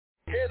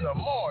in the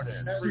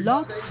morning.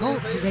 Blog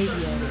Talk Radio.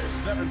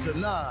 7 to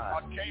 9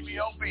 on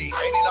KBOB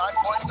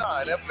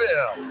 89.9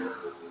 FM.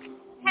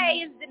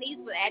 Hey, it's Denise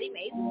with Addie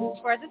Mae's Food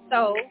for the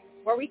Soul,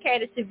 where we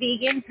cater to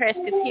vegan,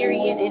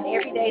 pescatarian, and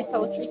everyday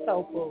sultry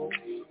soul food.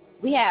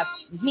 We have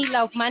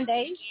Meatloaf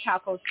Mondays,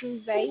 Taco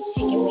Tuesdays,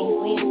 Chicken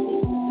Wing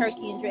Wednesdays,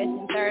 Turkey and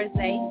Dressing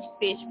Thursdays,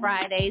 Fish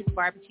Fridays,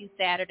 Barbecue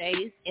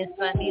Saturdays, and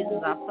Sundays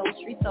is our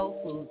sultry soul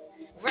food.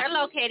 We're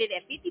located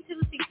at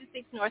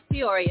 5266 North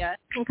Peoria.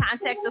 You can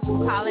contact us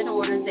with call-in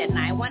orders at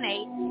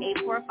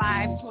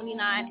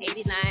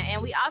 918-845-2989,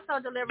 and we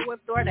also deliver with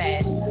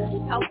DoorDash.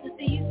 Hope to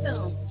see you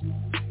soon.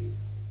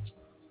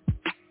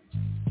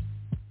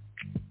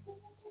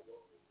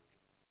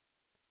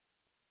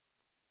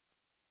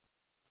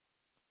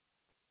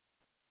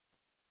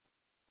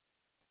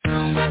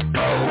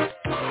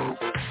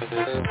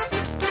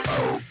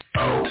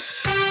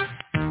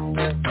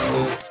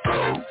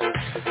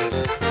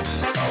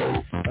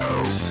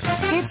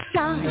 It's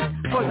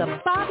time for the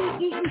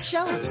Bobby Eaton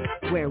Show,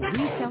 where we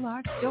tell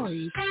our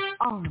stories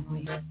our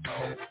way.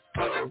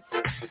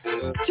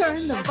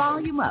 Turn the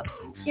volume up.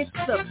 It's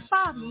the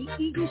Bobby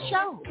Eaton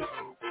Show.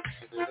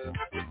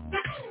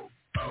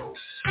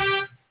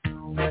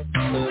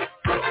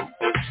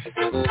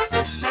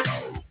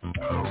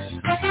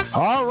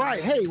 All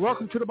right. Hey,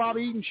 welcome to the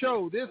Bobby Eaton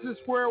Show. This is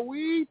where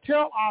we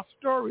tell our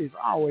stories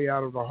our way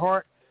out of the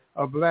heart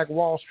of Black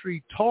Wall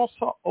Street,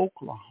 Tulsa,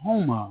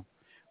 Oklahoma,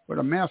 where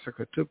the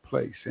massacre took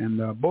place.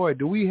 And boy,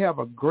 do we have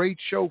a great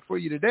show for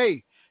you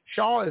today.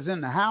 Shaw is in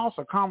the house,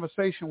 a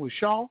conversation with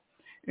Shaw,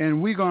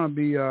 and we're going to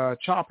be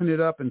chopping it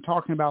up and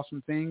talking about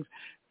some things.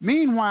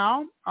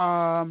 Meanwhile,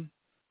 I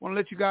want to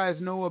let you guys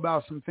know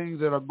about some things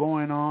that are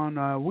going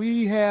on.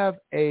 We have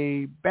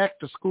a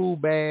back-to-school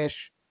bash.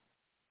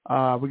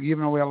 We're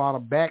giving away a lot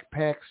of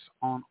backpacks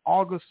on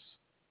August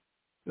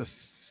the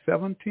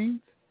 17th.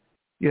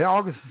 Yeah,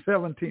 August the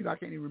 17th. I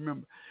can't even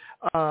remember.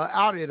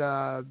 Out at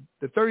the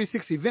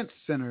 36 Events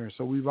Center.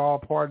 So we've all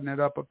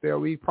partnered up there.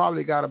 We've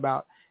probably got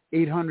about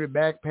 800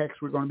 backpacks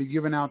we're going to be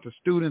giving out to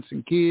students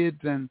and kids,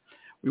 and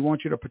we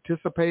want you to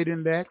participate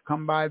in that.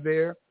 Come by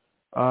there.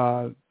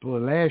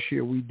 Last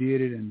year we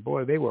did it, and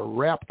boy, they were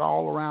wrapped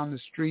all around the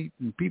street,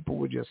 and people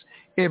were just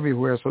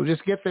everywhere. So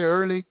just get there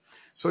early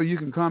so you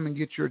can come and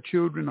get your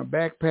children a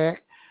backpack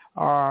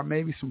or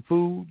maybe some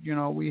food. You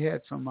know, we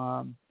had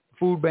some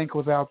food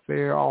banquets out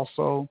there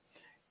also,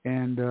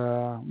 and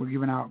we're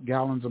giving out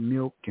gallons of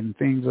milk and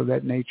things of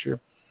that nature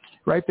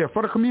right there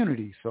for the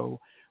community. So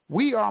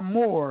we are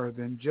more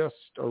than just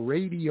a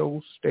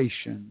radio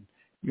station.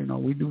 You know,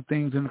 we do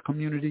things in the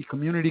community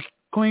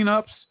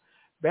cleanups,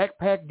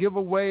 backpack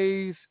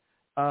giveaways,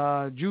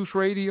 juice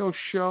radio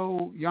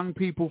show, young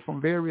people from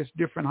various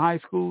different high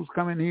schools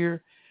come in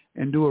here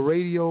and do a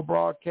radio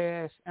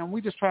broadcast, and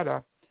we just try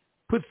to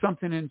put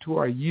something into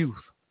our youth.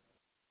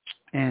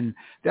 And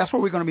that's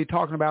what we're going to be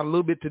talking about a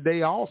little bit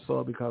today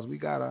also, because we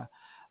got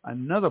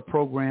another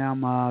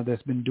program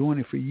that's been doing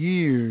it for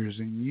years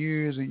and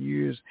years and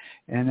years,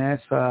 and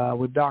that's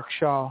with Doc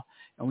Shaw,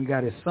 and we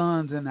got his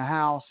sons in the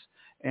house,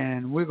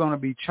 and we're going to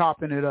be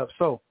chopping it up.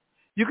 So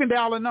you can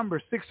dial the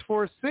number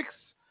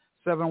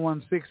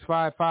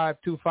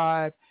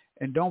 646-716-5525,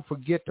 and don't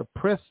forget to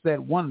press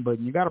that one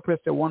button. You got to press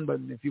that one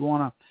button if you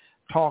want to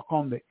talk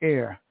on the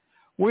air.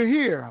 We're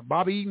here,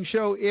 Bobby Eaton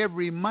Show,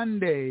 every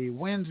Monday,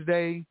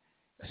 Wednesday,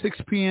 6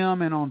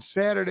 p.m., and on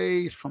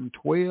Saturdays from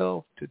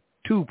 12 to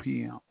 2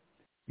 p.m.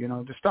 You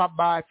know, to stop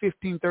by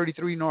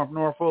 1533 North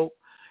Norfolk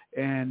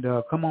and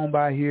come on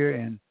by here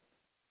and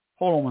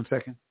hold on one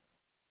second.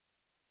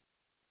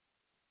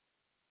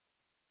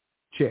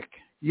 Check.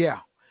 Yeah,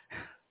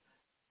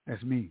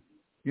 that's me.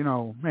 You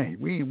know, hey,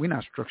 we're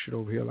not structured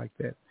over here like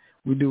that.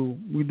 We do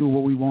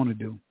what we want to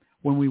do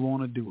when we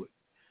want to do it.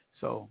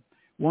 So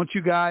want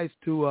you guys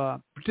to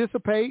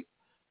participate.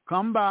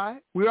 Come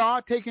by. We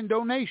are taking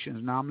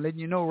donations. Now, I'm letting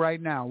you know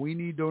right now, we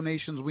need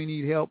donations. We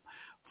need help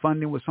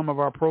funding with some of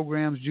our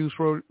programs, Juice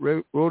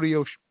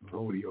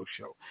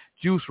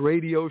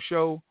Radio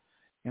Show,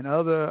 and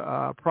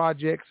other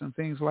projects and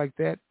things like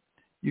that.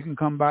 You can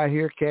come by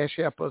here, cash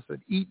app us at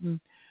Eaton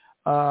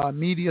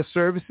Media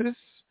Services,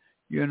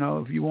 you know,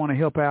 if you want to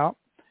help out,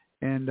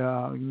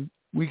 and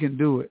we can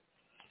do it.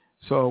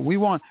 So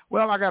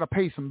I got to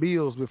pay some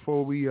bills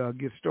before we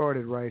get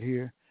started right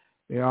here.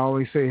 They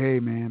always say, hey,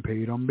 man,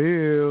 pay them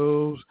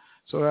bills.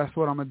 So that's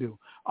what I'm going to do.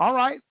 All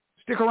right.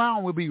 Stick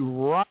around.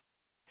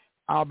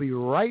 I'll be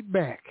right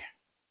back.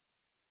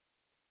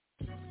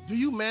 Do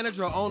you manage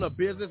or own a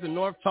business in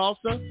North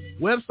Tulsa?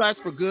 Websites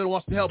for Good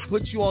wants to help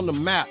put you on the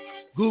map,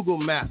 Google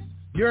Maps.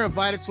 You're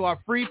invited to our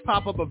free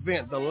pop-up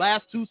event the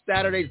last 2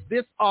 Saturdays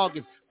this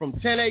August from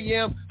 10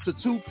 a.m. to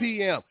 2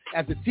 p.m.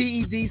 at the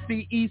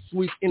TEDC East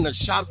Suite in the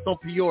Shops on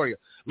Peoria.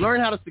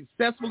 Learn how to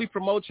successfully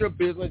promote your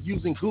business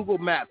using Google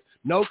Maps.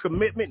 No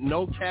commitment,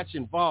 no catch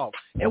involved.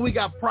 And we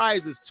got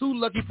prizes. 2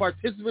 lucky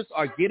participants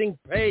are getting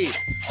paid.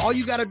 All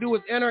you got to do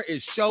is enter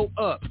is show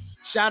up.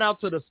 Shout out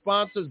to the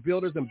sponsors,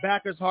 builders, and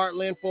backers,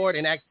 Heartland Ford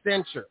and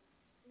Accenture.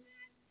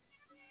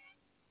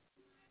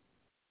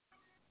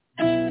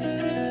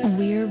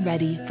 We're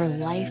ready for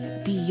life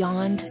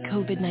beyond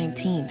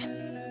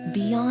COVID-19,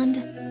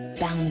 beyond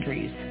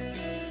boundaries.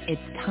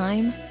 It's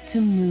time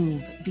to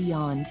move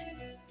beyond,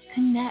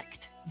 connect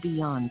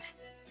beyond,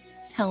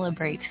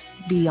 celebrate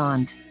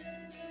beyond,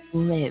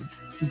 live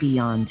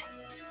beyond.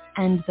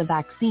 And the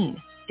vaccine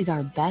is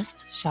our best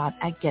shot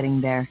at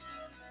getting there.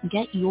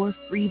 Get your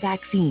free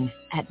vaccine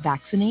at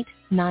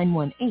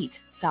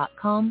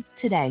vaccinate918.com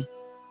today.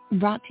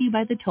 Brought to you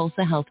by the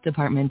Tulsa Health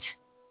Department.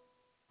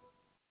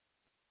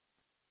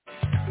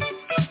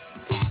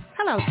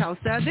 Hello,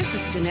 Tulsa. This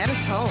is Janetta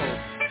Toll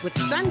with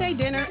Sunday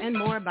Dinner and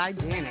More by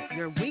Janet,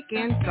 your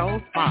weekend soul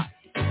spot.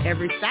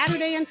 Every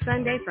Saturday and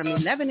Sunday from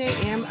 11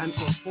 a.m.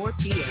 until 4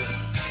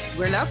 p.m.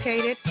 We're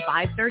located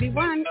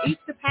 531 East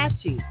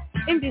Apache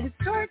in the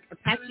historic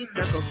Apache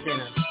Circle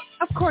Center.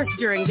 Of course,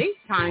 during these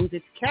times,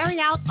 it's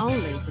carry-out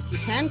only, but you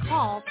can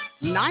call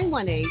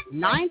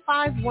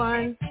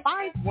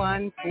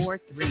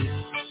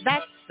 918-951-5143.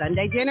 That's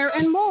Sunday Dinner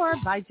and More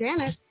by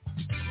Janet.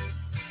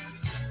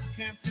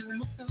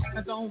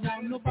 I don't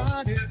want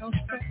nobody else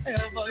to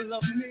ever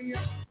love me.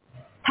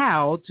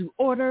 How to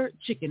order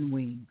chicken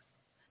wings.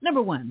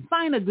 Number 1,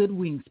 find a good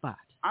wing spot.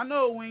 I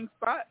know a wing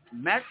spot,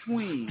 Max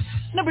Wings.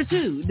 Number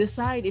 2,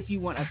 decide if you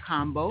want a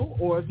combo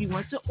or if you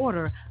want to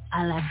order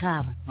a la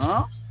carte.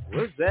 Huh?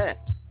 What's that?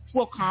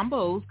 Well,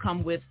 combos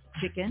come with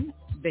chicken,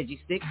 veggie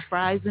sticks,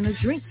 fries, and a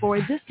drink for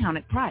a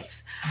discounted price.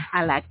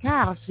 A la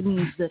carte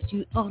means that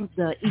you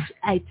order each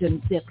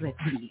item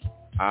separately.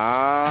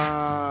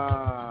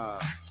 Ah,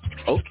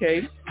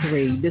 okay.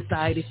 3,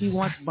 decide if you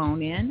want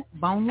bone-in,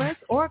 boneless,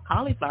 or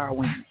cauliflower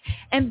wings,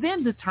 and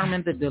then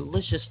determine the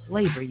delicious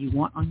flavor you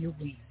want on your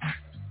wings.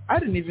 I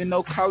didn't even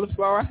know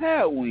cauliflower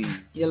had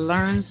wings. You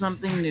learn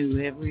something new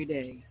every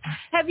day.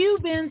 Have you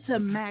been to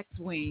Max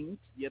Wings?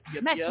 Yep.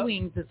 Max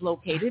Wings is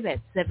located at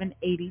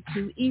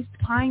 782 East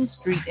Pine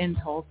Street in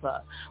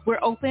Tulsa. We're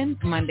open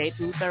Monday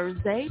through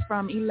Thursday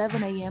from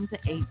 11 a.m. to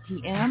 8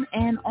 p.m.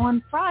 and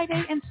on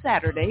Friday and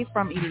Saturday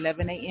from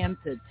 11 a.m.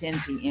 to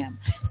 10 p.m.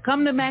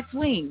 Come to Max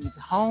Wings,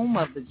 home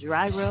of the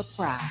dry rub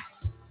fry.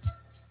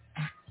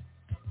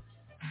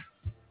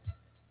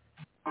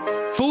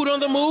 Food on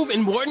the Move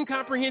and Morton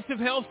Comprehensive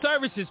Health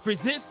Services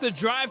presents the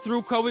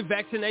Drive-Thru COVID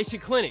Vaccination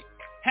Clinic,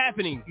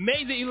 happening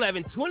May the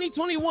 11th,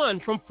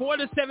 2021 from 4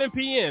 to 7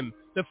 p.m.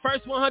 The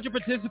first 100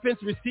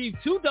 participants receive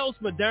 2-dose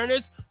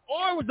Modernas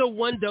or the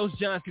 1-dose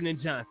Johnson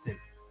 & Johnson.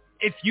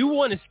 If you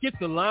want to skip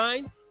the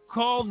line,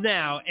 call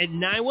now at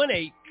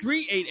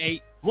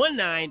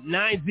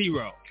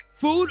 918-388-1990.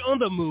 Food on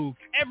the Move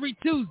every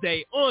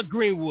Tuesday on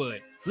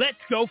Greenwood. Let's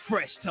go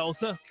fresh,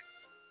 Tulsa.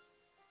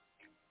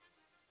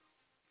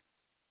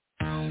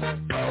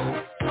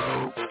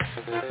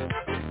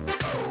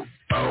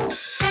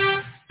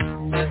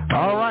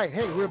 All right.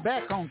 Hey, we're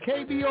back on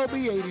KBOB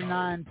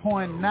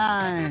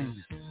 89.9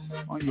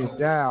 on your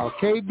dial.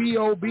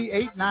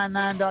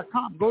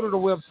 KBOB899.com. Go to the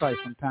website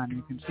sometime.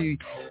 You can see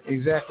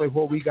exactly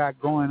what we got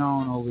going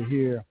on over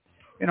here.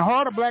 In the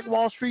heart of Black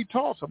Wall Street,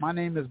 Tulsa, my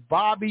name is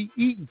Bobby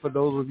Eaton, for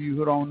those of you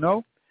who don't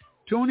know.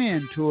 Tune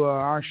in to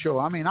our show.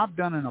 I mean, I've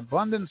done an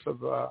abundance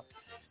of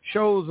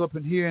shows up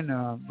in here in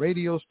the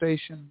radio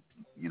station.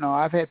 You know,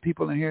 I've had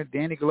people in here.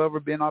 Danny Glover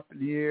been up in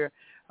here.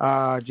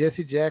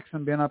 Jesse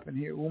Jackson been up in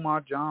here. Umar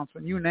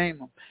Johnson, you name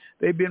them.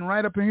 They've been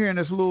right up in here in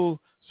this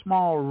little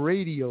small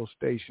radio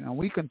station. And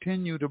we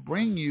continue to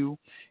bring you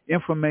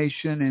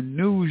information and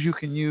news you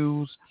can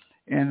use.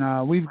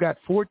 And we've got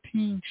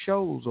 14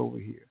 shows over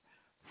here.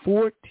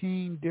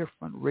 14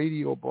 different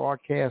radio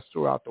broadcasts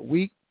throughout the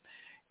week.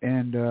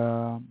 And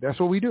that's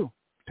what we do.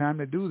 Time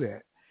to do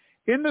that.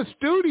 In the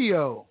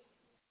studio,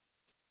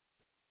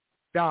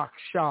 Doc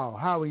Shaw,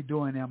 how we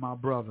doing there, my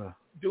brother?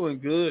 Doing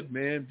good,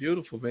 man.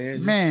 Beautiful,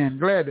 man. Man,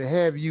 glad to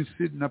have you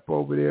sitting up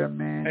over there,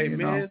 man. Hey,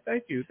 man,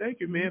 thank you,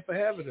 man, for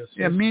having us.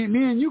 Yeah, me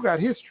and you got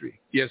history.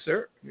 Yes,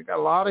 sir. You got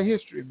a lot of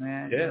history,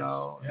 man. Yes, you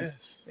know, yes.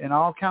 In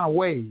all kind of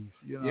ways,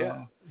 you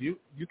know. Yeah,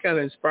 you kind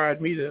of inspired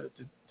me to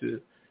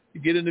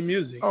get into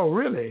music. Oh,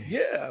 really?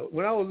 Yeah,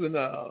 when I was in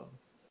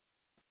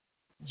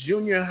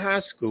junior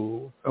high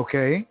school.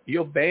 Okay.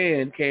 Your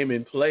band came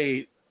and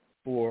played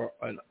for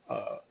an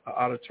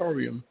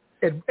auditorium.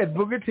 At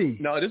Booker T?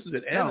 No, this is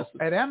at Anderson.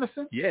 No, at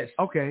Anderson? Yes.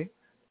 Okay.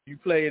 You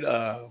played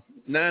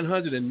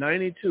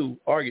 992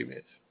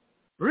 Arguments.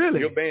 Really?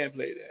 Your band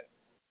played that,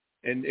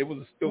 and it was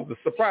a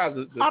surprise.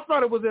 I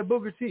thought it was at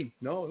Booker T.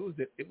 No, it was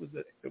at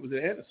Anderson.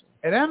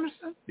 At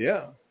Anderson?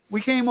 Yeah.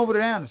 We came over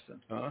to Anderson.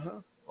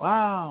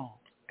 Wow.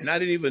 And I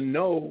didn't even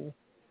know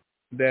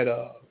that.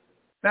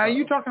 Now, are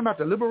you talking about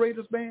the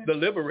Liberators band? The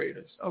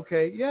Liberators.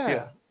 Okay.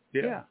 Yeah.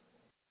 Yeah.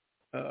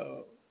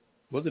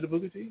 Was it a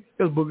Booker T?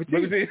 It was Booker T.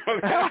 Booker T.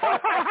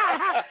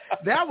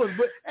 That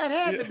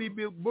had to be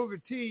Booker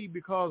T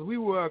because we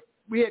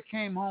had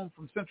came home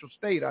from Central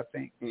State, I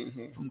think,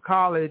 from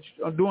college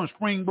during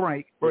spring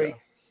break, and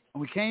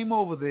we came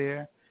over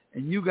there,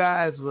 and you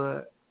guys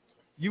was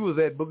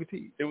at Booker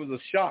T. It was a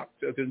shock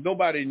because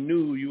nobody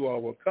knew you all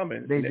were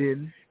coming. They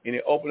didn't. and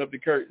they opened up the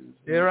curtains.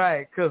 You're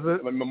right, because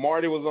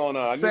Marty was on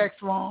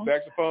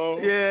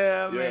saxophone.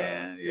 Yeah,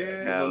 man.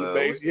 Yeah. On the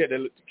bass, you had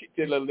to kick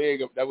that little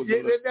leg up. That was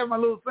that's my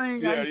little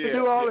thing I used to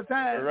do all the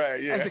time.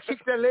 Right, yeah. I used to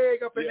kick that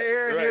leg up in the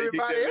air and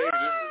everybody. You know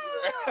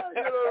what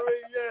I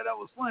mean? Yeah, that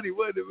was funny,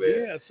 wasn't it,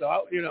 man? Yeah,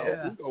 so we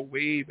go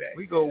way back.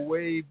 We go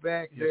way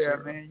back there,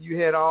 sir. man. You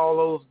had all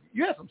those.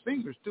 You had some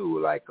singers too,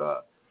 like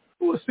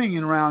who was singing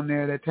around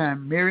there that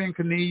time? Marion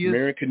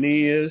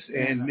Canillas,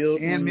 and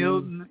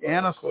Milton,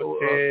 Anna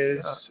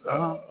Cortez.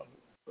 A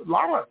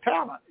lot of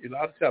talent.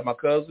 My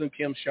cousin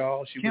Kim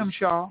Shaw.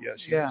 Shaw.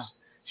 Yeah,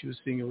 she was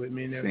singing with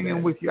me and everything.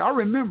 Singing with you. I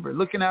remember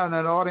looking out in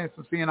that audience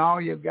and seeing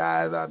all your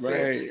guys out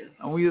there.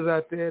 And we was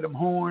out there, them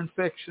horn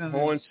section,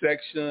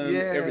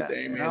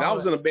 everything, man. I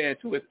was in a band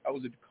too. I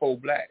was at Cole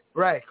Black.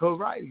 Right, Cole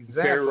Wright,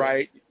 exactly. Perry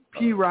Wright.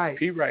 P. Wright.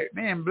 P. Wright.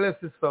 Man, bless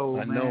his soul,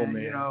 I know,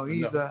 man. You know,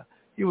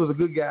 he was a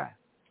good guy.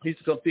 He used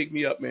to come pick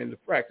me up, man, to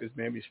practice,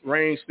 man. It's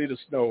rain, sleet, or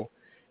snow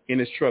in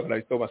his truck, and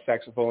I throw my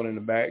saxophone in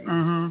the back,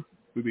 and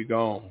we'd be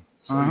gone.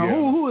 So,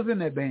 Who was in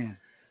that band?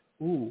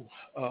 You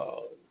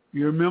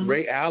remember?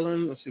 Ray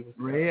Allen. Let's see.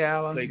 Ray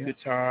Allen. Played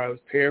guitar. It was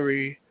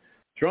Perry.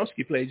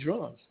 Drumsky played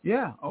drums.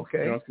 Yeah, okay.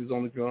 Drumsky was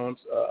on the drums.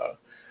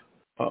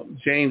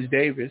 James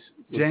Davis.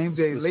 Late James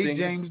Davis.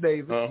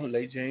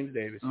 Late James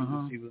Davis.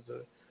 He was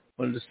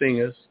one of the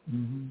singers.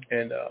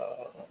 And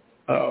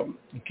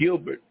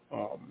Gilbert,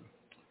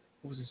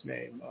 what was his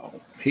name?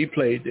 He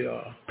played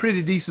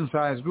pretty decent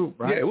sized group,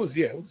 right? Yeah,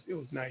 it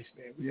was nice,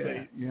 man. We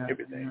played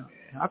everything, man.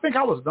 I think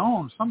I was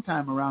gone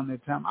sometime around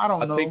that time. I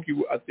don't know. I think you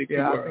were. I think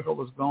I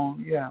was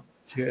gone. Yeah.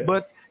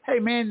 But hey,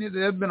 man,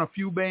 there's been a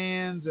few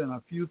bands and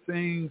a few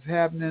things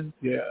happening.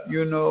 Yeah.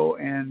 You know,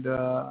 and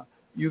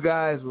you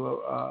guys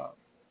were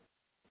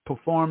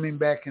performing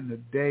back in the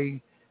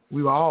day.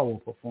 We all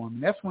were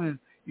performing. That's when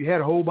you had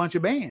a whole bunch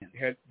of bands.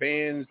 You had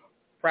bands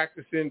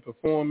practicing,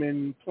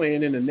 performing,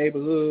 playing in the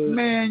neighborhood.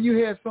 Man,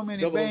 you had so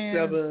many bands.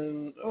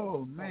 007.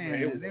 Oh,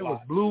 man. There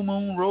was Blue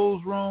Moon,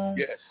 Rose Room.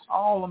 Yes.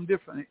 All them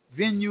different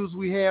venues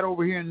we had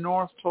over here in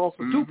North Tulsa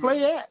to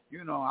play at.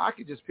 You know, I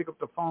could just pick up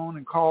the phone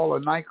and call a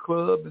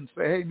nightclub and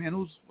say, hey,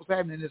 man, what's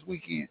happening this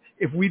weekend?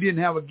 If we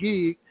didn't have a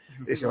gig,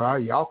 they said, all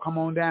right, y'all come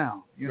on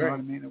down. You know what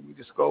I mean? And we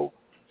just go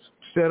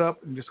set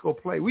up and just go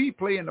play. We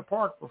play in the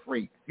park for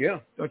free. Yeah.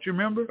 Don't you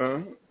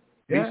remember?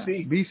 Yeah.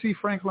 BC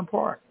Franklin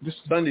Park. Just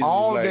Sundays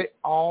all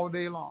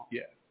day long.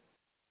 Yeah.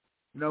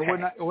 You know,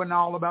 it wasn't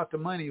all about the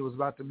money. It was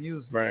about the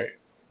music. Right.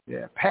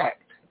 Yeah,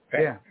 packed.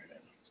 Yeah,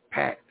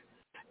 packed.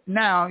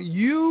 Now,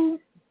 you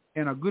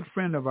and a good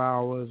friend of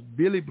ours,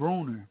 Billy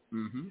Bruner,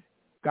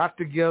 got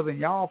together and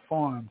y'all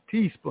formed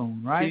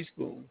Teaspoon, right?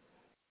 Teaspoon.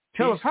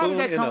 Tell us, how did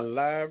that come? In a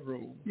live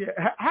room. Yeah,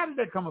 how did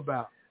that come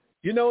about?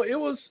 You know, it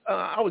was,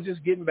 I was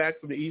just getting back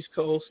from the East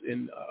Coast,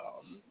 and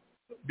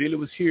Billy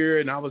was here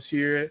and I was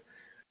here.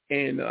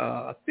 And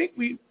I think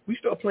we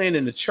started playing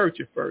in the church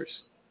at first,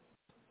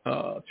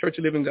 Church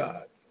of Living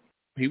God.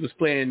 He was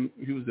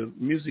the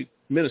music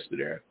minister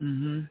there.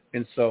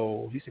 And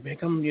so he said, man,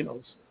 come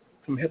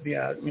help me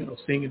out,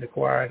 sing in the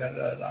choir, da,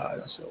 da,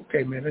 da. I said,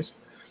 okay, man, that's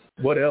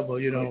whatever,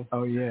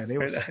 Oh, yeah. They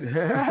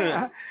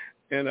were.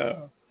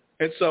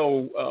 And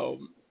so,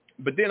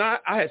 but then I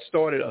had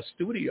started a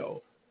studio.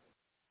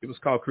 It was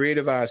called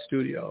Creative Eye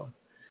Studio.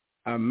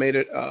 I made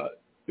it,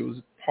 it was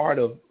part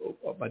of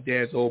my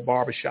dad's old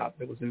barbershop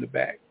that was in the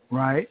back.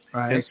 Right.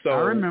 And so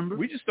I remember.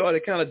 We just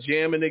started kind of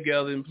jamming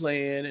together and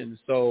playing, and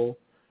so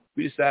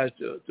we decided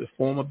to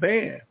form a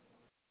band.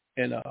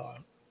 And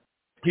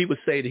he would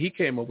say that he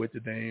came up with the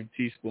name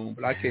Teaspoon,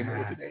 but I came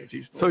up with the name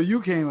Teaspoon. So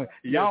you came up.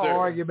 Y'all sir.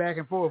 argue back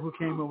and forth who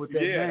came up with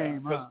that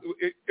name, huh?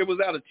 It was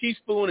out of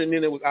Teaspoon, and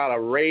then it was out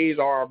of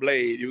Razor R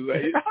Blade. It was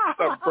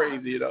something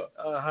crazy,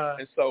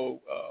 And so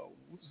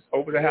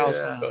over the house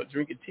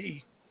drinking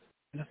tea,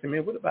 and I said,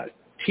 man, what about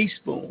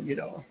Teaspoon,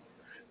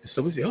 And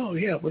so we said, oh,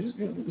 yeah, well,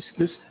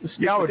 let's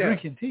y'all were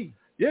drinking tea.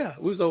 Yeah,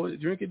 we was over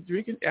drinking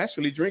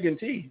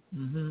tea,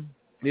 And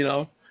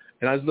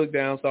I just looked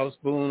down, saw the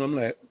spoon. I'm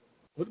like,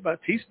 what about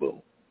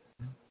Teaspoon?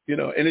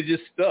 And it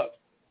just stuck,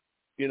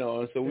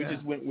 and so we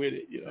just went with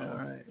it,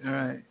 All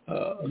right.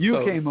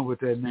 You came up with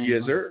that name.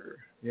 Yes, sir.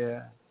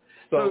 Yeah.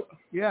 So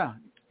yeah,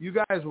 you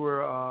guys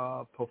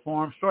were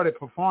started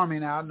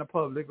performing out in the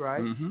public,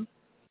 right?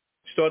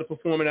 Started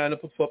performing out in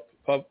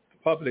the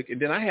public,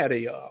 and then I had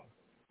a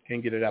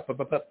can't get it out.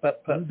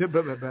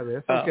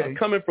 That's okay.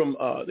 Coming from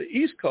the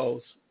East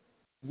Coast,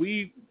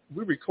 we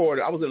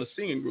recorded. I was in a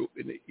singing group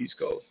in the East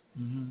Coast,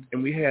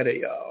 and we had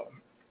a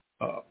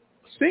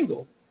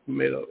single we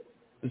made up.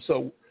 And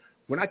so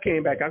when I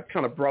came back, I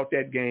kind of brought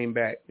that game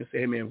back and said,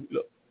 hey man,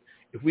 look,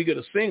 if we get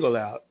a single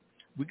out,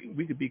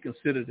 we could be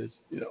considered as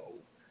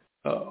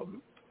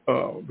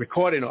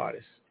recording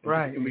artists,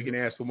 right? And we can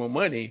ask for more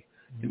money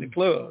in the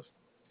clubs.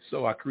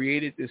 So I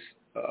created this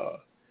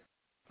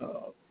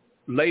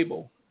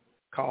label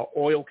called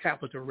Oil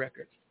Capital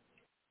Records.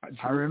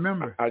 I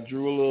remember. I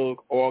drew a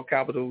little Oil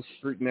Capital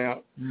written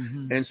out,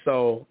 and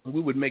so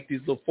we would make these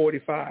little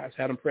 45s,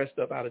 had them pressed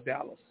up out of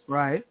Dallas.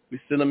 Right. We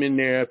send them in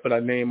there, put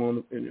our name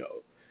on,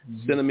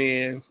 send them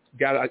in.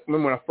 I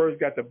remember when I first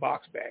got the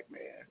box back,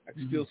 man. I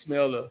can still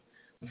smell the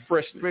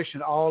freshness. Fresh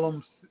and all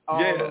them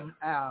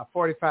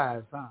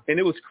 45s, huh? And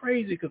it was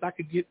crazy because I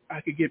could get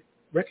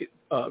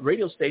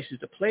radio stations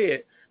to play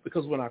it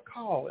because when I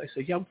call, they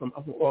say, yeah, I'm from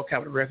All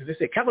Capital Records. They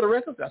say, Capital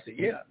Records? I said,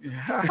 yeah.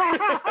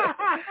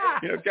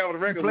 Capital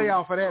Records. Play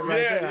off of that right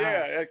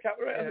there. Yeah,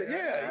 Capital Records. I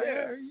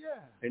said, yeah.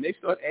 And they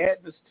start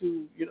adding us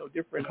to,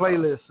 different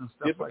playlists and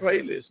stuff different like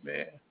playlists, that.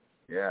 Man.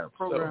 Yeah,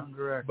 program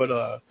director. But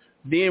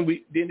then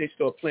they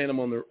start playing them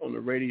on the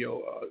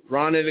radio.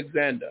 Ron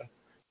Alexander,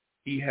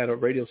 he had a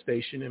radio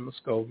station in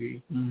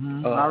Muskogee.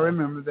 Mm-hmm. I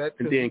remember that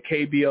too. And then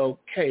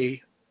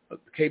KBLK,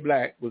 K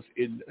Black was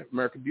in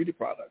American Beauty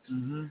Products.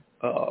 Mm-hmm.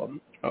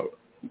 Was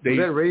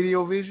that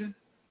Radio Vision?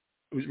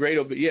 It was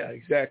radio, but yeah,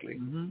 exactly.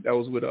 Mm-hmm. That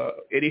was with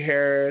Eddie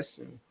Harris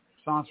and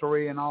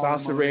Sansaray and all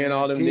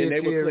them. Then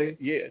they would play,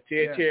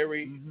 Ted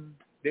Terry. Mm-hmm.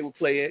 They would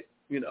play it,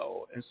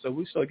 and so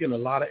we started getting a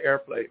lot of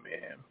airplay,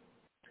 man.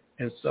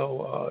 And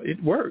so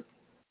it worked.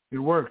 It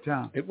worked,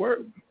 huh? It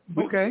worked.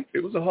 Okay.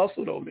 It was a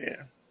hustle, though,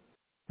 man.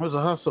 It was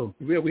a hustle.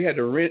 We had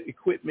to rent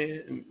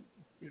equipment and,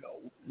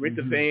 rent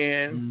the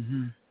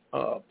van,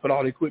 put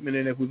all the equipment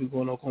in if we were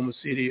going to Oklahoma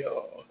City.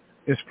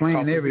 It's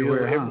playing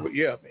everywhere, huh?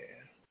 Yeah,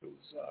 man.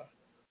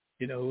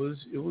 It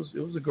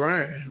was a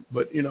grind,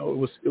 but it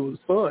was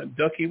fun.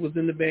 Ducky was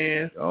in the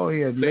band. Oh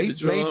yeah, late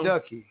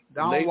Ducky,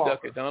 Donald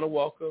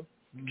Walker,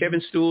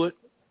 Kevin Stewart.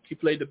 He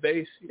played the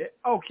bass. Yeah.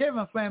 Oh,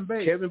 Kevin playing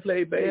bass. Kevin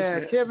played bass. Yeah,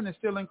 man. Kevin is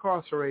still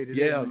incarcerated.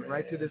 Yeah,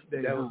 right to this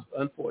day. That was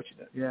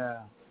unfortunate.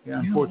 Yeah,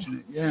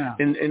 unfortunate. Yeah.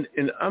 And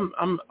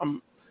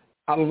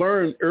I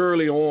learned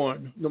early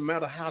on, no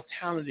matter how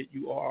talented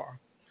you are,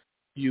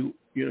 you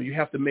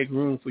have to make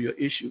room for your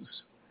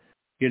issues.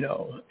 And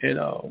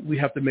we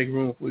have to make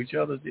room for each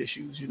other's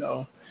issues.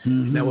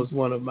 And that was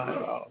one of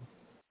my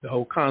the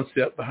whole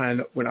concept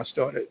behind when I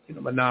started,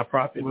 my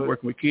nonprofit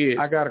working with kids.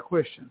 I got a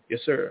question.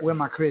 Yes, sir. Where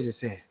my credit's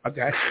at? I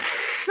got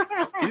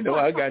you.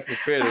 I got your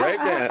credit right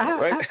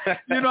now, right?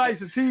 I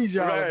used to tease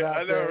y'all about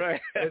I know, that.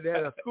 right? They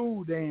had a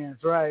school dance,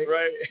 right?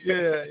 Right.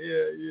 Yeah.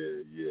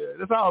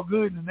 That's all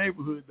good in the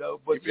neighborhood,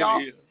 though. But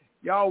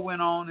y'all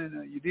went on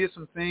and you did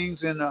some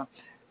things, and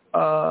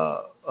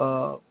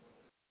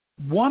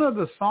one of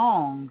the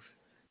songs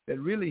that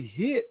really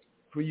hit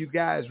for you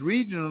guys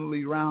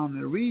regionally around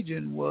the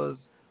region was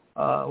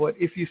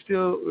if you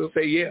still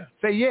say yeah.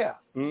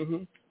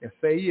 Mm-hmm. Yeah,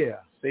 say yeah.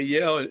 Say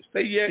yeah.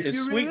 Say yeah. If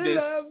and Sweetness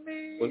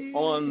really was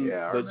on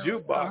the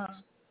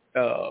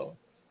jukebox.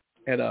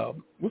 And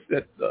what's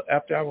that?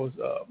 After I was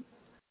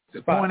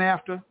Point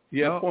After.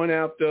 Yeah, Point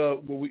After.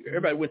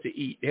 Everybody went to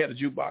eat. They had a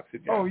jukebox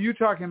again. Oh, you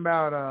talking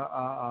about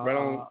right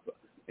on.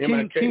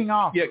 King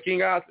Arthur. Yeah,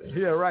 King Arthur.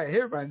 Yeah, right.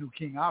 Everybody knew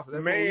King Arthur.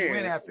 That's Man, what we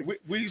went after.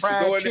 We used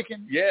fried to go in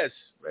chicken. Yes.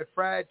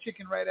 Fried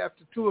chicken right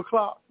after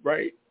 2:00.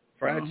 Right.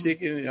 Fried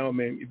chicken.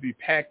 Man, it'd be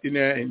packed in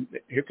there, and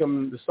here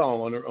comes the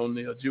song on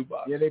the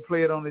jukebox. Yeah, they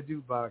play it on the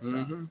jukebox.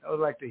 Mm-hmm. That was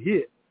like the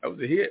hit. That was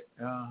a hit.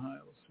 It was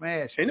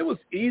smash. And it was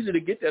easy to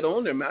get that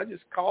on there, man. I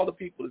just called the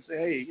people and say,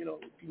 hey,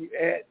 can you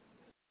add,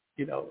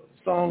 a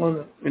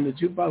song in the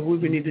jukebox?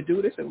 What we need to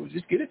do? They said, well,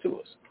 just get it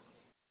to us.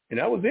 And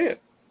that was it.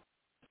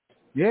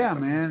 Yeah,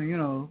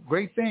 man.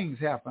 Great things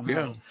happen.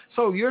 Yeah. Huh?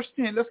 So your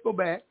stint, let's go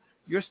back.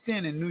 Your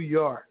stint in New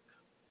York.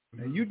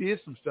 Now, you did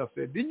some stuff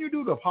there. Didn't you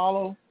do the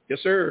Apollo? Yes,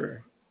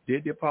 sir.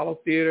 Did the Apollo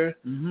Theater.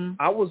 Mm-hmm.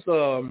 I was,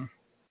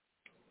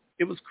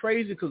 it was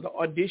crazy because the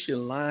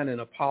audition line in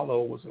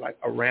Apollo was like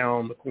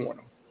around the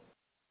corner.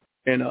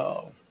 And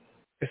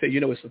they said,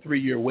 it's a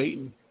 3-year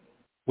waiting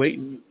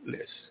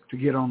list. To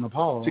get on the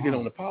Apollo. To get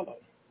on the Apollo.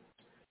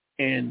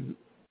 And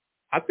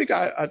I think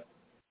I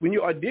when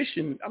you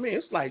audition,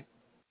 it's like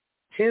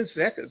 10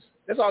 seconds.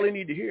 That's all they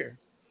need to hear.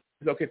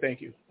 It's okay,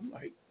 thank you. I'm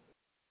like,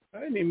 I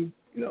didn't even,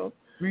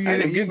 I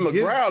didn't give them a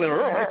growl.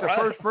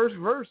 The first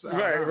verse.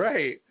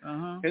 Right.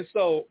 Uh-huh. And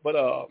so, but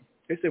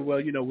they said, well,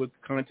 we'll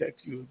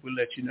contact you. We'll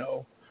let you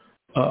know.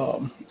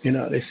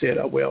 They said,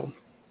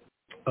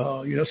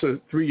 it's a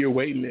 3-year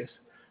waiting list.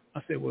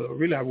 I said, well,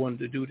 really, I wanted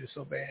to do this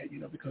so bad,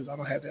 because I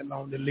don't have that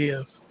long to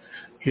live,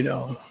 Is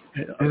that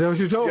what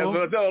you told them?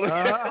 That's what I told them.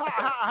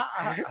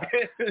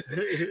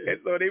 And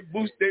so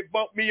they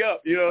bumped me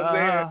up, you know what I'm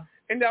saying?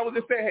 And that was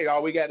just saying, hey,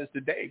 all we got is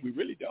today. We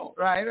really don't.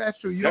 Right, that's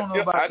true. You don't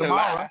know about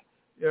tomorrow.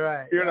 You're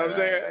right. You know what I'm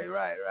saying?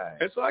 Right.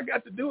 And so I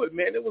got to do it,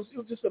 man. It was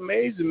just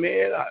amazing,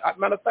 man.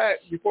 Matter of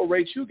fact, before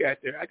Ray Chu got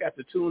there, I got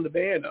to tune the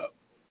band up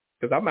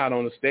because I'm out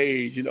on the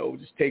stage,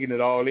 just taking it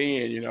all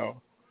in,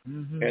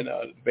 Mm-hmm. And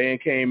the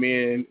band came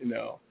in,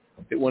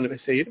 they wanted to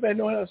say, anybody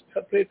know how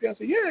to play the piano? I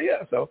said,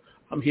 yeah. So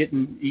I'm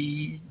hitting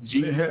E,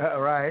 G,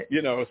 right.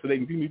 So they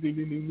can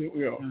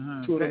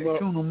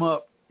tune them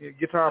up.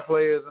 Guitar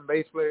players and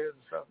bass players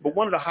and stuff. But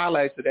one of the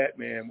highlights of that,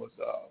 man, was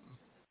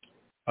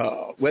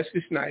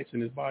Wesley Snipes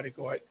and his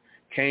bodyguard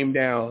came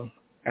down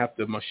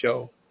after my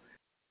show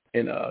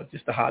and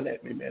just to holler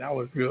at me, man.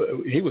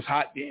 He was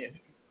hot then.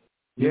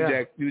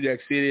 Yeah. New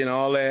Jack City and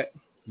all that.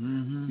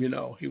 Mm-hmm.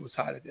 He was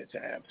hot at that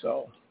time.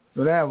 So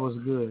that was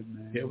good,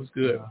 man. Yeah, it was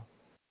good.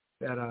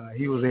 That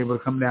he was able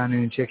to come down there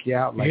and check you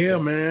out like that. Yeah,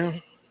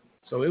 man.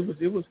 So it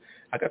was.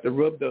 I got to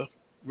rub the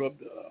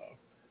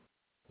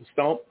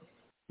stomp.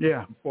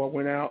 Yeah. Before I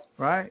went out.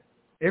 Right.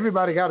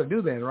 Everybody got to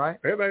do that, right?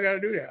 Everybody got to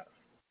do that.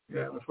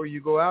 Yeah, before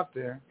you go out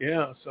there.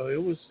 Yeah, so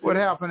it was... What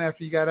happened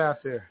after you got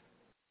out there?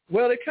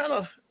 Well, it kind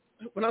of...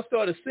 When I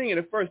started singing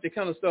at first, it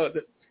kind of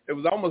started... It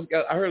was almost...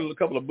 I heard a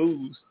couple of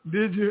boos.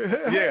 Did you?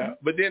 Yeah,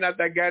 but then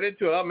after I got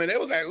into it, I mean, it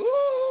was like,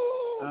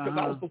 ooh, because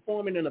I was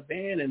performing in a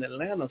band in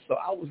Atlanta, so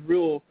I was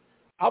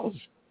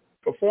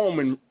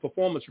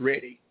performance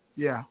ready.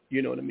 Yeah.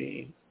 You know what I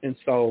mean? And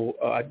so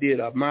I did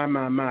My,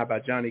 My, My by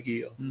Johnny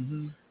Gill.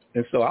 Mm-hmm.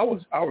 And so I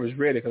was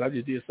ready because I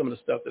just did some of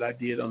the stuff that I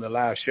did on the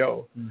live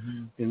show.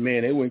 Mm-hmm. And,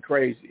 man, it went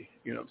crazy.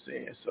 You know what I'm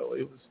saying? So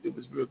it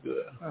was real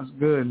good. That's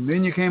good. And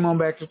then you came on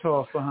back to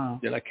Tulsa, huh?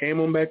 Then I came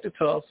on back to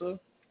Tulsa,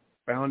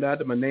 found out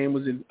that my name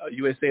was in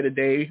USA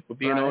Today for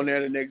being on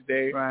there the next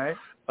day. Right.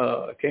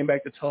 Came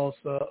back to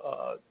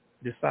Tulsa,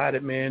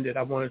 decided, man, that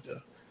I wanted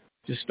to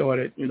just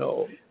started, you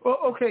know. Well,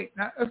 okay,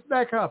 now let's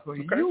back up.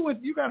 Okay.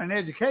 You got an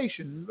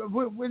education.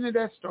 When did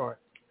that start?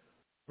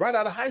 Right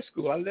out of high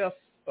school. I left.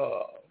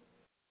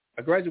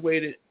 I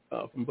graduated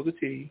from Booker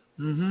T.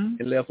 Mm-hmm.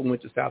 And left and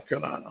went to South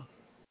Carolina.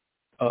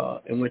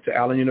 And went to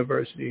Allen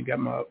University and got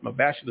my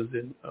bachelor's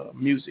in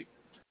music,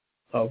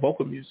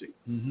 vocal music.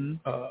 Mm-hmm.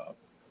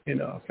 In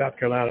South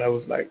Carolina. That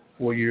was like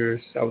 4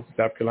 years. I was in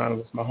South Carolina.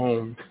 Was my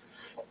home.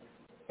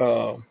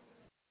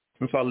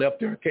 And so I left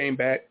there and came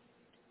back.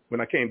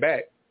 When I came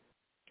back,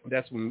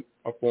 that's when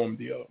I formed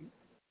the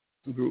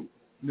group.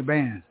 The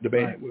band. The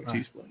band right, with right.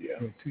 Teaspoon,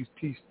 yeah.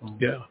 Teaspoon.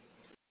 Yeah.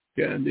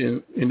 Yeah, and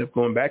then ended up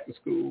going back to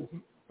school.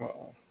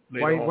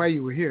 While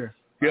you were here?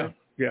 Yeah, right?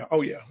 Yeah.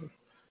 Oh, yeah.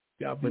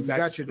 Yeah, you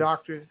got your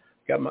doctorate?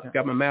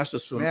 Got my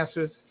master's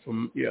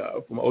from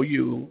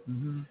OU.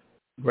 Mm-hmm.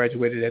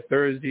 Graduated that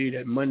Thursday.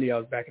 That Monday I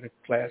was back in the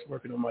class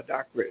working on my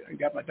doctorate. I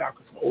got my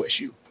doctorate from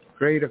OSU.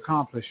 Great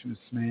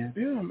accomplishments, man.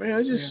 Yeah,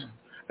 man.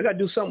 I got to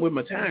do something with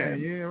my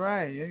time. Yeah,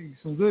 right. Yeah,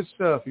 some good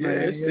stuff. Yeah,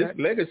 it's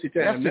legacy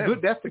time.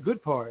 That's the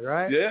good part,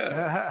 right?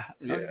 Yeah.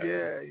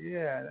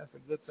 Yeah. That's a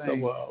good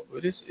thing. So,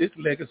 but it's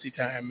legacy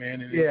time,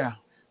 man. And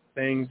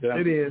things that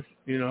it is.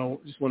 You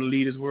know, just want to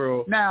lead this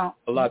world now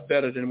a lot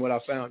better than what I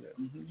found it.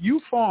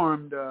 You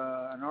formed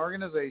an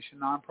organization,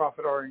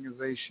 nonprofit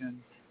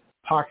organization,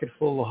 Pocket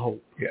Full of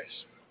Hope. Yes.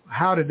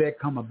 How did that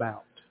come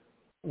about?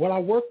 Well, I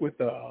work with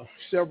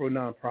several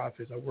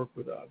nonprofits. I work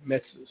with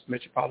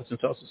Metropolitan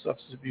Tulsa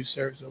Substance Abuse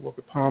Services. I work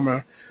with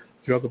Palmer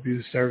Drug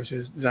Abuse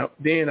Services.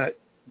 Then I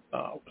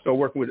started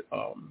working with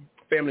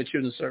Family and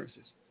Children's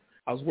Services.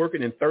 I was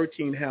working in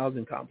 13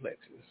 housing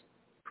complexes,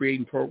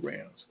 creating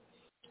programs.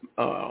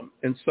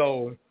 And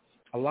so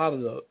a lot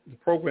of the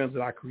programs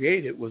that I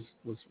created was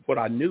what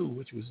I knew,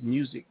 which was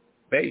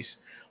music-based.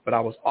 But I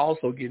was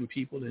also getting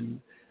people in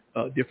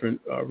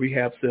different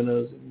rehab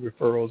centers and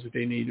referrals if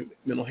they needed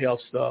mental health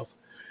stuff.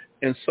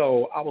 And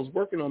so I was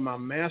working on my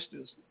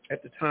master's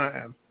at the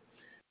time.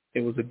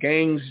 It was a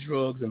gangs,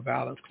 drugs, and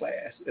violence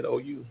class at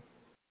OU.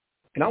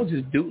 And I was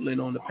just doodling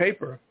on the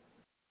paper.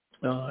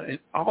 And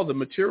all the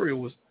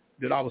material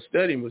that I was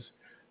studying was,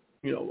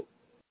 you know,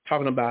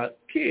 talking about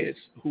kids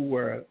who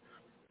were,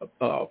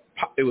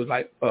 it was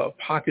like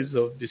pockets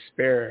of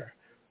despair,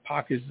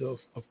 pockets of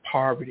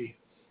poverty.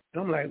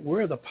 And I'm like,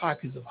 where are the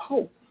pockets of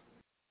hope?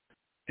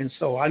 And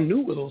so I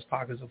knew where those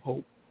pockets of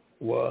hope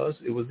was.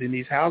 It was in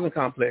these housing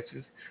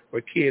complexes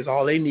where kids,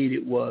 all they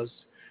needed was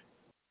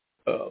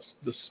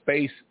the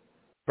space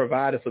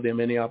provided for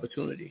them and the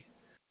opportunity.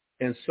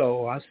 And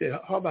so I said,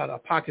 how about a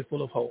pocket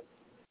full of hope?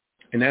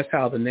 And that's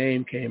how the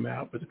name came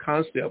out. But the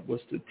concept was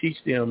to teach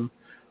them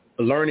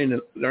learning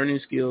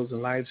skills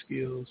and life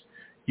skills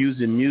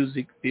using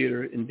music,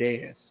 theater, and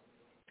dance.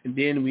 And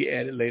then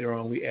later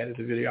on, we added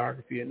the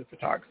videography and the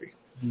photography.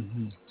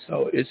 Mm-hmm.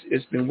 So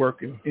it's been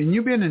working. And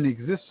you've been in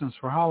existence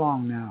for how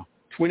long now?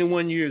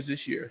 21 years this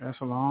year. That's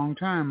a long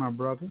time, my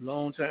brother.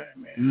 Long time,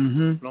 man.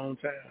 Mm-hmm. Long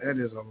time. That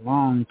is a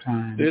long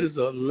time. It is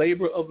a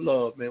labor of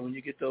love, man. When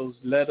you get those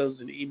letters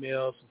and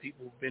emails from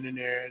people who've been in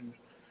there and,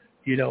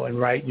 you know, and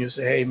writing you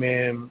say, hey,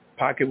 man,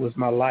 Pocket was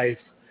my life.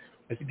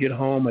 I used to get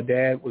home. My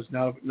dad was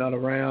not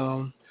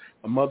around.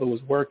 My mother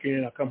was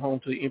working. I come home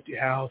to an empty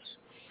house,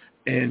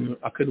 and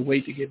I couldn't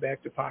wait to get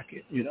back to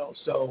Pocket, you know.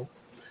 So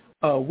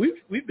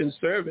we've been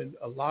serving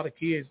a lot of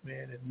kids,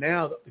 man. And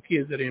now the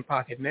kids that are in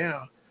Pocket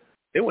now,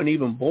 they weren't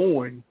even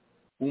born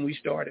when we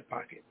started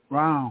Pocket.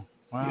 Wow.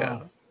 Yeah.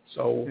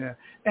 So yeah,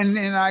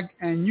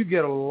 and you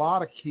get a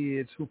lot of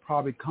kids who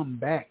probably come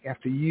back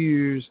after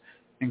years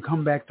and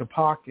come back to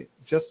Pocket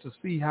just to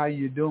see how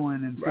you're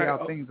doing and see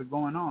how things are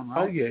going on,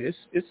 right? Oh yeah,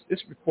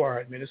 it's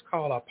required, man. It's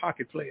called our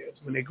Pocket Players.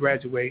 When they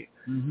graduate,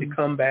 mm-hmm. they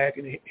come back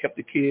and they help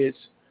the kids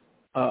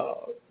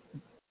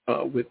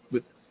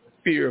with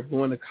fear of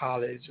going to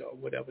college or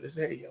whatever. They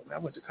say, hey, yo, man, I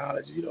went to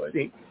college. You know, it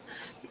ain't.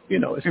 You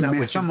know, it's not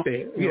what you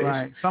think. Yeah,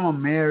 right. Some are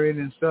married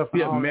and stuff.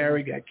 Yeah,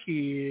 married, got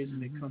kids,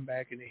 and they come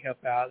back and they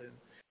help out and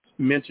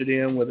mentor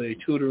them, whether they're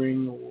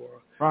tutoring or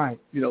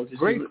you know, just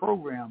great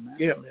program, man.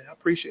 Yeah, man, I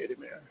appreciate it,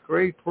 man.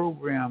 Great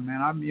program,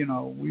 man.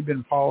 We've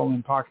been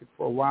following Pocket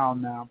for a while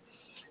now.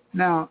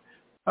 Now,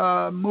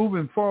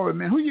 moving forward,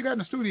 man, who you got in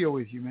the studio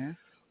with you, man?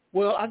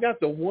 Well, I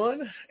got the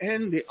one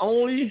and the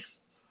only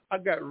I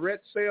got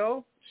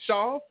Retsel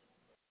Shaw.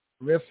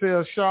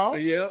 Retsel Shaw.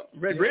 Yeah.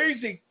 Red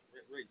Razy.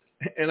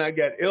 And I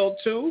got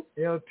L2.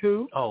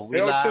 L2. Oh, we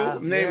L2,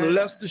 live. named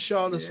Lester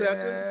Shaw II.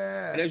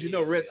 Yeah. And as you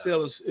know,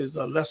 Retsel is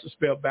Lester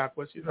spelled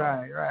backwards. You know?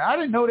 Right. I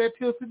didn't know that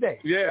till today.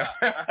 Yeah.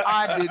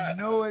 I didn't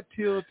know it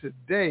till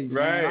today. Man.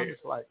 Right. I was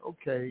like,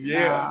 okay.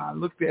 Yeah. Nah, I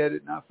looked at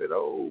it and I said,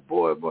 oh,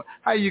 boy.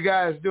 How you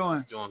guys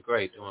doing? Doing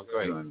great. Doing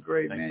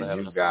great, Thanks man.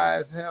 You us.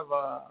 guys have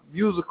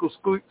musical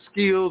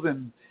skills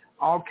and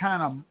all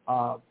kind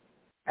of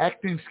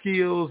acting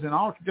skills and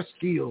all just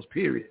skills,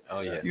 period.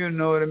 Oh, yeah. You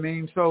know what I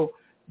mean? So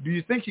do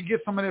you think you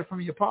get some of that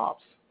from your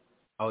pops?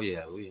 Oh,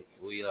 yeah. We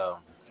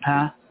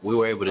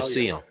were able to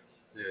see them.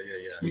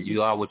 Yeah.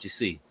 You are what you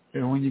see.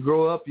 And when you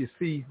grow up, you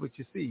see what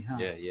you see, huh?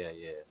 Yeah.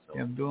 So,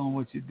 I'm doing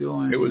what you're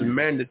doing. It was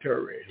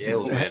mandatory. Yeah, it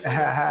was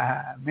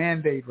mandatory.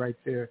 Mandate right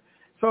there.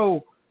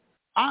 So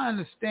I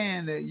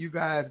understand that you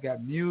guys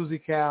got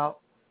music out,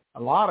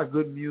 a lot of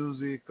good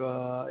music.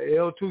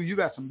 L2, you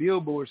got some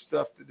Billboard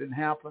stuff that didn't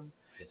happen.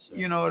 Yes, sir.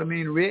 You know what I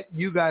mean? Rick,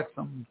 you got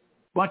some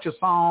bunch of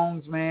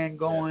songs, man,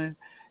 going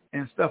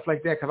and stuff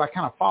like that, because I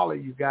kind of follow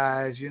you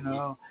guys, you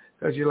know,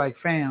 because you're like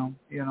fam,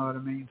 you know what I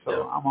mean?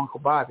 So I'm Uncle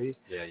Bobby,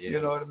 you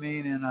know what I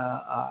mean? And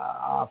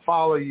I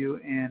follow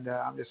you, and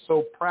I'm just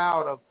so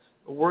proud of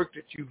the work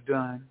that you've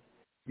done,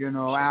 you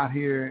know, out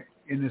here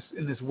in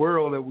this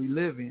world that we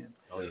live in.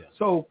 Oh, yeah.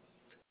 So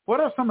what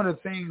are some of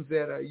the things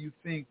that you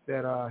think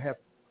that have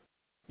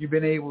you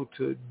been able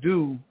to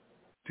do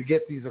to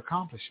get these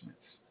accomplishments?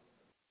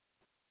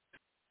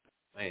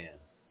 Man,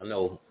 I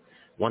know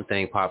one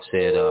thing Pop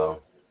said,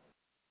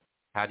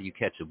 how do you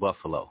catch a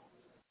buffalo?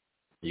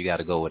 You got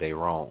to go where they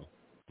roam,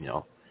 you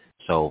know.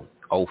 So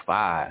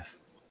 2005,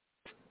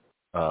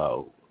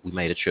 we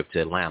made a trip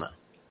to Atlanta,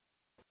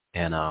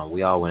 and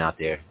we all went out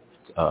there.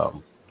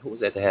 Who was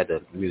that had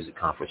the music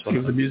conference? It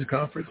was a music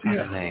conference, What's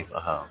her name?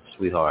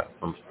 Sweetheart,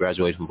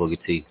 graduated from Boogie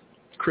T.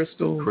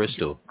 Crystal.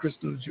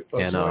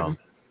 And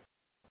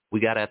we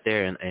got out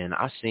there, and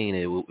I seen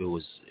it. It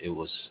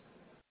was.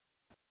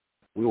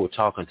 We were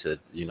talking to,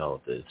 you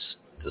know, the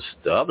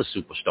other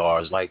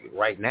superstars, like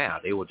right now,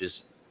 they were just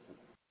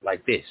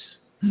like this.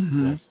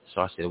 Mm-hmm.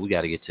 So I said, we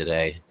got to get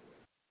today.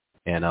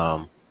 And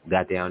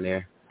got down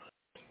there.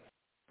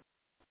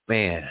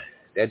 Man,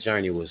 that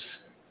journey was,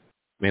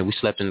 we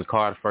slept in the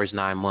car the first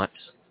 9 months.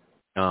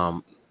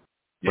 I've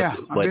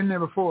been there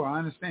before. I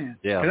understand.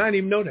 Yeah. And I didn't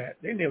even know that.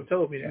 They never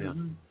told me that. Yeah.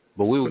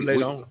 But we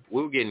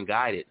were getting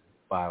guided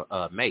by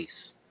Mace.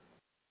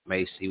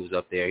 Mace, he was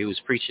up there. He was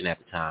preaching at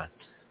the time.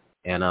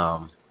 And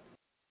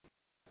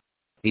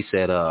he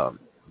said,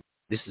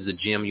 this is a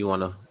gym you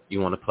want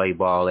to play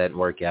ball at and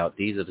work out.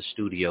 These are the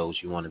studios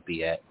you want to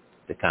be at,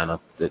 the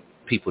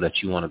people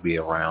that you want to be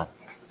around.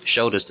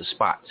 Showed us the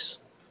spots.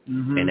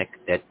 Mm-hmm. And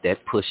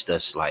that pushed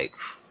us like,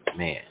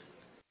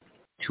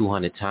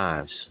 200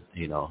 times,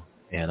 you know.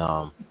 And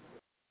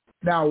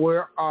now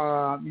where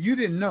you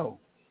didn't know.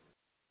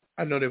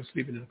 I know they were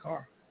sleeping in the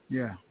car.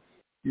 Yeah.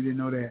 You didn't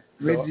know that.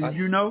 Red, did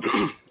you know?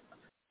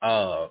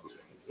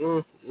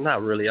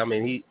 Not really. I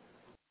mean,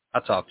 I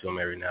talked to him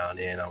every now and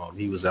then.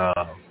 He was at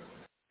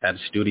the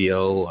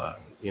studio.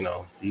 You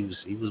know, he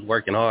was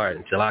working hard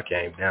until I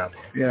came down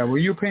there. Yeah, well,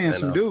 you paying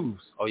some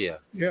dues. Oh yeah.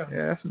 Yeah,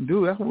 that's some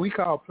dues. That's what we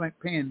call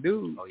paying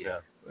dues. Oh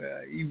yeah.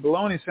 Eating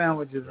bologna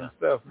sandwiches and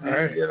stuff, man.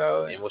 Right. You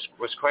know. And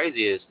what's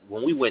crazy is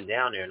when we went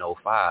down there in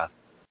 2005,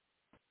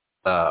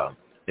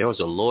 there was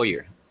a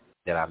lawyer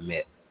that I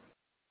met.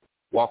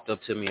 Walked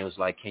up to me and was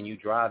like, "Can you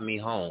drive me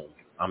home?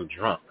 I'm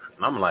drunk."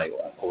 And I'm like,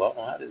 "Well,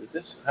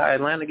 how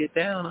Atlanta get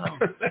down?"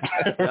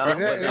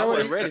 I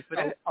wasn't ready for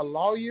that. A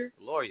lawyer?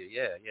 Lawyer,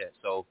 yeah.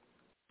 So,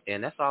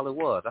 and that's all it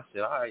was. I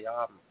said, "All right,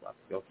 y'all, I'll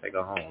go take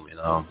her home."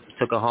 And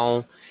took her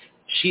home.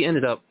 She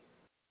ended up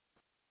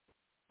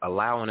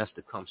allowing us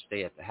to come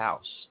stay at the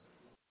house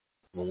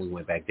when we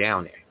went back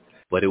down there.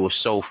 But it was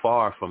so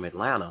far from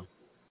Atlanta.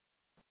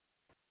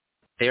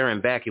 There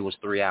and back, it was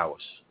 3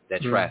 hours,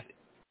 that traffic.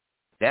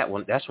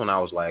 That's when I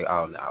was like,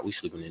 oh, nah, we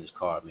sleeping in this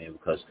car, man,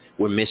 because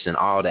we're missing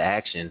all the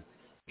action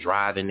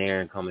driving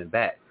there and coming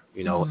back,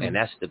 you know, and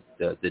that's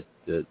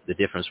the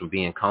difference from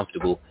being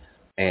comfortable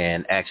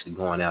and actually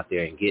going out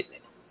there and getting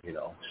it, you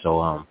know.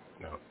 So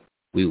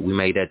we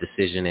made that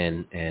decision,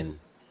 and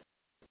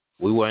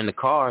we were in the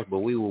car, but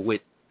we were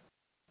with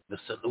the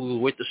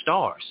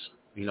stars,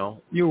 you know.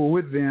 You were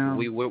with them.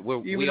 We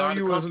are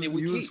the company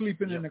we keep. You were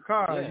sleeping in the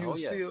car. Yeah, you were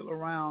still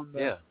around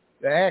the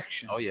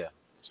action. Oh yeah.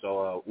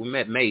 So we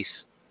met Mace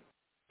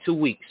 2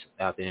 weeks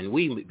out there, and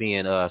we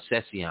being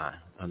Session,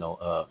 I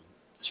know,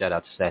 shout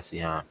out to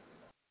Session.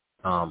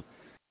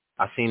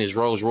 I seen his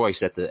Rolls Royce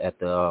at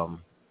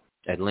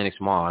Lenox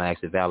Mall, and I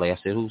asked the valet, I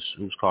said,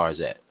 whose car is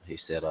that? He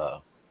said,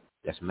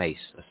 that's Mace.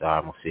 I said, all right,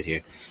 I'm gonna sit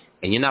here.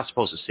 And you're not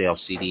supposed to sell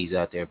CDs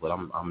out there, but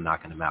I'm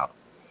knocking them out.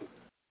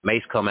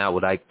 Mace come out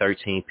with like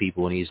 13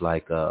 people, and he's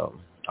like,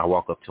 I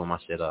walk up to him, I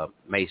said,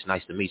 Mace,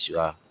 nice to meet you.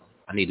 I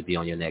need to be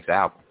on your next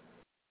album.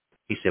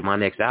 He said, my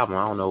next album,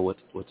 I don't know what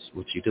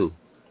you do.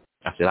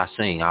 I said, I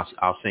sing.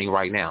 I'll sing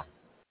right now.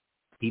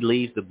 He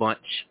leaves the bunch,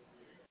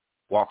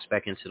 walks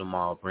back into the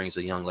mall, brings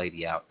a young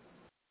lady out,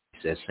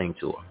 said sing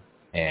to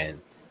her. And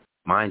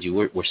mind you,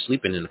 we're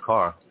sleeping in the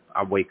car.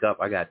 I wake up,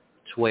 I got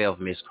 12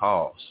 missed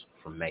calls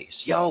from Mace.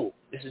 Yo,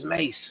 this is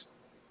Mace.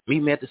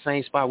 Meet me at the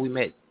same spot we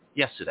met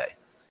yesterday.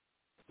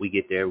 We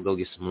get there, we go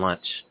get some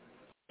lunch.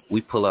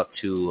 We pull up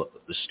to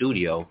the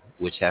studio,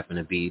 which happened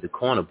to be the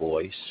Corner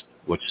Boys,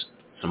 which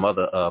some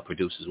other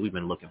producers we've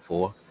been looking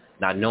for,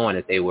 not knowing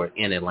that they were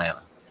in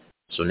Atlanta.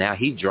 So now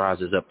he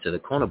drives us up to the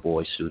Corner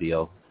Boys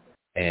studio,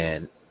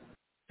 and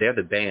they're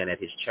the band at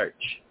his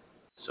church.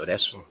 So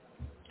that's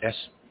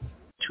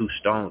two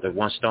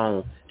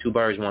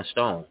birds, one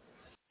stone.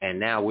 And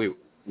now we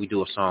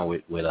do a song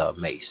with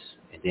Mace.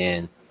 And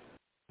then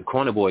the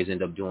Corner Boys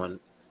end up doing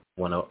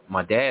one of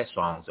my dad's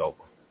songs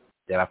over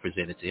that I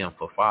presented to him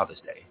for Father's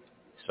Day.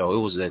 So it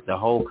was the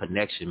whole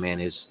connection, man.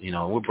 Is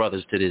we're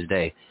brothers to this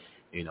day.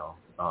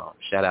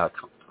 Shout out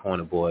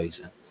Corner Boys,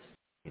 and,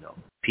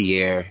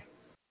 Pierre,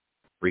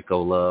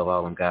 Rico Love,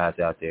 all them guys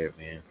out there,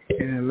 man.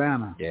 In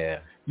Atlanta. Yeah.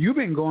 You've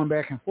been going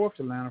back and forth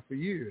to Atlanta for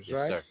years, Yes,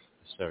 right? Sir.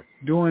 Yes, sir.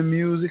 Doing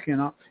music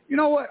and all. You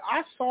know what?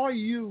 I saw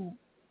you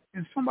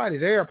in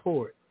somebody's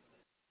airport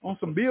on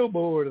some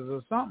billboards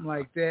or something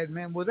like that,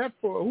 man. Who was that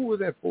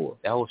for?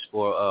 That was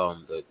for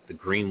the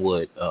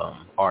Greenwood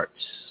Arts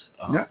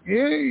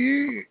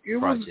it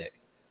project. Was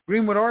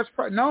Greenwood Arts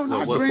Project. No,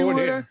 not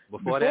Greenwood.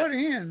 Before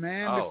then,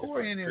 man. Oh,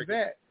 before any of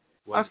that.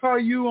 What? I saw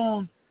you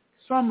on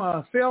some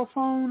cell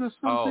phone or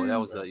something.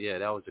 Oh,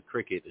 that was a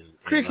Cricket.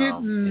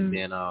 And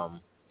then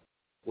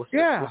what's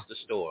the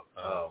store?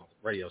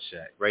 Radio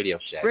Shack. Radio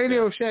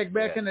Shack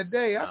back in the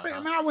day. I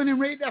said, man, I went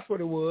and raided. That's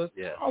what it was.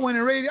 Yeah. I went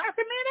and raided. I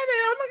said, man,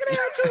 look at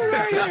that too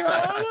right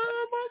here.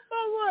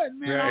 What,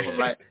 man? Right. I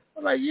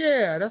was like,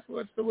 yeah, that's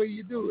the way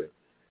you do it.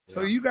 Yeah.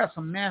 So you got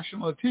some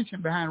national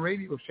attention behind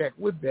Radio Shack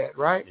with that,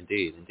 right?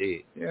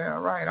 Indeed. Yeah,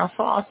 right. I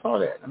saw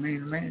that. I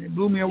mean, man, it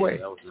blew me away.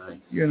 That was nice.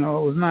 It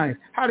was nice.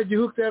 How did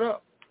you hook that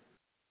up?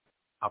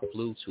 I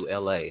flew to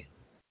L.A.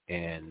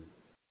 and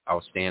I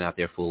was staying out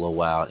there for a little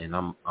while, and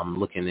I'm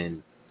looking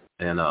in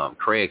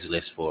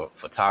Craigslist for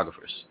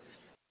photographers,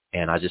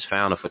 and I just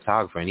found a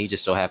photographer, and he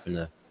just so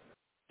happened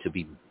to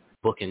be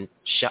booking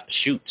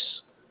shoots,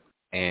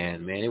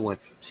 and man,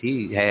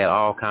 he had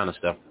all kind of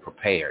stuff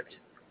prepared.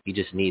 He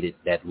just needed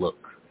that look,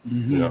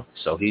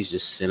 So he's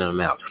just sending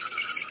them out.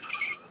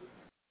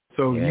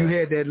 So you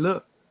had that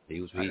look.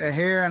 He was the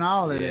hair and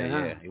all of that.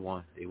 Yeah, he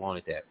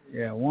wanted that.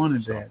 Yeah,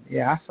 wanted that.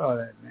 Yeah, I saw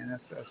that, man.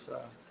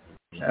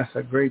 That's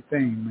a great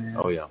thing, man.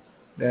 Oh yeah.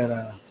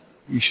 That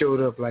you showed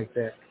up like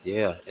that.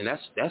 Yeah, and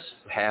that's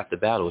half the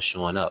battle is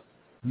showing up.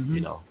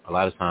 Mm-hmm. A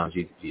lot of times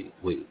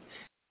we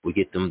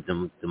get them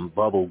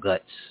bubble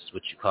guts,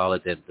 what you call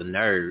it, the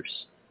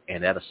nerves,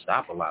 and that'll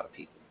stop a lot of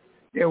people.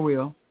 It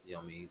will. You know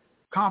what I mean?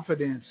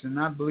 Confidence and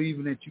not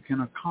believing that you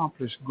can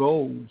accomplish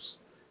goals,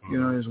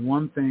 is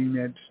one thing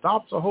that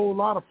stops a whole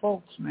lot of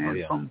folks,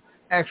 man, from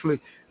actually,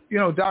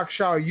 Doc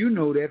Shaw, you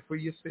know that for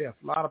yourself.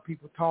 A lot of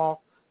people talk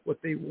what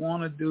they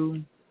want to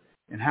do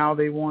and how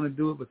they want to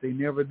do it, but they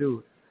never do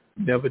it.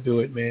 Never do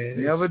it,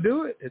 man. Never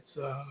do it. It's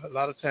a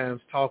lot of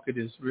times talking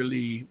is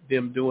really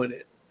them doing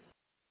it,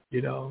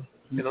 And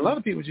a lot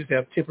of people just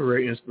have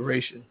temporary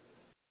inspiration.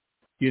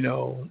 They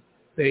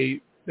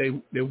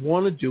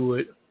want to do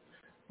it,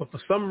 but for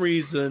some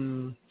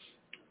reason,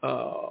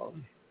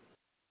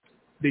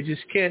 they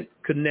just can't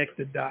connect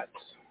the dots.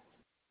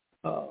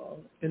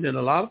 And then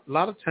a lot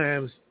of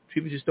times,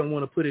 people just don't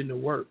want to put in the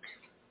work.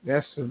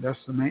 That's the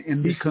main,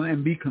 and be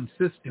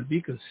consistent. And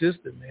be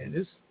consistent,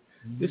 man.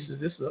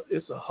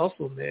 It's a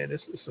hustle, man.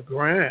 It's a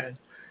grind,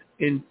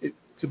 and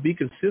to be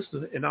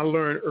consistent. And I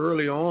learned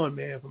early on,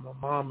 man, from my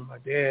mom and my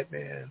dad,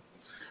 man,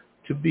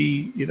 to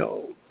be,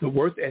 the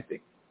work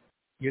ethic.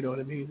 You know what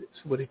I mean?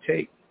 It's what it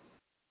takes.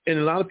 And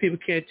a lot of people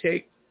can't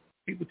take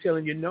people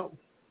telling you no.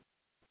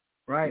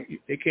 Right.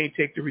 They can't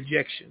take the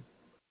rejection.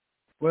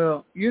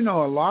 Well, a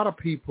lot of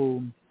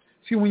people,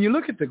 see, when you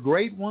look at the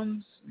great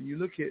ones, you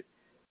look at,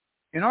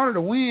 in order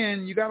to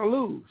win, you got to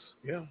lose.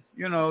 Yeah.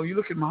 You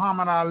look at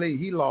Muhammad Ali,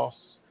 he lost.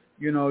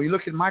 You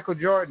look at Michael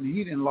Jordan,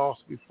 he didn't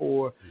lost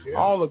before. Yeah.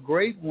 All the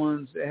great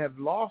ones that have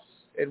lost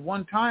at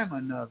one time or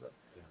another.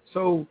 Yeah.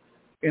 So,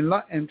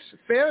 and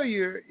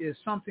failure is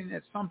something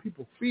that some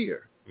people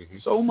fear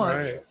so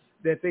much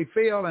that they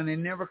fail and they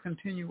never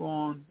continue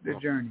on their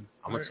journey.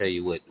 I'm gonna tell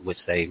you what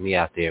saved me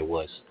out there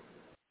was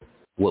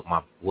what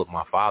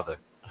my father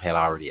had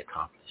already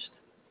accomplished.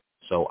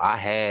 So I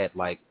had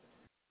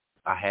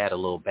a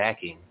little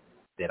backing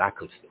that I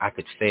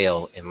could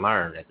fail and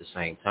learn at the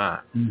same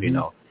time,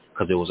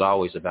 because it was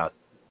always about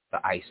the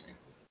icing.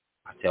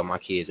 I tell my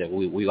kids that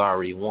we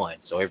already won,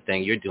 so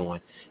everything you're doing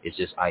is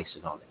just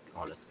icing on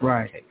it.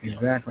 Right,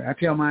 exactly. I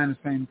tell mine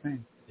the same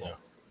thing. Yeah.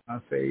 I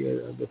say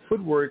the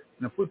footwork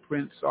and the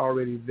footprint's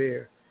already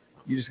there.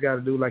 You just got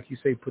to do, like you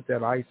say, put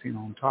that icing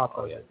on top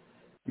of it,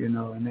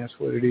 and that's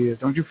what it is.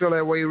 Don't you feel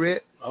that way,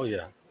 Red? Oh,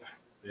 yeah.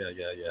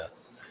 Yeah.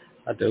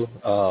 I do.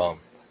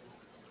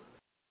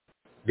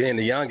 Being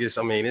the youngest,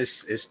 I mean,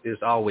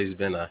 it's always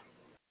been a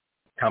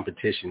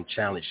competition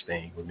challenge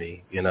thing with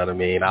me. You know what I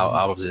mean?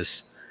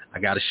 I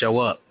got to show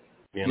up.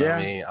 You know what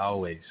I mean?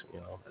 Always.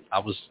 I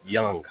was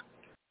young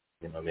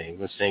You know what I mean? We've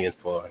been singing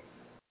for,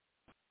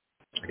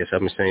 I guess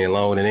I've been singing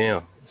longer than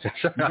them.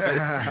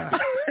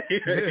 You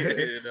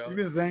know? You've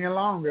been singing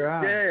longer,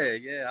 huh?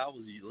 Yeah. I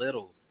was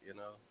little, you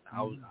know.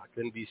 I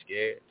couldn't be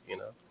scared, you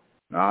know.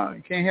 No,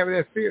 you can't have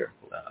that fear.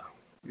 No.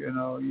 You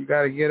know, you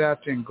got to get out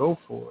there and go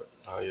for it.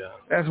 Oh, yeah.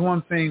 That's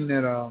one thing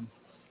that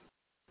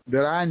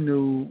that I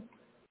knew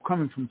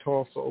coming from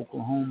Tulsa,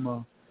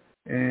 Oklahoma,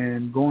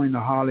 and going to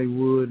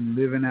Hollywood and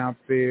living out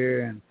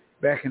there. And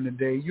back in the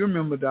day, you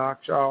remember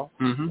Doc Shaw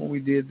when we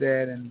did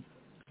that, and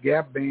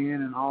Gap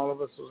Band and all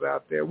of us was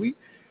out there. We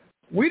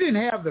didn't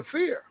have the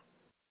fear.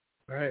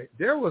 Right.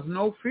 There was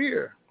no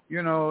fear.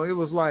 You know, it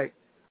was like,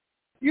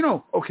 you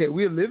know, okay,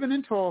 we're living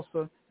in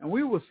Tulsa, and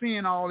we were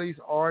seeing all these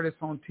artists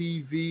on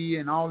TV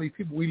and all these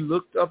people we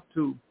looked up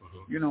to,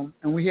 you know,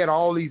 and we had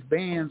all these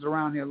bands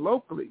around here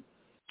locally.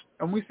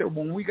 And we said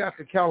when we got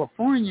to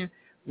California,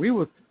 we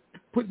were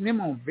putting them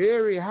on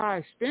very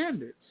high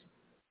standards.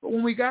 But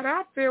when we got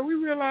out there, we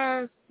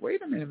realized,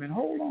 wait a minute, man,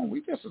 hold on,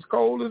 we just as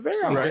cold as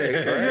them. Right. You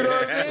know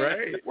what I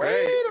mean? Right.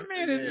 Wait a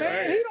minute,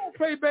 man, he don't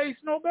play bass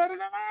no better than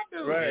I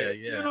do. Right.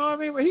 You know what I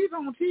mean? But he's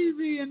on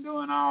TV and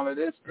doing all of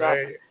this stuff.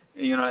 Right.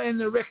 You know, and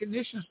the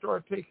recognition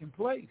started taking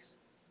place.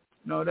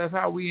 You know, that's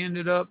how we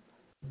ended up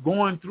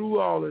going through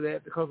all of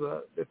that, because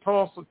the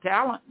Tulsa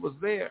talent was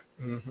there.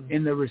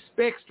 And the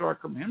respect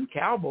started coming. Them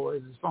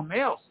Cowboys is something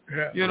else.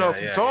 Yeah. You know,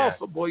 from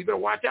Tulsa, boy, you better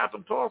watch out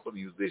them Tulsa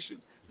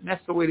musicians. And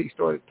that's the way they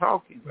started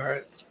talking.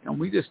 Right. And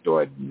we just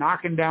started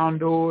knocking down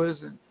doors,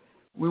 and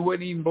we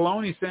wasn't eating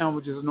bologna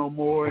sandwiches no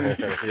more. And,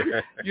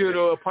 you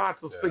know, pots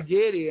of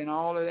spaghetti and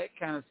all of that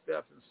kind of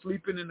stuff, and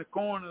sleeping in the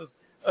corners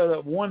of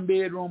a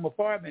one-bedroom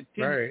apartment,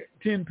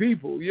 10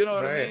 people, you know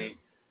what I mean?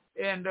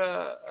 And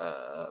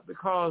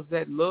because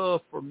that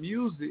love for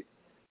music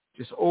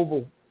just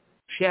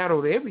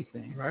overshadowed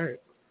everything. Right.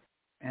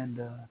 And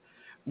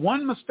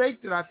one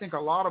mistake that I think a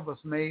lot of us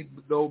made,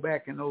 though,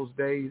 back in those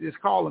days, is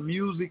called a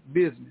music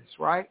business,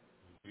 right?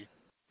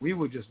 We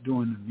were just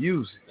doing the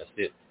music. That's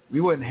it. We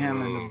wasn't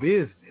handling the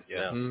business.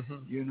 Yeah.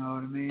 You know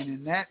what I mean?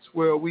 And that's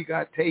where we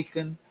got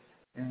taken,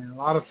 and a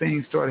lot of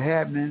things started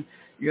happening.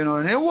 You know,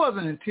 and it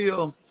wasn't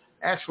until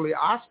actually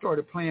I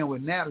started playing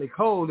with Natalie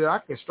Cole that I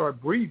could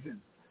start breathing.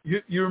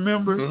 You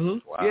remember?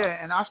 Wow.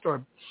 Yeah, and I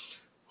started,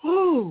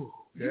 you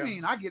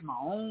mean I get my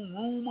own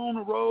room on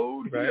the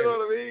road? Right. You know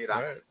what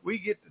I mean? We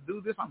get to do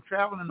this. I'm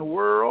traveling the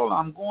world.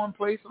 I'm going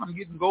places. I'm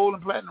getting gold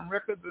and platinum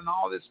records and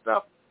all this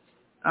stuff.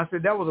 And I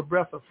said that was a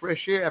breath of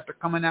fresh air after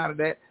coming out of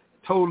that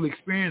Total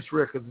Experience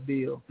Records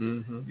deal.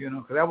 You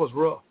know, because that was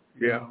rough.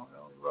 You know,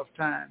 that was rough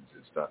times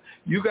and stuff.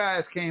 You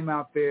guys came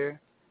out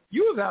there.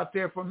 You was out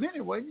there for a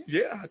minute, wasn't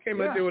you? Yeah, I came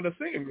out there with a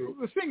singing group.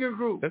 A singing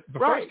group. That's the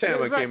first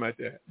time I came out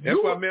there. That's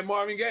where I met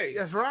Marvin Gaye.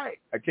 That's right.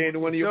 I came to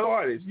one of your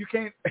parties. You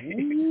can't.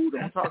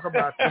 Don't talk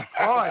about the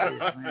parties,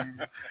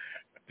 man.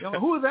 You know,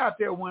 who was out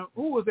there who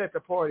was at the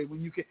party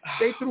when you came?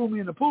 They threw me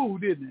in the pool,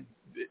 didn't they?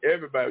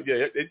 Everybody,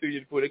 they threw you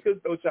in the pool. They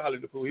couldn't throw Charlie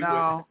in the pool.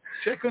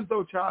 They couldn't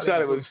throw Charlie.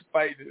 Charlie was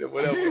fighting or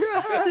whatever.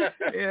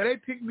 Yeah, they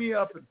picked me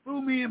up and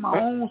threw me in my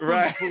own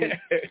swimming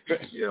pool.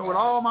 You know, with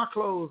all my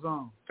clothes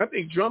on. I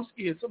think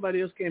Drumsky and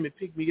somebody else came and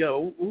picked me up.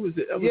 Who was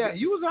it?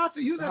 You was out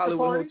there. You was at the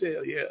Hollywood party.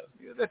 Hotel, yeah.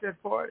 You was at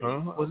that party.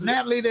 Was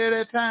Natalie there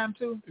that time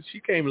too?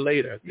 She came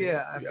later. I think.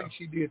 I think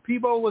she did.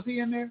 Peebo, was he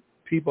in there?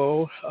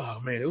 Peebo, oh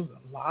man, there was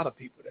a lot of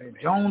people there.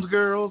 Man. Jones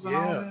Girls and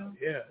all that.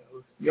 Yeah.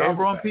 Y'all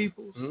run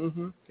Peoples.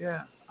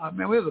 Yeah. I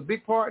mean, it was a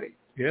big party.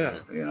 Yeah.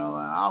 You know,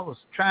 I was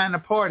trying to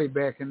party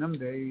back in them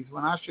days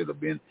when I should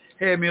have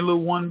had me a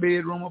little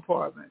one-bedroom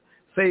apartment,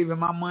 saving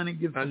my money,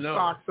 getting some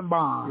stocks and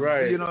bonds.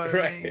 Right. You know what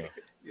I mean?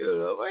 You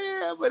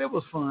know, but it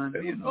was fun.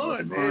 It was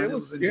fun, man. It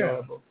was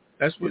enjoyable.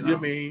 That's what you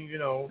mean, you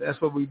know. That's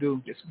what we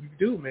do. Yes, we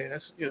do, man.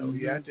 That's, you know,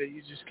 you out there,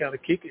 you just kind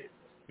of kick it.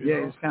 You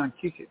know? Just kind of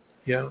kick it.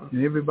 Yeah.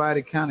 And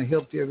everybody kind of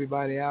helped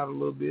everybody out a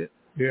little bit.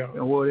 Yeah.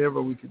 And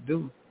whatever we could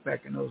do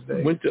back in those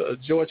days. Went to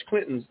George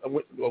Clinton's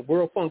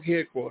World Funk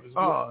headquarters.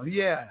 Oh,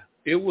 yeah.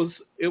 It was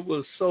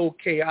so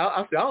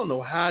chaotic. I don't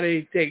know how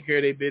they take care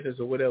of their business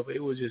or whatever.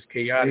 It was just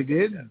chaotic. They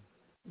did. It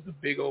was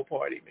a big old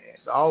party, man.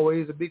 It's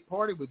always a big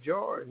party with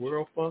George.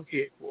 World Funk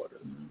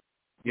headquarters.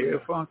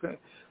 World Funk.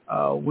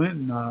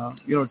 When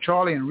you know,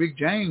 Charlie and Rick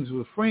James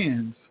were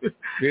friends.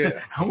 Yeah.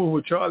 I went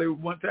with Charlie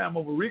one time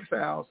over Rick's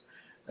house.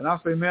 And I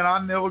say, man,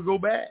 I'll never go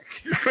back.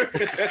 You know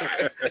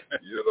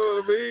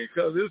what I mean?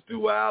 Because it's too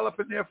wild up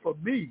in there for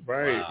me.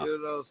 Right. Wow.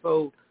 You know,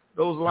 so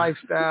those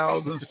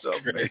lifestyles and stuff,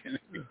 man.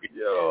 You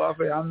know, I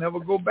say, I'll never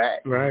go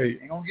back. Right.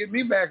 Ain't going to get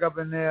me back up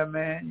in there,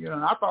 man. You know,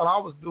 and I thought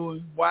I was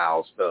doing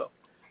wild stuff.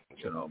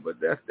 You know, but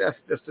that's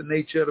just the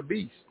nature of the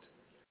beast.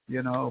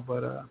 You know,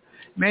 but,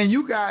 man,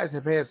 you guys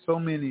have had so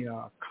many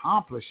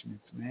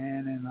accomplishments,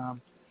 man.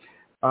 And,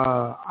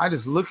 I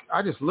just look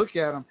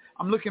at them.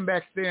 I'm looking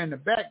back there in the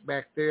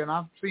back there, and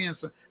I'm seeing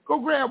some. Go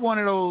grab one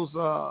of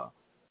those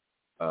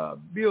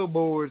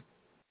billboard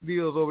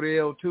deals over the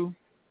L2,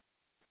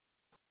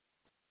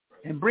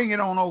 and bring it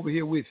on over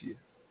here with you.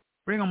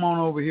 Bring them on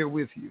over here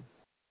with you.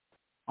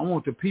 I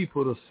want the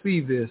people to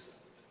see this,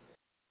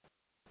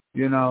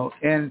 you know,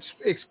 and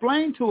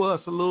explain to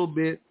us a little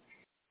bit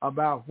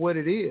about what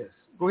it is.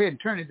 Go ahead and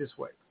turn it this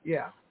way.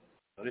 Yeah.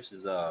 So this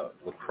is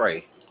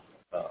Lecrae.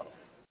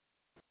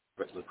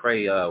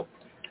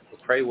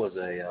 Lecrae was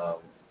a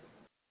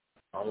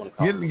I don't want to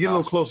call him. Get a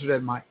little closer to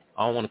that mic.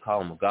 I don't want to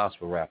call him a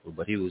gospel rapper,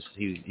 but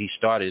he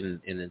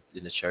started in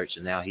the church,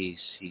 and now he's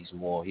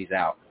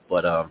out.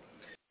 But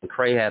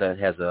Lecrae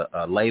has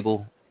a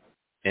label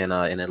in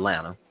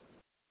Atlanta.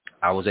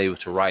 I was able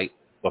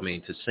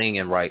to sing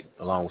and write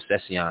along with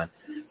Session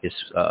his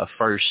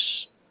first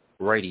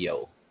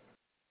radio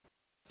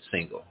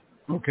single.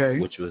 Okay.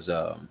 Which was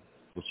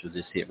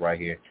this hit right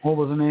here. What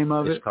was the name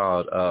of it? It's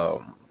called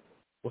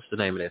what's the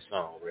name of that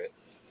song, Red?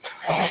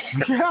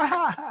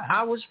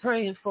 I was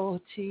praying for a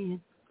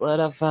 10, but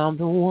I found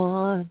the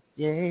one.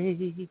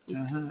 Yay.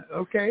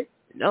 Okay.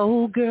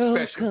 No girl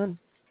Special.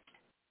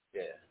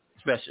 Yeah,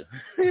 special.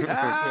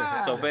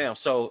 So bam.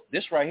 So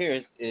this right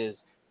here is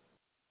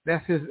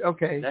that's his.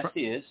 Okay. That's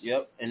his.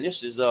 Yep. And this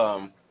is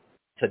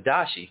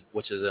Tadashi,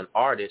 which is an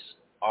artist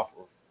off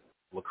of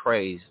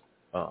Lecrae's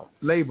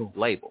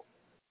label.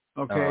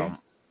 Okay.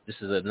 This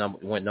is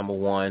went number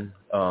one.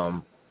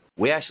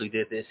 We actually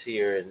did this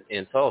here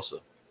in Tulsa.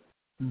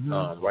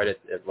 Mm-hmm. Right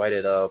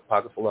at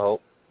Pocket Full of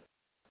Hope.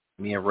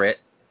 Me and Rhett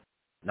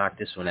knocked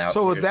this one out.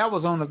 So here. that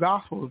was on the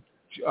gospel.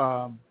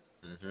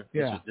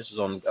 Yeah. This is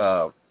on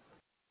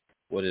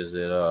what is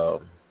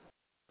it?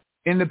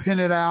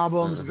 Independent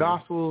albums,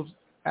 gospel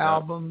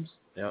albums.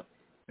 Yep.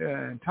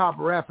 And top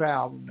rap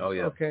albums. Oh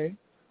yeah. Okay.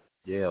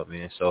 Yeah,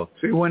 man. So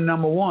he went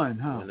number one,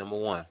 huh? Went number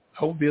one.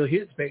 Hopeville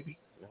hits, baby.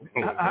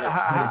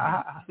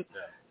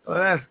 Well,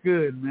 that's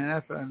good,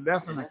 man.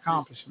 That's an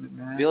accomplishment,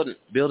 man.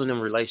 Building them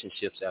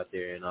relationships out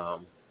there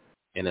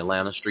in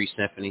Atlanta, Street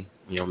Symphony.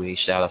 You know what I mean?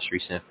 Shout out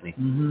Street Symphony.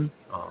 Mm-hmm.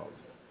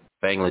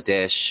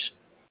 Bangladesh,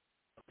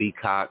 B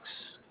Cox.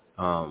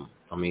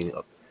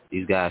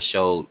 These guys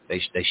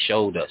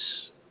showed us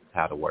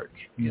how to work.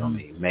 You know what I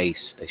mean? Mace.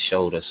 They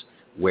showed us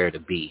where to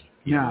be.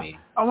 You know what I mean?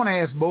 I want to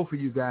ask both of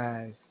you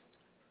guys,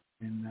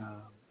 and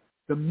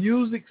the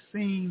music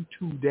scene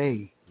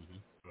today.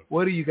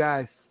 What do you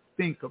guys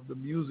think of the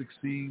music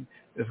scene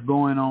that's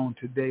going on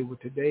today with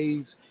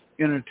today's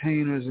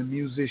entertainers and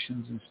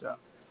musicians and stuff?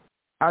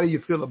 How do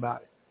you feel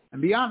about it?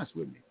 And be honest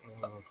with me.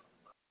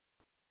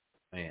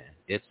 Man,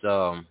 it's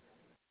a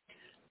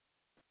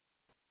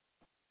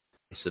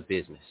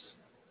business,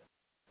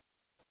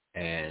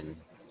 and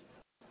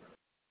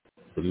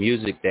the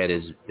music that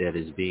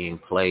is being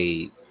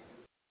played.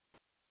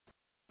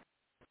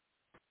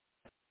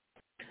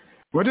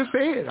 What just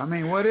say it? I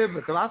mean, what is it?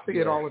 Because I see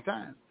it all the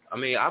time. I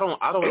mean, I don't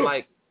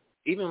like,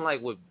 even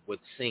like with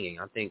singing.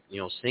 I think,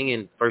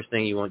 singing, first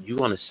thing you want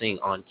to sing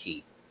on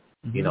key.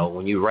 Mm-hmm.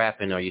 When you're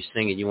rapping or you're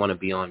singing, you want to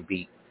be on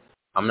beat.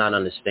 I'm not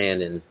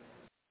understanding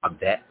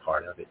that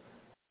part of it,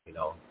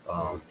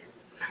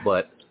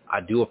 but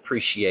I do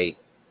appreciate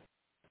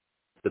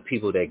the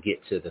people that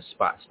get to the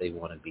spots they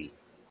want to be.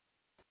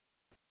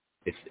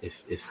 If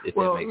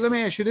well, that makes let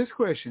me ask you this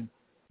question.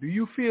 Do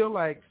you feel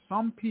like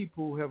some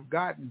people have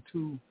gotten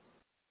to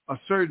a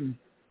certain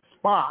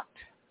spot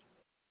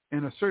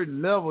and a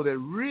certain level that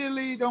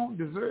really don't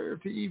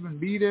deserve to even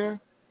be there,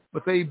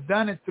 but they've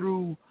done it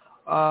through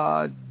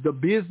the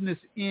business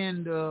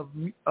end of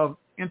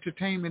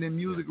entertainment and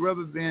music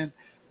rather than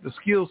the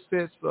skill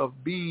sets of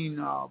being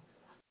a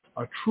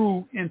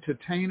true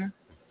entertainer?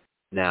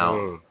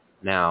 Now,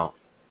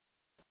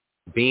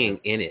 being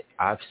in it,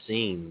 I've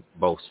seen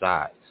both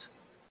sides.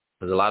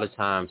 Because a lot of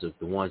times,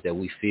 the ones that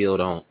we feel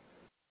don't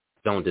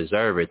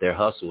deserve it, their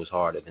hustle is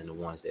harder than the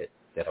ones that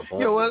are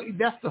born. Yeah, well,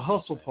 that's the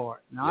hustle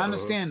part. Now, I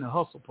understand the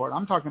hustle part.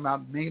 I'm talking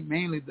about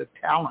mainly the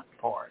talent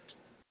part.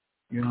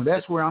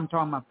 That's where I'm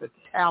talking about the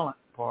talent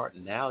part.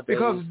 Nowadays,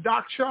 because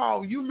Doc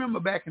Shaw, you remember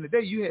back in the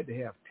day, you had to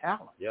have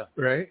talent. Yeah.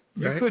 Right.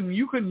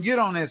 You couldn't get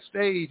on that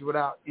stage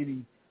without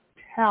any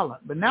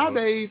talent. But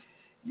nowadays,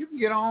 you can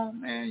get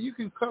on, man. You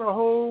can cut a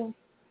whole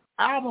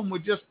album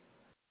with just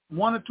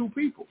one or two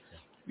people.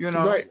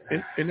 Right,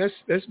 and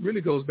that's really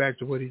goes back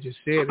to what he just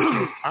said.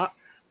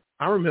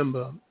 I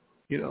remember,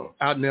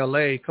 out in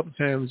L.A. a couple of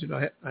times,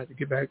 I had to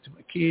get back to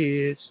my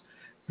kids,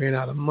 ran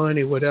out of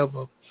money,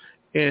 whatever,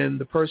 and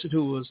the person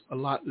who was a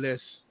lot less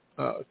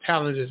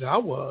talented as I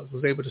was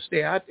able to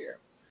stay out there.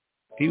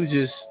 He was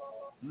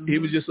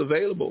just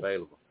available.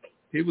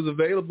 He was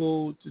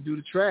available to do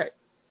the track,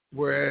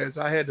 whereas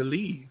I had to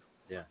leave.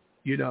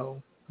 Yeah.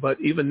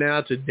 But even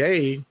now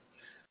today,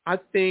 I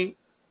think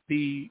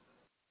the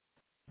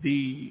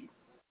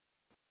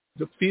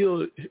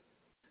field,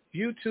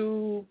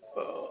 YouTube,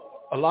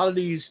 a lot of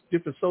these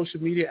different social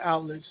media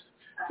outlets,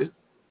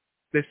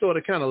 they sort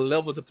of kind of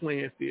level the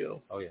playing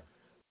field. Oh yeah.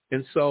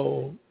 And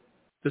so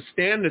the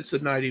standards are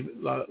not even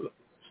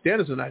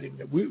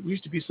there. We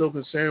used to be so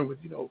concerned with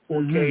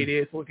 4K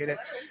this, 4K that,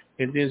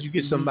 and then you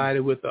get somebody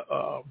with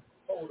a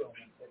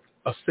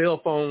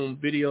cell phone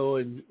video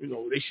and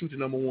they shoot the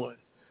number one.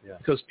 Yeah.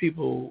 Because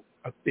people,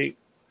 I think,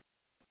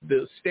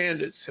 the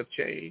standards have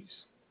changed.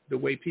 The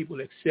way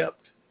people accept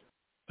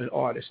an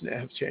artist now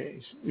have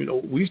changed.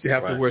 We used to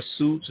have to wear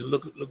suits and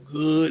look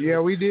good. Yeah,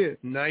 we did.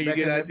 Now you back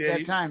get out there,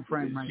 that time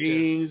frame right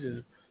jeans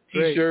and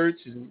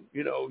T-shirts, and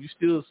you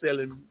still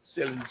selling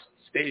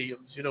stadiums.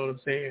 You know what I'm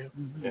saying?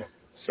 Mm-hmm. Yeah.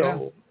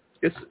 So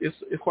it's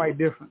quite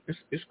different.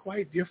 It's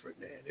quite different,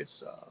 man. It's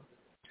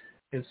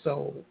and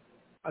so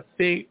I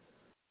think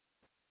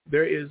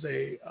there is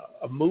a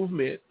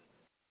movement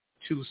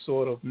to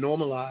sort of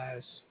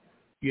normalize,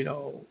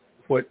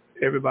 what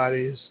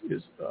everybody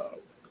is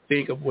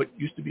think of what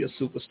used to be a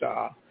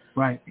superstar.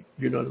 Right.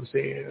 You know what I'm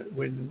saying?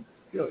 When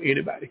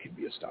anybody can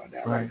be a star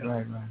now. Right.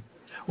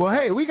 Well,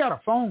 hey, we got a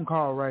phone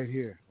call right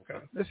here.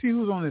 Okay. Let's see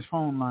who's on this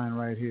phone line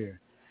right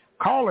here.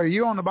 Caller,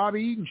 you on the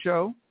Bobby Eaton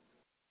Show?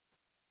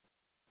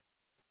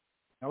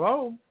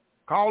 Hello,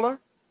 caller.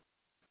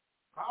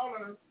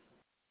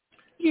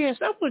 Yes,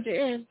 I put the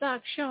ass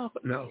Doc Shaw.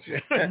 No.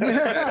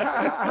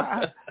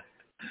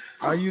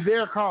 Are you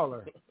there,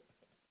 caller?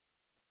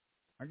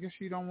 I guess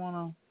you don't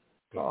want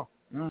to talk.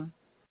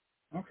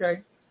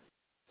 Okay.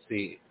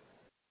 See,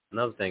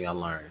 another thing I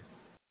learned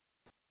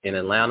in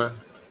Atlanta,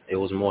 it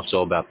was more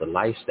so about the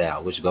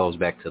lifestyle, which goes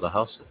back to the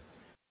hustle.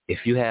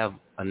 If you have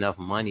enough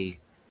money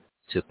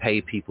to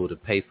pay people to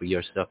pay for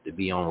your stuff to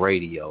be on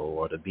radio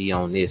or to be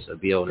on this or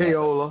be on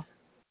Payola.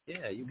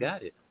 that, yeah, you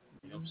got it.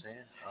 You know what I'm saying?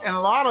 And a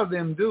lot of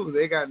them do.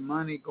 They got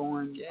money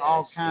going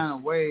all kind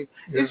of ways.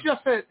 Yeah. It's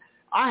just that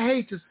I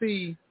hate to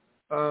see.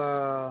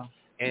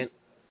 And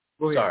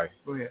go ahead.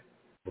 Go ahead.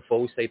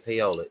 Before we say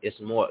payola,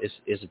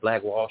 it's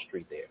Black Wall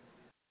Street there.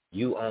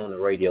 You own the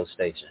radio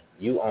station.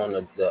 You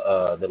own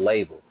the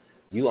label.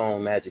 You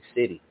own Magic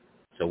City.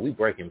 So we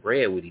breaking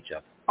bread with each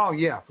other. Oh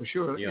yeah, for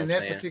sure. You know in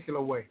that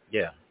particular way.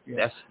 Yeah.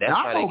 That's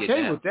how they get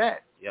down. I'm okay with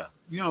that.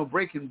 Yeah.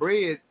 Breaking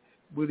bread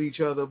with each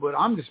other, but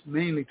I'm just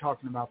mainly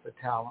talking about the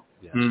talent.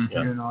 Yeah.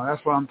 Mm-hmm.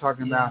 That's what I'm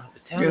talking about.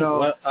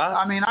 Well,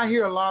 I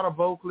hear a lot of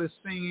vocalists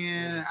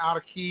singing out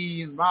of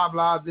key and blah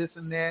blah this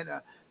and that.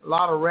 A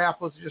lot of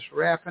rappers just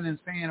rapping and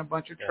saying a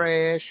bunch of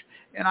trash,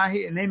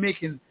 and they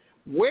making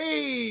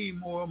way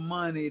more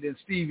money than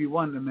Stevie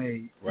Wonder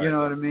made. Right. You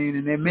know what I mean?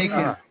 And they're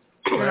making,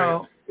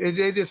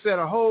 they just set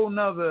a whole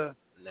nother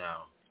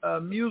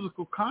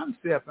musical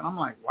concept, and I'm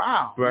like,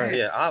 wow. Right. Man.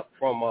 Yeah.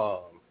 From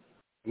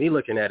me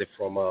looking at it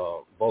from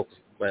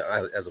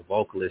as a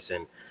vocalist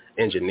and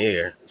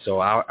engineer, so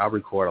I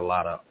record a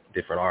lot of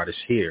different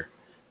artists here.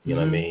 You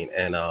know what I mean?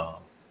 And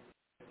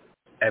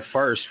at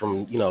first,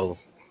 from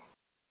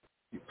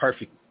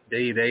perfect,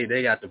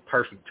 they got the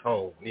perfect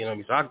tone. You know what I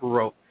mean? So I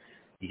grew up.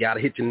 You gotta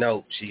hit your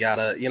notes. You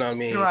gotta, you know what I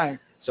mean? Right.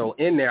 So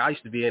in there, I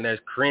used to be in there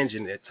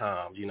cringing at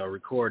times.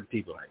 Recording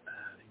people like,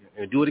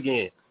 do it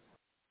again.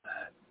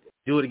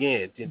 Do it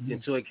again.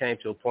 Until it came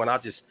to a point,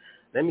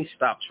 let me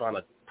stop trying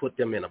to put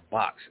them in a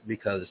box,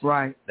 because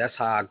that's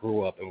how I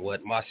grew up and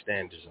what my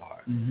standards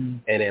are. Mm-hmm.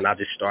 And then I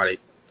just started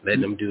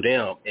letting them do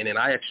them. And then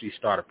I actually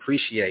started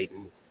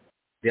appreciating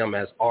them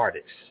as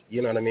artists.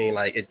 You know what I mean?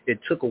 Like it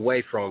took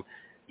away from,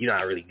 you're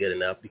not really good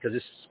enough, because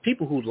it's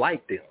people who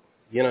like them.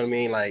 You know what I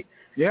mean? Like,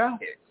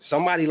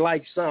 somebody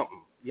likes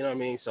something. You know what I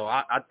mean? So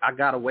I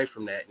got away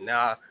from that.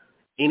 Now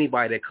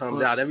anybody that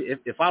comes out,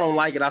 if I don't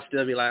like it, I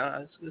still be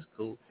like, it's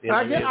cool. You know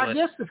I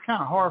guess it's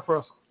kind of hard for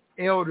us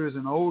elders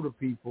and older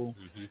people,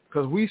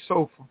 because we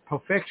so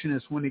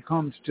perfectionists when it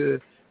comes to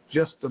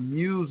just the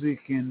music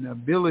and the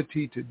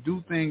ability to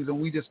do things,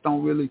 and we just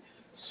don't really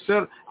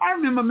settle. I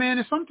remember,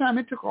 man, sometimes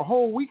it took a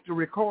whole week to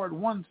record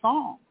one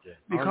song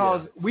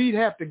because we'd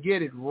have to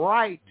get it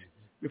right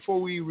before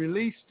we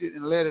released it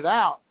and let it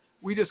out.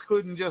 We just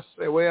couldn't just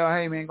say, well,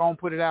 hey, man, go and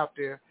put it out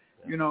there.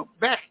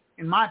 Back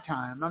in my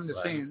time, I'm just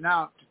saying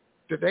now,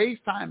 today's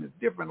time is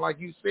different. Like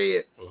you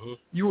said,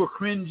 you were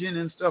cringing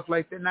and stuff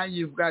like that. Now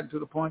you've gotten to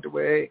the point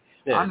where, hey,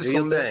 I'm just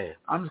gonna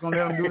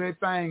let them do their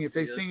thing. If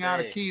they sing out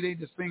of key, they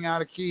just sing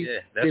out of key. Yeah,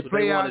 they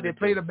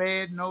play the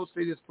bad notes.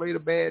 They just play the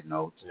bad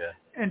notes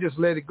and just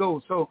let it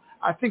go. So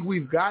I think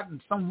we've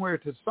gotten somewhere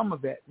to some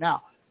of that.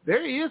 Now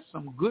there is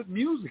some good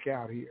music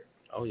out here.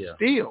 Oh yeah.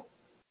 Still,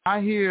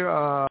 I hear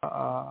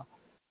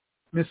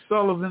Miss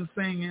Sullivan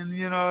singing,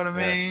 you know what I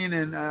mean?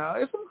 And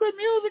there's some good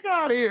music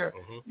out here.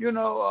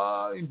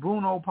 And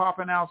Bruno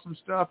popping out some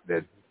stuff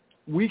that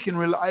we can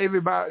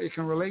everybody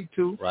can relate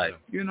to. Right.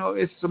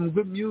 It's some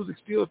good music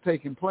still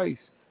taking place,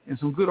 and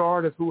some good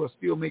artists who are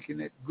still making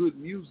that good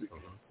music,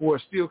 who are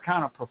still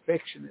kind of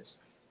perfectionists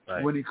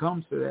when it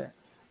comes to that.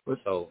 But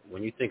so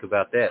when you think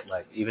about that,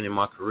 like even in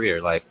my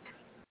career, like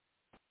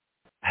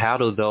how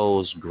do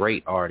those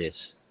great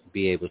artists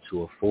be able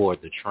to afford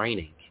the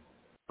training?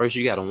 First,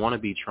 you got to want to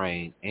be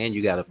trained, and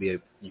you got to be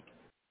able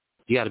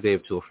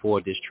to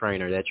afford this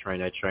trainer, that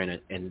trainer.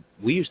 And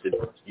we used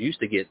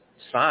to get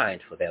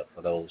signed for that,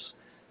 for those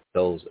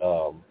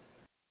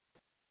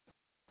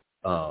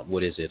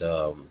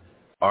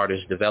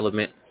artist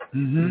development.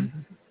 And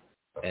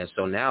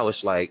so now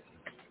it's like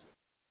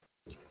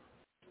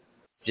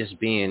just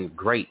being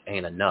great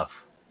ain't enough.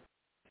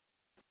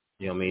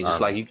 You know what I mean? Just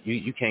like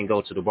you can't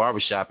go to the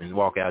barbershop and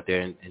walk out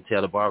there and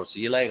tell the barber, see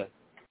you later.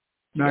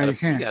 You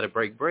can't. You got to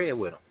break bread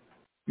with them.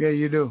 Yeah,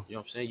 you do. You know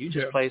what I'm saying? You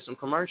just play some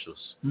commercials.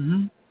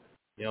 You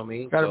know what I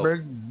mean? You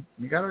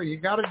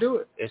got to do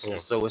it.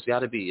 So it's got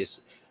to be.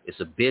 it's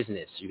a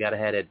business. You got to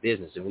have that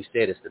business. And we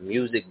said it's the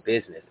music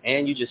business.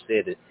 And you just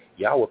said that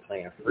y'all were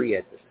playing free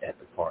at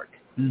the park.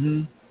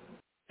 Mm-hmm.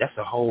 That's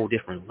a whole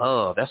different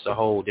love. That's a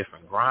whole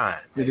different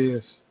grind. It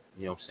is.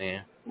 You know what I'm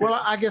saying? Well,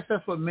 I guess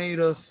that's what made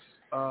us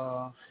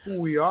who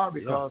we are,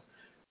 because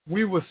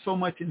we were so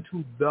much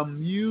into the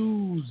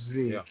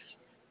music. Yeah.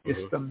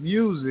 It's the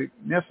music.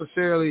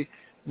 Necessarily,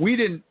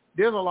 there's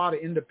a lot of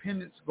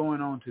independence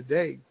going on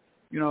today.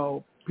 You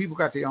know, people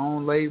got their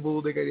own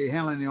label. They're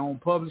handling their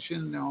own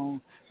publishing,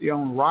 their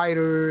own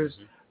writers.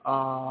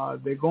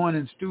 They're going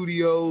in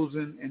studios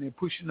and they're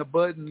pushing the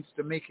buttons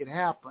to make it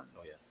happen.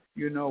 Oh, yeah.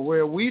 You know,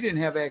 where we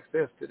didn't have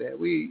access to that.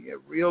 We had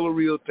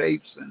reel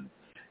tapes, and,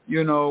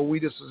 you know,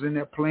 we just was in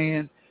there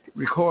playing,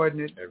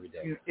 recording it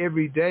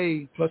every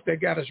day. Plus, they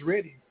got us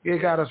ready.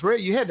 It got us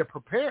ready. You had to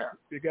prepare.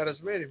 They got us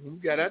ready. When we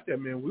got out there,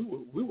 man, we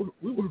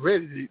were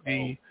ready to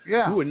be.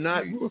 Yeah. We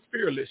were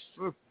fearless.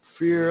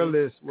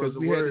 Fearless was the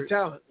we word. had the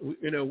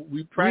talent.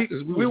 We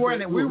practiced. We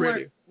weren't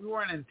ready. We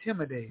weren't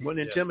intimidated. Weren't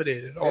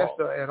intimidated at all.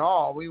 At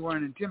all. We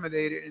weren't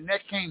intimidated, and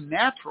that came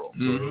natural.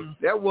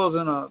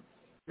 Mm-hmm.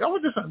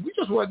 We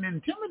just wasn't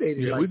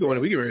intimidated. Yeah, like we can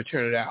ready to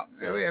turn it out.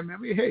 Yeah, man.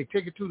 Hey,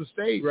 take it to the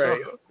stage. Right.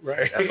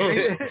 Right.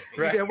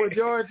 Yeah, what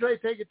George say,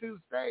 take it to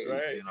the stage.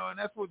 Right. You know, and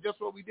that's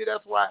what we did.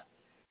 That's why,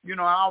 you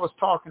know, I was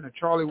talking to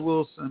Charlie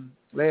Wilson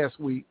last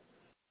week,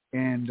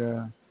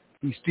 and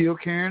he's still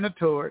carrying the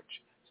torch,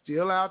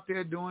 still out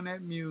there doing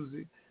that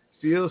music,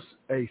 still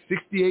a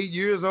 68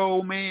 years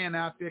old man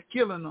out there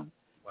killing them.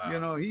 Wow. You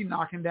know, he's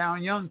knocking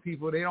down young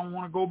people. They don't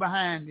want to go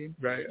behind him.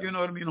 Right. You know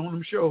what I mean, on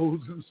them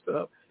shows and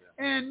stuff.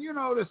 And, you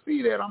know, to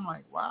see that, I'm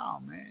like,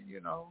 wow, man, you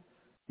know,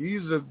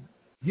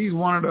 he's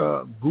one of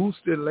the goose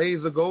that lays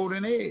a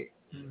golden egg,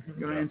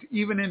 you know, and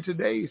even in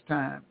today's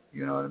time,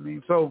 you know what I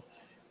mean? So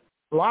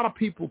a lot of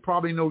people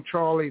probably know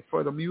Charlie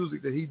for the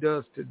music that he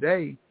does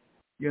today,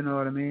 you know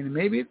what I mean? And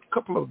maybe a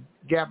couple of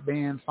Gap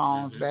Band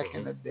songs back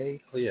in the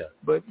day. Oh, yeah.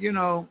 But, you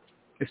know,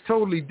 it's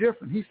totally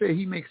different. He said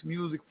he makes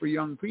music for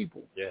young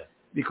people. Yeah.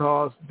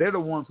 Because they're the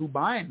ones who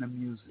buying the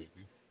music.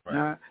 Mm-hmm. Right.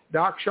 Now,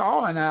 Doc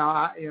Shaw and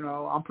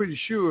I'm pretty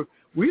sure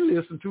we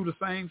listen to the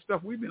same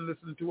stuff we've been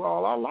listening to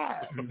all our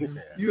lives.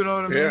 You know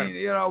what I mean?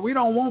 You know, we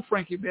don't want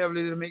Frankie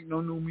Beverly to make no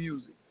new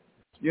music.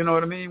 You know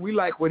what I mean? We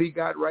like what he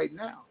got right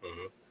now.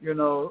 Mm-hmm. You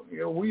know,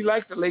 we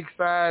like the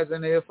Lakesides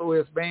and the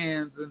SOS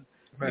bands and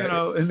you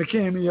know, and the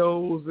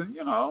cameos and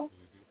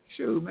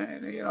shoot,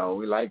 man, you know,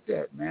 we like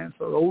that, man.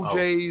 So the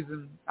OJs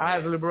and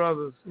Isley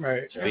Brothers,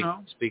 right?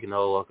 Speaking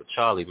of Uncle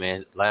Charlie,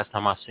 man, last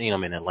time I seen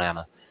him in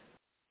Atlanta,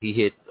 he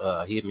hit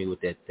me with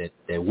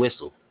that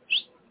whistle.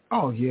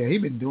 Oh yeah, he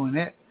been doing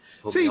that.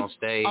 Put me on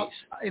stage.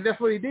 That's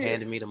what he did.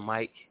 Handed me the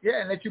mic.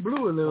 Yeah, and let you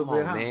blew a little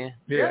bit, huh? Man.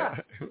 Yeah.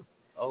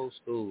 Old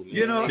school, man.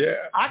 You know,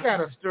 I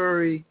got a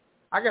story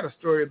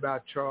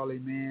about Charlie,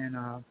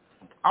 man.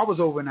 I was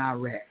over in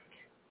Iraq.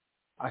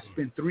 I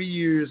spent 3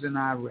 years in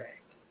Iraq.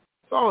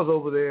 So I was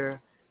over there,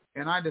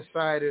 and I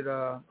decided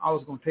I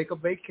was going to take a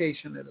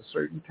vacation at a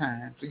certain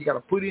time. So you got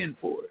to put in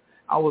for it.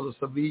 I was a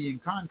civilian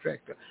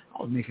contractor.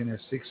 I was making that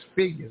 6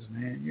 figures,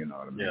 man. You know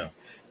what I mean? Yeah.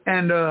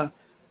 And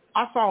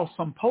I saw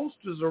some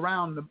posters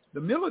around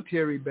the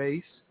military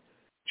base.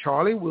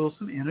 Charlie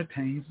Wilson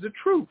entertains the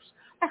troops.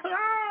 I said,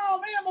 oh,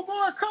 man, my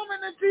boy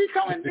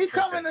he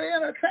coming to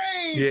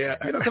entertain. Yeah.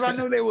 You know, because I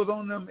knew they was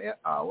on them,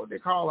 what they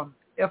call them,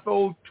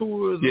 FO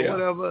tours or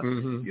whatever,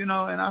 you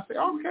know, and I said,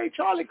 okay,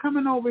 Charlie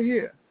coming over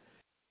here.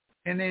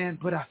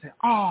 But I said,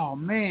 oh,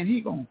 man, he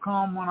going to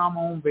come when I'm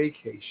on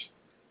vacation.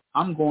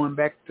 I'm going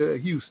back to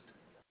Houston.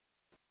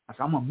 I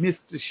said, I'm going to miss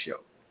the show.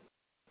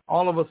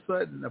 All of a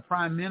sudden, the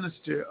prime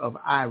minister of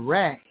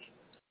Iraq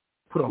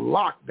put a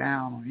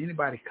lockdown on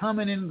anybody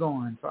coming and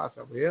going. So I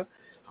said, well,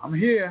 I'm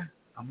here.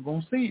 I'm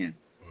going to see him.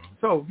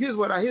 So here's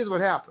what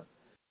happened.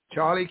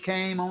 Charlie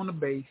came on the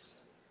base.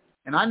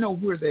 And I know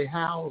where they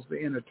house the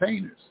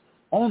entertainers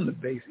on the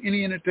base.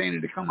 Any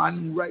entertainer to come, I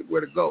knew right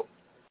where to go.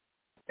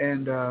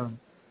 And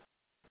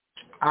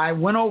I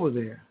went over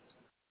there,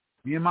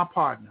 me and my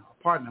partner,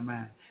 a partner of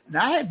mine. And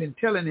I had been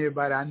telling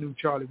everybody I knew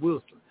Charlie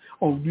Wilson.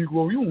 Oh,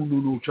 Negro, you don't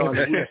know no Charlie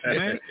Wilson,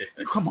 man.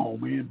 Come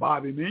on, man,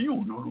 Bobby, man, you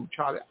don't know no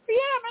Charlie. Yeah,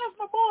 man, that's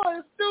my boy,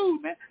 this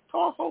dude, man,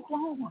 Tulsa,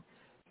 Oklahoma.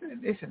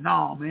 They said,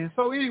 no, man.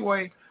 So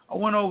anyway, I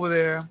went over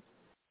there,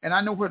 and I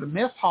knew where the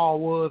mess hall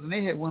was, and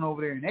they had went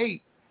over there and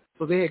ate.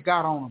 So they had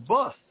got on a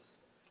bus,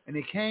 and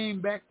they came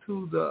back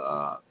to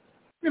the,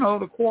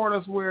 the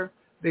quarters where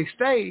they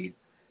stayed.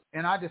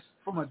 And I just,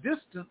 from a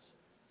distance,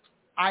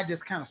 I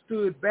just kind of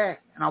stood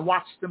back, and I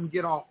watched them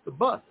get off the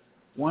bus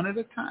one at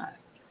a time.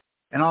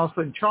 And all of a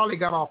sudden, Charlie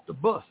got off the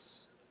bus.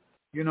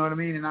 You know what I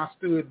mean? And I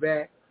stood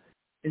back.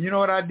 And you know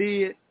what I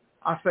did?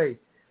 I say,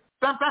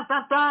 dun, dun,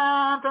 dun,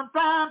 dun, dun,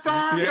 dun,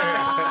 dun,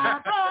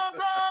 dun,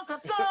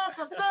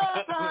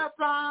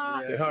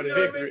 the Honey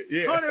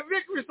Victory, Honey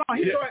Victory song.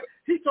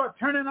 He started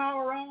turning all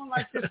around,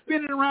 like just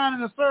spinning around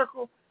in a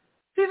circle.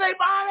 He say,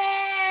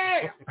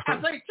 Bobby!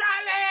 I say,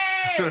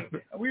 Charlie!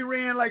 And we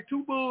ran like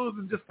two bulls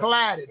and just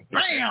collided.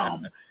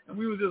 Bam! And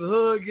we was just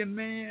hugging,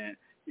 man.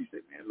 He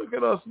said, man, look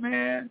at us,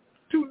 man.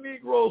 two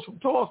Negroes from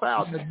Tulsa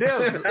out in the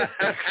desert.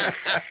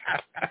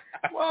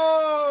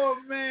 Whoa,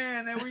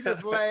 man. And we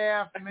just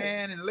laughed,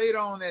 man. And later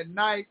on that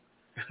night,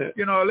 he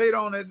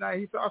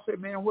said, I said,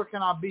 man, where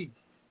can I be?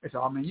 He said,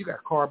 oh, man, you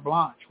got carte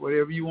blanche,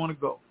 wherever you want to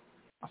go.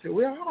 I said,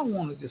 well, I don't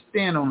want to just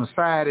stand on the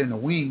side in the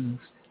wings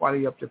while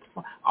he up there.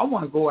 I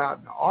want to go out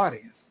in the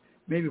audience,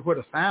 maybe where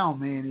the sound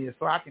man is,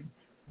 so I can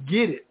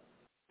get it.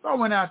 So I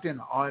went out there in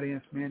the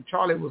audience, man.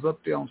 Charlie was up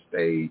there on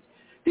stage.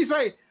 He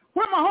said,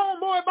 where my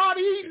homeboy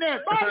Bobby Eaton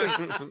at? Bobby,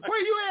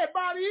 where you at,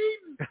 Bobby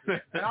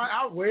Eaton? And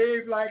I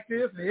waved like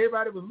this, and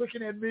everybody was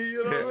looking at me,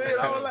 you know what I mean?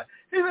 I was like,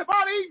 he said,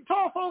 Bobby Eaton,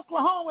 Tulsa,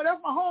 Oklahoma, that's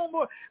my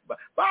homeboy.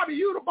 Bobby,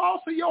 you the boss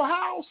of your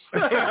house?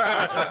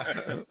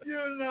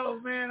 You know,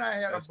 man, I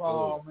had a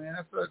ball, cool. Man.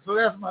 So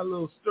that's my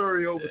little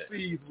story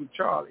overseas with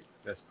Charlie.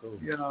 That's cool.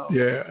 You know?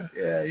 Yeah.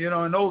 Yeah, you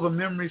know, and those are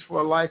memories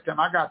for a lifetime.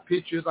 I got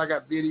pictures, I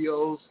got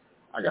videos,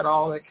 I got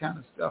all that kind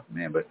of stuff,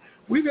 man. But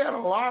we've had a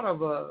lot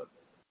of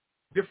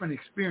different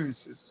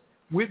experiences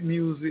with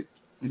music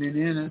and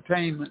in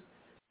entertainment,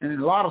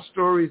 and a lot of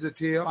stories to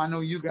tell. I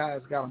know you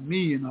guys got a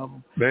million of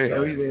them. Man.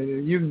 So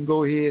you can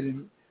go ahead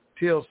and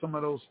tell some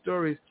of those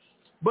stories.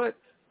 But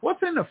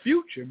what's in the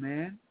future,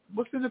 man?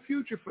 What's in the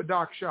future for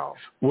Doc Shaw?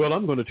 Well,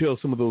 I'm going to tell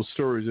some of those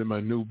stories in my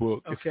new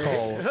book. Okay. It's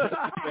called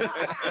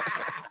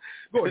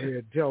Go ahead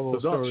and tell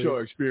those stories. The Doc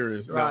Shaw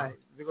Experience. Right.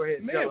 Go ahead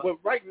and man, well,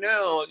 right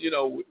now,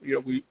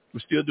 we're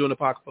still doing the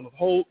Pocket Full of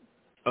Hope.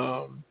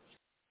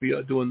 We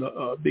are doing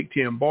the Big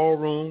Ten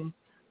Ballroom.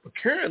 But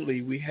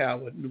currently, we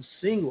have a new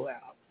single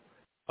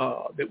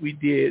out that we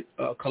did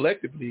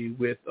collectively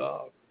with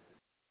the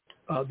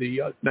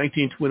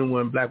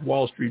 1921 Black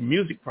Wall Street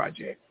Music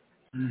Project.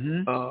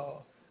 Mm-hmm.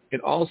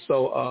 And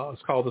also,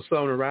 it's called The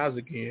Sun Will Rise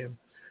Again.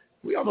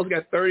 We almost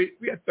got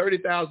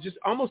 30,000, just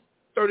almost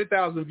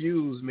 30,000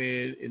 views,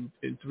 man,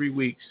 in 3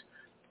 weeks.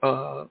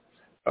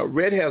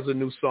 Red has a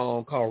new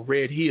song called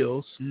Red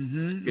Hills.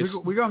 Mm-hmm.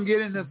 We're going to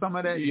get into some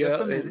of that in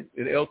just a minute.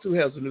 And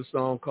L2 has a new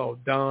song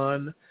called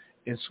Dawn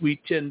and Sweet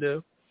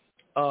Tender.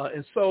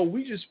 And so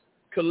we just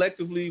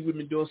collectively, we've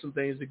been doing some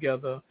things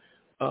together.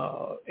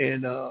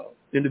 And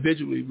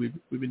individually,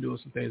 we've been doing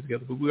some things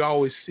together. But we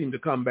always seem to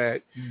come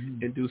back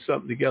and do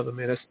something together,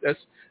 man.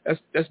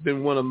 That's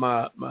been one of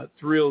my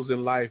thrills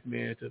in life,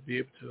 man, to be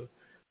able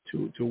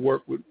to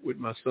work with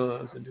my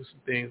sons and do some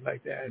things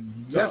like that.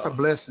 That's a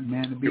blessing,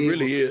 man. To be it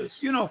really is.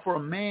 You know, for a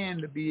man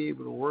to be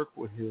able to work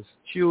with his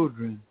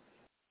children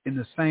in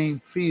the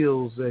same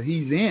fields that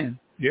he's in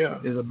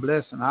is a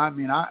blessing. I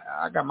mean,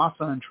 I got my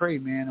son Trey,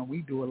 man, and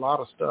we do a lot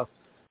of stuff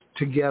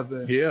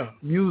together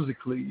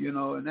musically, you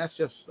know, and that's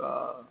just,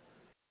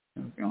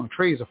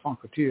 Trey's a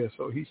funketeer,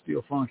 so he's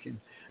still funking.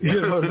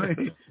 You know what I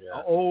mean?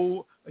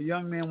 A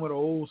young man with an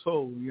old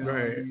soul, you know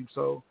what I mean?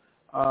 So,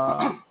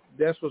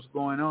 that's what's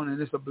going on,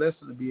 and it's a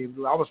blessing to be able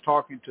to. I was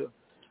talking to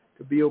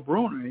Bill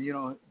Bruner, you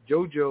know,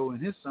 JoJo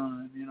and his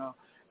son, you know,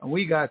 and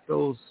we got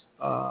those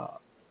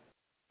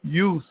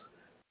youth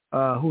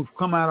who've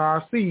come out of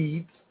our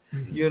seeds,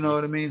 you know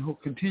what I mean, who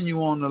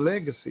continue on the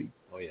legacy.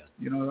 Oh, yeah.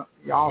 You know,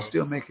 y'all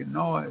still making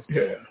noise.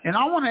 Yeah. And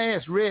I want to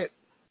ask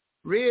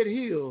Red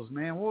Hills,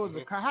 man,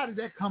 how did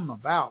that come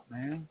about,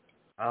 man?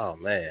 Oh,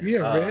 man.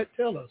 Yeah, Red,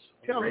 tell us.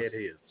 Red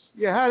Hills.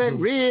 Yeah, how that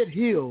Red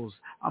Hills.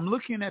 I'm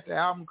looking at the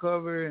album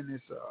cover, and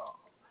it's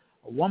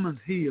a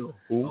woman's heel.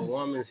 Ooh. A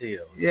woman's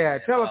heel. Yeah,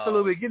 tell us a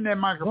little bit. Get in that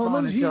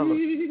microphone and tell us.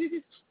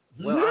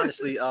 Well,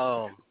 honestly,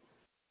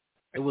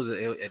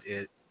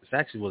 it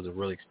actually was a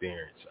real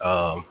experience.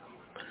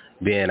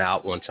 Being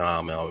out one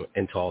time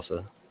in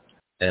Tulsa,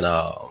 and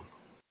a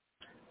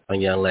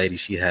young lady,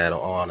 she had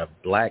on a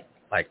black,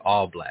 like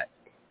all black,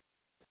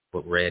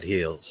 with red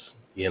heels.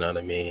 You know what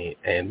I mean?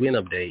 And we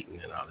ended up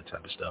dating and all that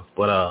type of stuff.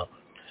 But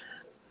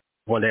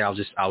one day I was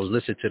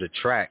listening to the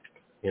track,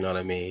 you know what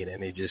I mean,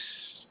 and this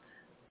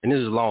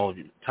is a long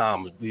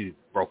time, we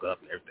broke up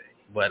and everything,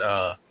 but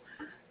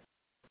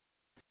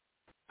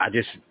I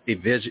just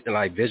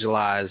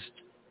visualized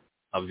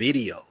a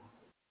video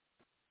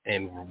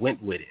and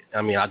went with it.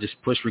 I mean, I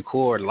just pushed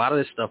record. A lot of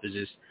this stuff is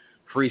just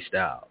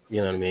freestyle,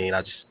 you know what I mean?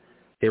 I just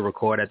hit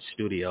record at the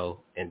studio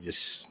and just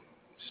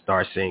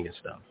start singing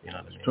stuff, you know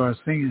what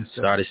I mean?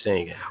 Started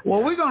singing.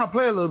 Well, we're going to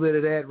play a little bit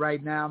of that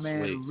right now,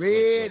 man.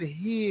 Sweet. Red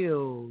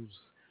Hills.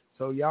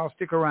 So y'all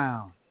stick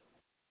around.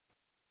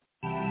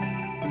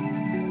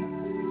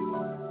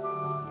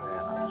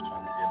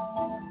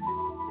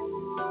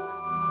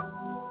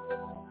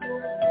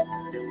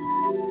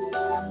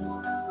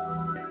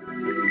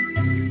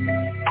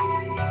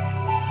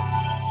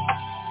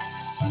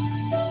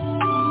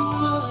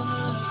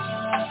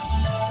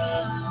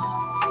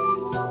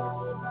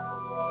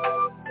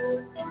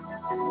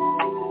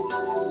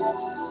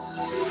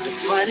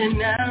 Fighting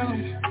now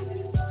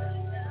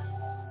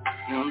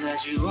that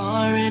you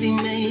already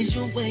made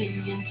your way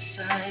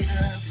inside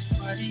of this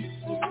body.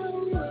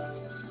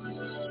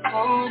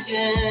 Oh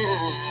yeah,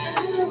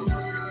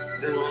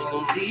 there ain't no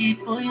need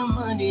for your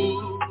money.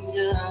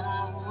 Yeah,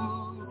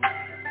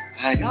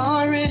 I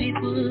already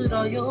put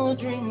all your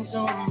dreams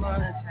on my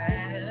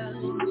tab.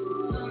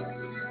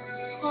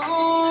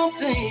 Oh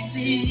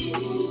baby,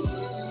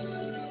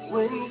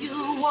 When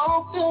you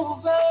walked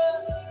over,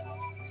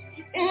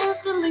 you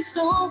instantly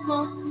stole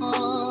my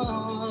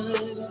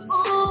heart.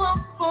 Oh,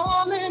 I'm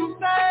falling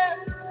back.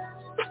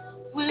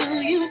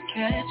 Will you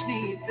catch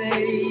me,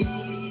 baby?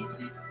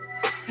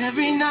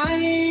 Every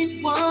night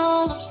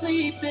while I'm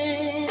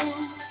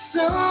sleeping,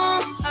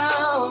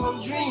 somehow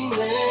I'm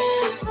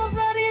dreaming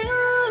about you.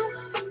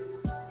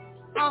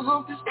 I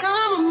hope this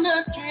time I'm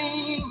not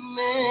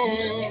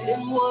dreaming. It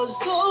was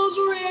those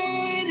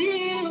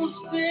radios,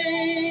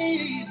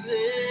 baby,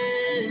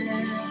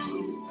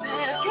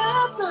 that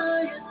got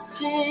my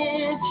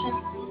attention.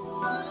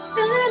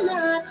 And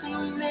not to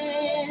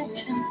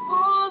mention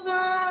all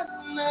the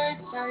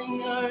nights I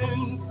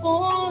yearn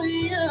for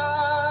you.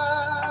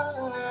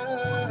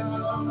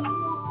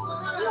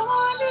 I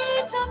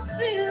need to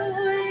feel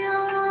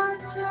your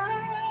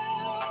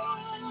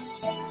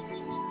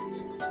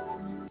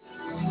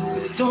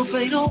touch. Don't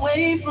fade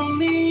away from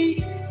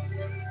me.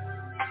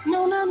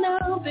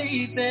 No,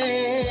 baby.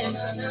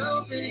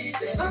 No, baby.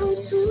 I'm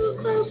too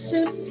close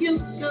if you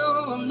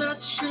go. I'm not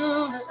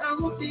sure that I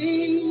will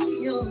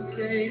be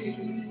okay.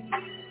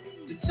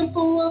 The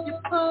tempo of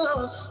your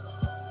pulse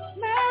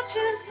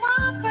matches my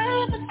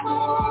favorite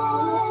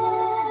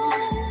song.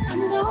 I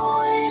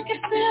know you can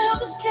feel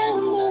this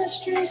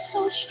chemistry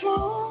so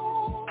strong.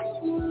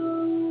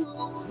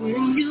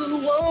 When you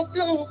walked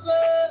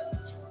over,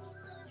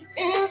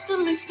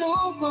 instantly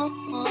stole my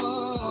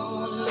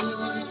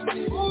heart.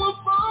 Oh, I'm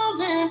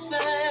falling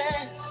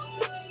fast.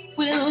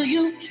 Will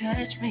you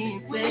catch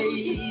me,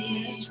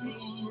 baby?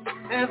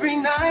 Every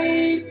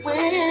night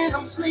when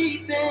I'm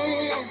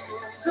sleeping,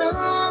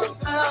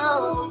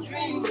 somehow I'm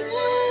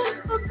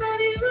dreaming about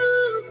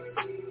you.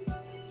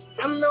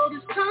 I know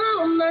this time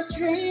I'm not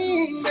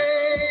dreaming.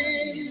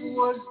 It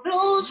was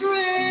those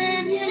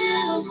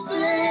radios,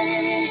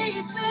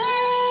 baby,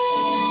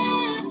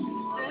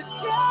 that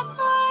got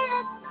my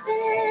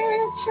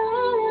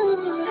attention.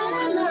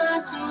 And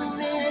not to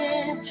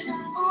mention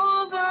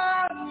all the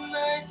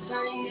nights I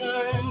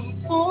yearn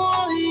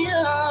for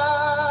you.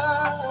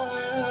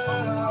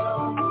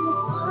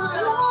 I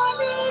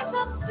need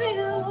to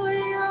feel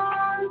your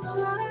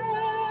touch.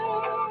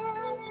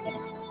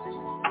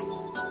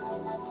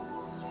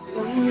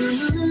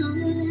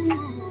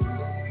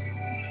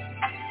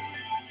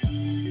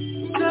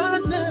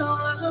 God, now I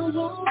won't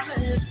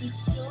let this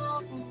go.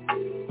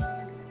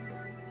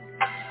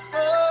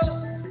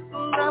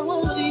 I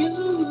want you.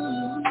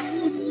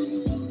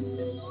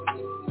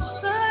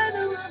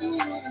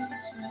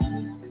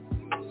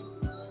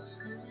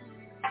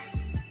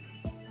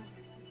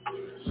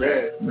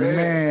 Red,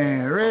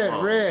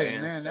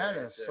 man, that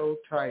is so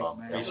tight,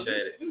 man. Appreciate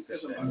it.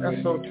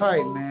 That's so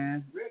tight,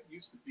 man. Red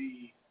used to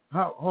be.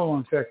 Hold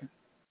on a second.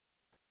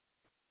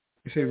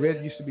 You say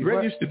Red used to be Red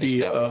what? used to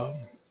be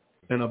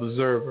an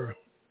observer.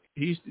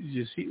 Red used to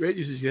just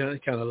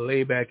kind of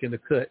lay back in the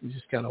cut and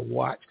just kind of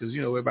watch because,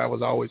 you know, everybody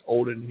was always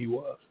older than he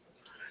was,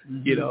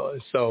 you know,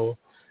 and so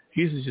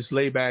he used to just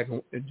lay back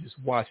and just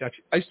watch. I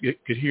used to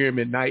could hear him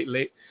at night,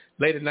 late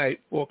at night,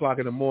 4 o'clock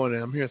in the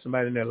morning. I'm hearing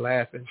somebody in there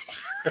laughing.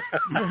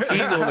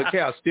 He's on the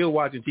couch still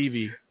watching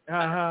TV.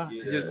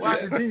 Just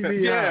watching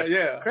TV.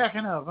 Yeah.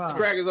 Cracking up, huh?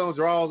 Crack his own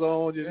drawers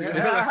on. Just,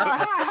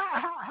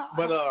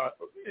 but,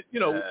 you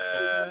know,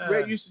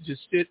 Red used to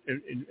just sit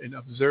and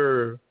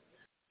observe.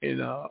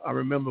 And I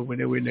remember when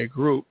they were in their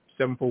group,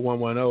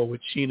 74110,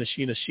 with Sheena.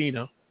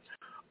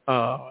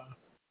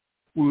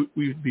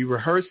 We'd be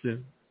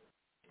rehearsing.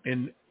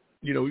 And,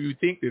 you know, you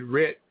think that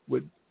Red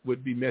would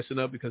be messing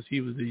up because he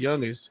was the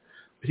youngest,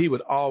 but he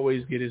would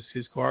always get his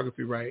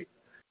choreography right.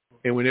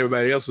 And when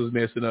everybody else was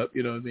messing up,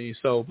 you know what I mean?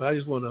 So, but I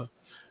just want to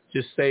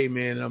just say,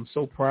 man, I'm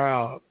so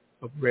proud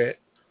of Red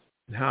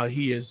and how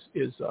he is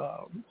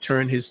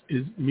turned his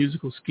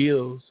musical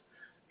skills,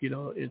 you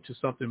know, into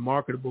something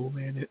marketable,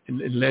 man,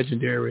 and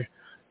legendary,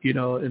 you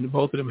know, and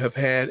both of them have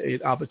had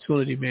an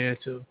opportunity, man,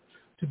 to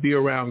be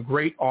around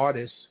great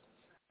artists,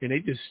 and they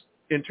just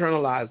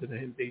internalize it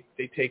and they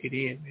take it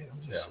in, man.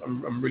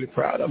 I'm really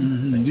proud of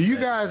them. Mm-hmm. Do you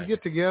guys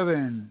get together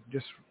and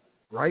just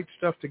write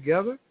stuff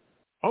together?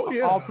 Oh,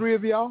 yeah. All three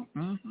of y'all?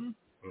 Mm-hmm.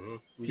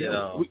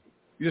 Yeah. You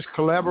just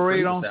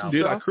collaborate on some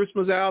did stuff? our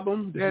Christmas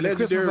album. Yeah, the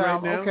Christmas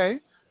album. Right now. Okay.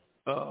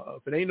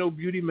 If it ain't no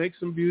beauty, make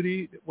some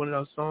beauty. One of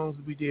those songs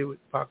that we did with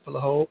Pocket Full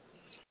of Hope.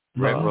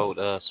 Red wrote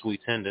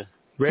Sweet Tender.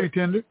 Sweet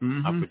Tender?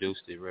 Mm-hmm. I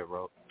produced it. Red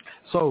wrote.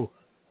 So,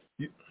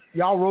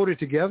 y'all wrote it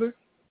together?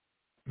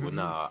 Well,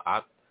 no,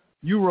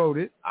 You wrote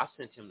it. I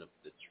sent him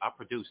I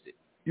produced it.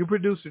 You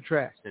produced the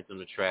track. Sent him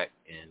the track,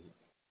 and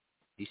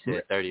he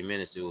said 30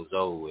 minutes it was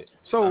over with.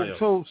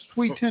 So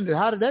Sweet Tender,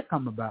 how did that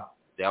come about?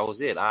 That was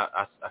it.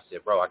 I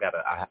said, bro, I got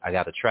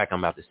a track I'm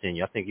about to send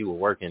you. I think you were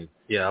working.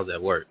 Yeah, I was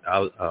at work. I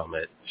was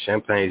at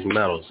Champagne's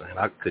Metals, and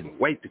I couldn't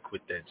wait to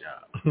quit that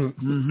job.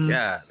 Mm-hmm.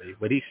 Yeah,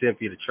 but he sent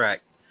me the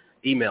track,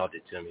 emailed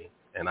it to me,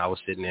 and I was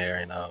sitting there,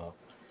 and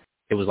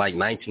it was like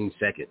 19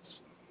 seconds.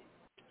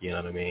 You know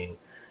what I mean?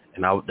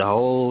 And the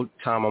whole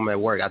time I'm at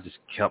work, I just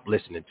kept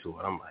listening to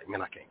it. I'm like,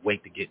 man, I can't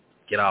wait to get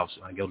off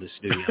so I go to the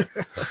studio.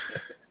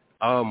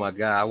 Oh, my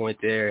God. I went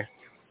there,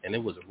 and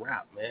it was a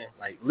wrap, man.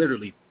 Like,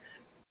 literally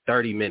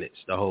 30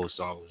 minutes. The whole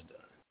song was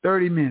done.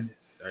 30 minutes.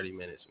 30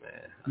 minutes,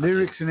 man.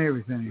 Lyrics and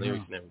everything.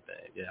 Lyrics and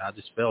everything. Yeah, I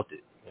just felt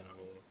it. You know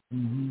what I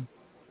mean?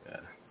 Mm-hmm.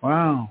 Yeah.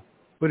 Wow.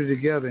 Put it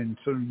together and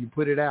so you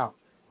put it out.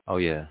 Oh,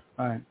 yeah.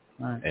 All right.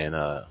 And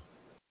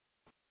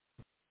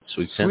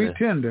Sweet Tender. Sweet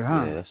Tender,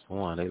 huh? Yeah, that's the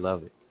one. They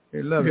love it.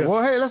 They love it.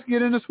 Well, hey, let's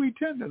get into Sweet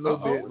Tender a little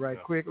bit right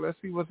quick.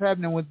 Let's see what's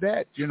happening with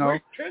that,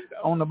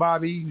 on the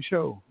Bobby Eaton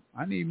Show.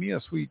 I need me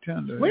a Sweet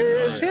Tender.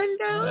 Sweet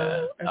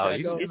Tender. Oh,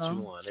 you can get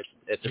you one.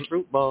 It's a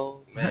fruit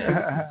bowl, man.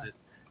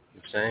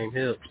 The same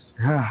hips.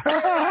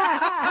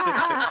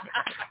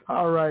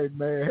 All right,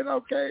 man.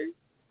 Okay.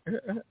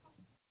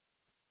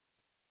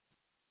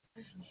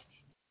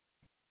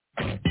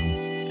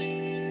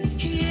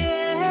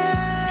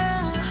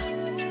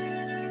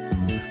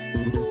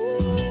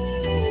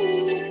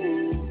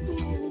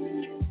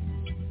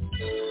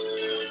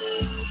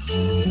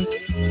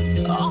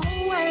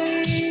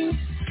 Always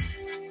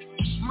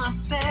my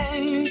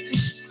baby,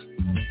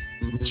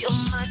 you're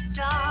my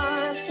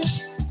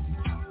darling,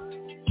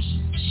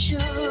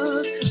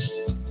 sugar.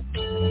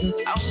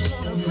 I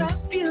wanna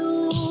wrap you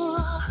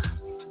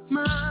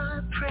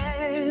my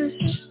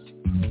presence,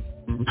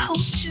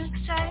 hold you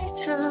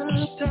tighter,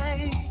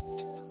 babe,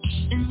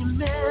 and you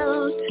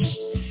melt it.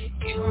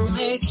 You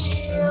make me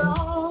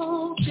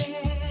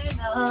open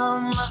up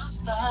my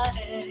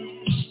body.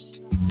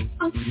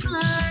 I'm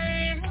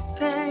flying,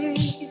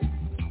 babe.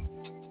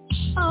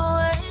 Oh,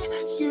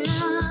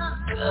 yeah.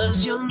 'Cause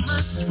you're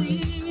my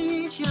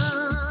sweet,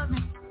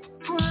 yummy,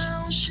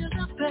 brown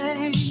sugar,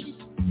 babe.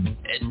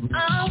 And I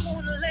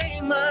wanna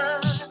lay my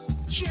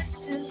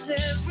kisses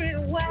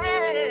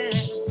everywhere.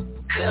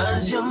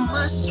 'Cause you're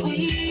my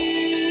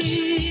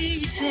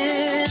sweet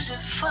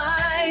tender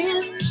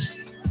fire,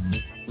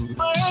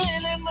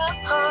 burning in my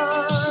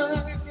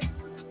heart.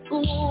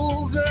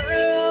 Ooh,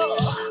 girl,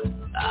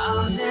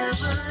 I'll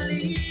never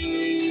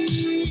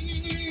leave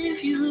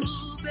you,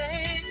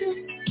 baby.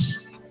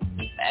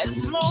 As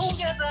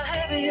long as I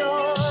have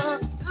your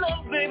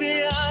love,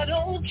 baby, I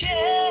don't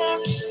care.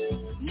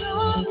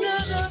 No, no,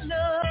 no,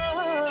 no.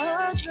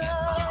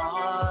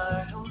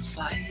 Heart on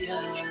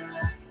fire.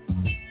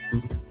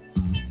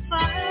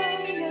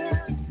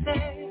 Fire,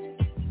 baby.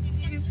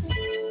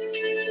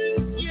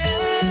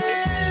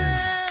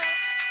 Yeah.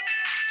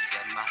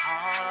 Got my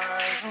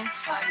heart on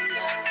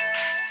fire.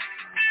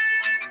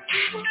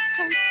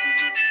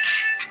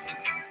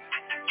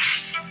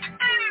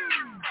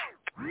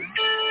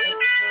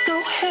 Go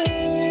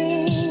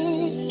ahead,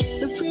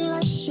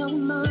 refresh your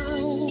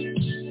mind,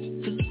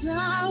 'cause I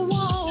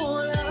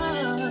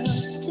wanna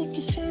take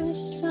a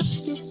chance of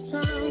this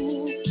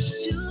time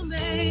to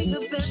make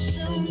the best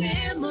of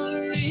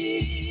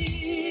memories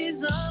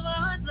of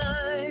our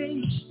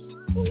life.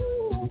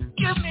 Ooh,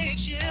 give me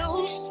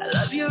chills. I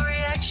love your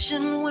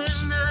reaction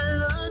when I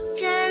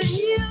look at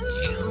you.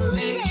 You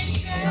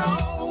make me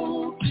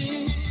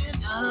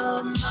open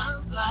up my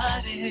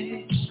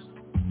body.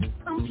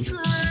 I'm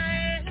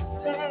flying,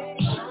 babe.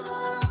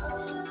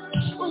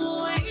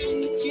 Oh,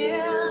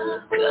 yeah.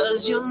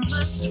 'Cause you're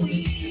my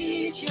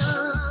sweet,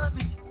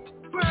 yummy,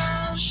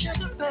 brown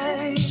sugar,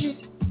 babe.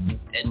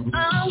 And I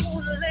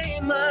wanna lay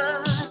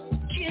my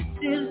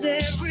kisses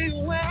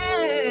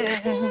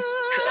everywhere.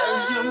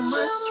 'Cause you're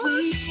my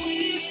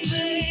sweet,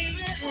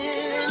 baby,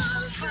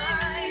 and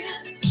fire,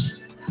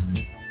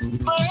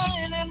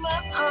 burning in my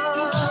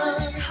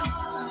heart.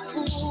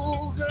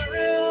 Ooh,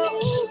 girl,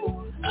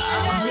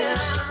 I'll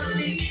never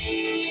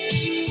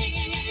leave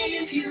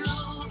you,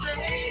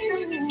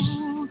 baby.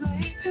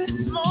 As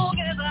long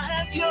as I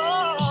have your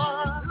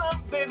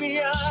love, baby,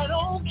 I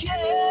don't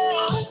care.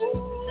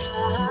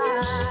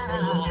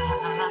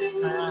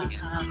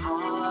 My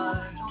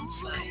heart on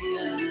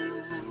fire.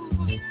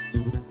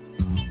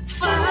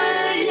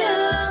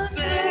 Fire,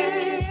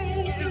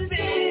 baby.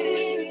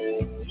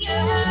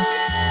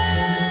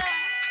 Yeah.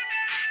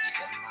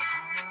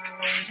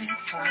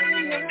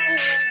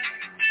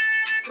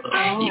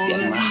 You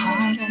got my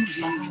heart on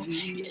fire.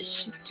 Yes,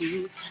 you do.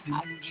 I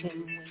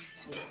can't wait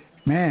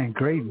to. Man,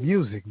 great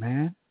music,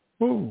 man.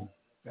 Ooh,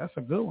 that's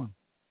a good one.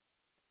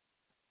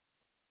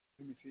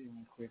 Let me see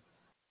one quick.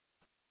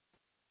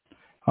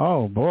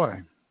 Oh,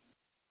 boy.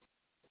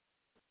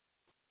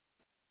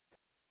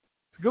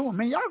 It's a good one,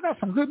 man. Y'all got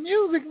some good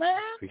music, man.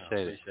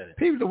 Appreciate it.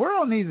 People, the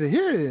world needs to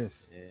hear this.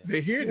 Yeah.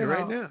 They're hearing it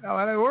right now.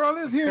 Oh, the world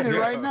is hearing it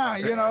right now,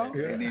 you know.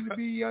 They need to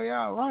be,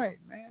 right,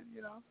 man,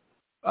 you know.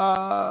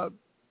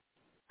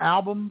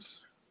 Albums.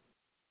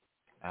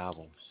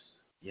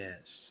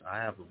 Yes, I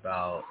have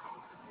about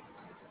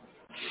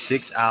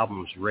 6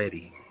 albums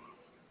ready.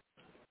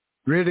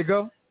 Ready to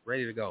go?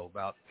 Ready to go.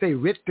 About say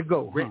ready to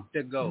go. Ready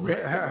to go.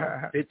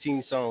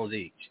 15 songs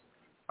each.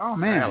 Oh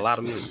man, I got a lot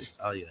of music.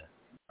 Oh yeah.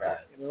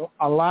 Right.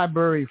 A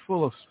library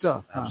full of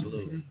stuff.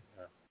 Absolutely.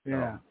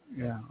 Huh?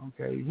 Yeah.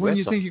 Okay. When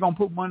you think you're gonna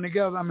put one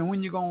together? I mean,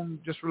 when you gonna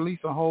just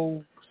release a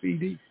whole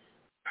CD?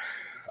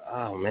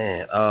 Oh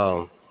man.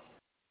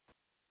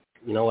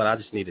 You know what? I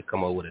just need to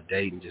come up with a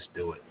date and just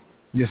do it.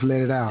 Just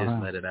let it out.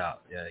 Just let it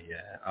out. Yeah.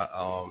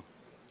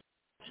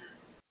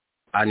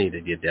 I need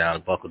to get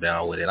down, buckle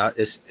down with it.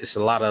 It's a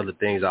lot of other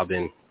things I've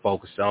been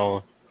focused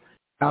on.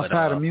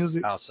 Outside of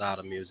music? Outside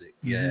of music,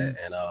 mm-hmm. yeah.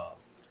 And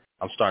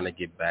I'm starting to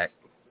get back,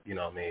 you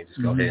know what I mean?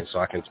 Just go ahead and so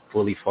I can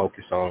fully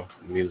focus on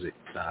the music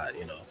side,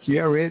 you know.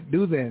 Yeah, Red,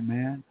 do that,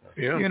 man.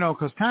 Yeah. You know,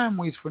 because time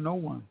waits for no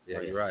one.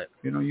 Yeah, you're right.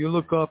 You know, you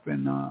look up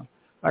and,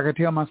 like I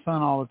tell my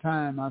son all the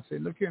time, I say,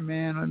 look here,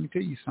 man, let me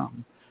tell you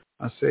something.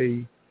 I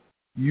say,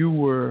 you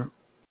were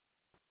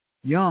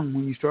young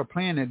when you start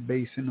playing that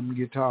bass and them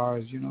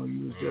guitars. You know,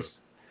 you was just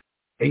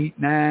 8,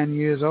 9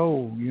 years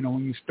old, you know,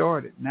 when you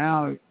started.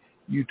 Now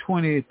you're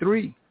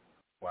 23.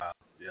 Wow,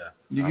 yeah.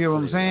 You get what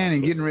I'm saying?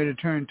 And getting ready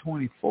to turn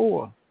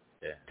 24.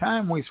 Yeah.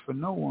 Time waits for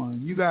no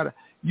one.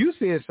 You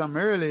said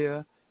something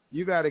earlier.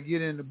 You got to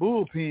get in the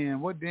bullpen.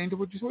 What did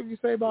you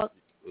say about?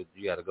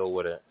 You got to go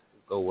where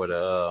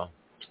the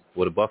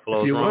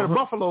buffaloes roam. Where the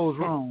buffaloes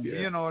roam. Yeah.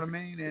 You know what I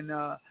mean? And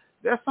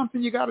that's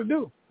something you got to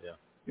do. Yeah.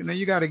 You know,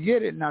 you got to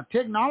get it. Now,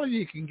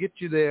 technology can get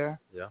you there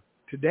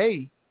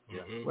today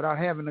without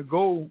having to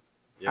go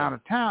out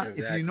of town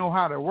if you know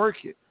how to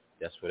work it.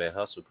 That's where that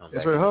hustle comes.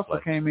 That's where the hustle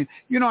came in.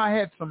 You know, I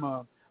had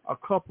a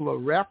couple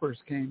of rappers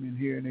came in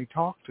here and they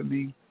talked to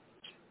me,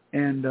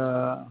 and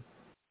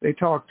they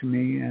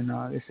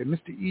said,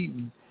 Mr.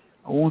 Eaton,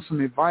 I want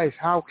some advice.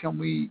 How can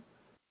we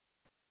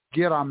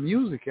get our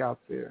music out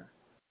there?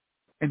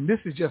 And this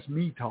is just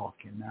me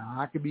talking now.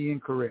 I could be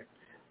incorrect.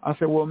 I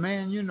said, well,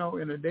 man, you know,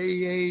 in a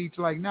day age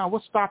like now,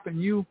 what's stopping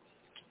you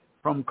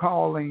from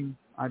calling?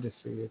 I just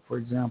said, for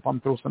example,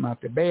 I'm throwing something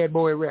out there, Bad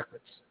Boy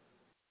Records.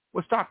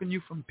 What's stopping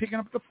you from picking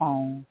up the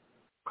phone,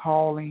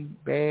 calling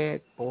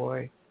Bad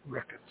Boy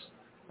Records,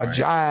 or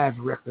Jive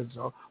Records,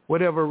 or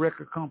whatever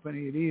record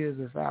company it is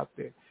that's out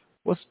there?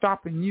 What's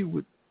stopping you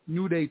with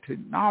new day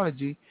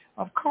technology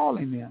of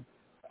calling them?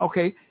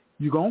 Okay,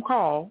 you're going to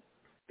call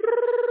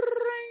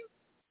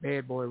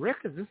Bad Boy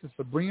Records. This is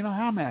Sabrina.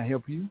 How may I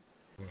help you?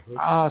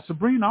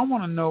 Sabrina, I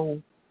want to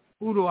know,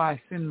 who do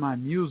I send my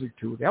music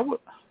to?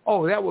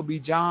 That would be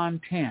John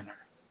Tanner.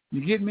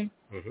 You get me?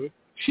 Mm-hmm.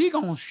 She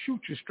going to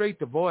shoot you straight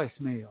to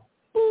voicemail.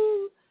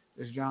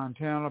 It's John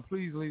Tanner.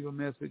 Please leave a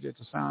message at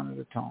the sound of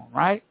the tone,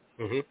 right?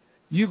 Mm-hmm.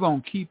 You're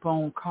going to keep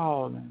on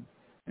calling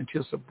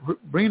until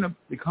Sabrina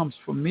becomes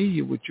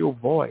familiar with your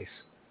voice.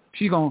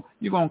 You're going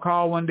to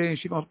call one day and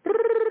she's going to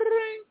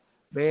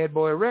Bad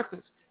Boy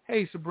Records.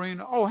 Hey,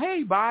 Sabrina. Oh,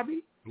 hey,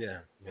 Bobby.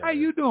 Yeah. How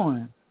you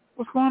doing?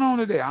 What's going on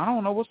today? I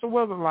don't know. What's the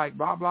weather like?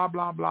 Blah, blah,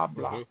 blah, blah,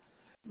 blah.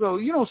 Mm-hmm. So,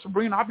 you know,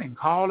 Sabrina, I've been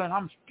calling.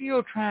 I'm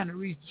still trying to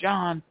reach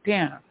John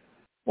Tanner.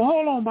 Well,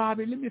 hold on,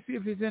 Bobby. Let me see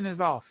if he's in his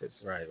office.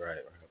 Right.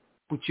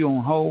 Put you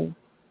on hold.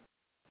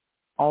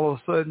 All of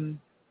a sudden,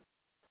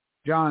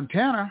 John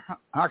Tanner,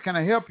 how can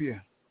I help you?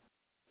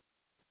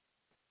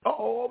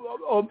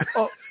 Oh,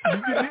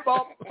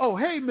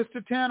 hey,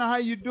 Mr. Tanner, how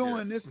you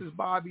doing? This is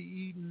Bobby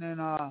Eaton,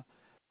 and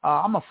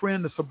I'm a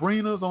friend of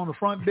Sabrina's on the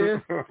front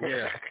desk.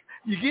 Yeah.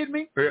 You get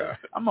me? Yeah.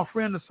 I'm a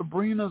friend of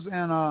Sabrina's,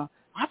 and I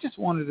just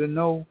wanted to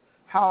know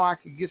how I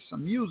could get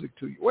some music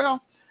to you.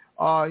 Well,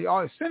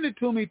 y'all send it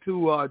to me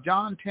to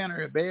John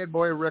Tanner at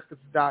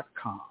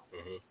badboyrecords.com.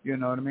 Mm-hmm. You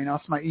know what I mean?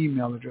 That's my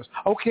email address.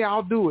 Okay,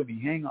 I'll do it.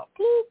 You hang up.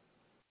 Boop.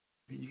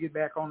 You get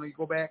back on, you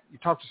go back, you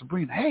talk to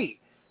Sabrina. Hey,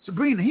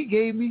 Sabrina, he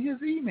gave me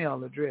his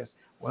email address.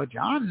 Well,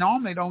 John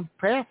normally don't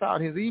pass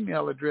out his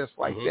email address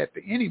like that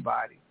to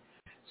anybody.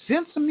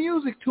 Send some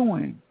music to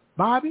him,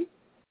 Bobby.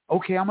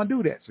 Okay, I'm going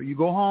to do that. So you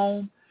go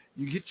home,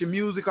 you get your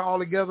music all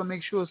together,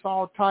 make sure it's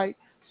all tight,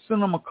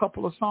 send him a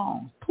couple of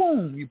songs.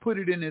 Boom, you put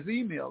it in his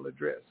email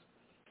address.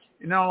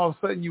 And then all of a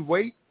sudden you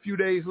wait, a few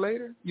days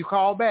later, you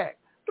call back.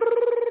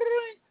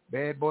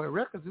 Bad Boy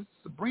Records, this is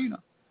Sabrina.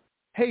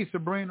 Hey,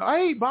 Sabrina.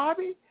 Hey,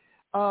 Bobby,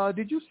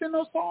 did you send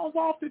those songs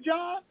off to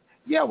John?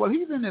 Yeah, well,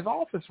 he's in his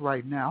office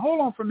right now.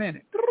 Hold on for a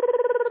minute.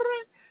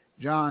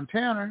 John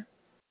Tanner.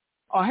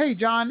 Oh, hey,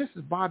 John, this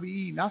is Bobby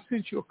Eaton. I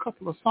sent you a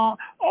couple of songs.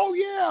 Oh,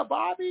 yeah,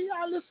 Bobby,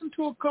 I listened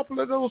to a couple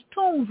of those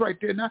tunes right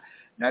there. Now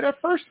that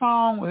first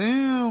song was,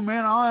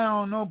 man, I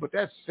don't know, but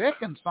that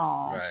second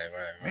song, right.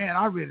 Man,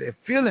 I really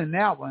feeling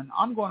that one.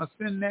 I'm going to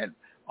send that.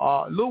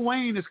 Lil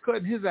Wayne is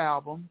cutting his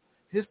album.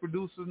 His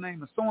producer's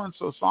name is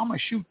so-and-so, so I'm going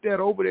to shoot that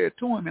over there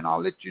to him, and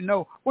I'll let you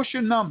know. What's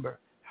your number?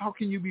 How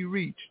can you be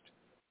reached?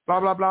 Blah,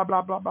 blah, blah,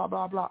 blah, blah, blah,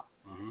 blah, blah.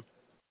 Mm-hmm.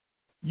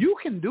 You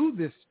can do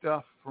this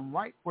stuff from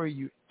right where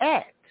you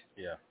at.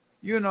 Yeah.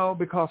 You know,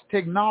 because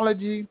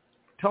technology,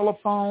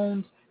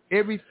 telephones,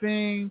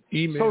 everything,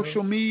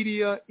 social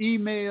media,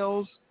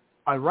 emails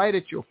are right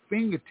at your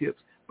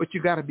fingertips, but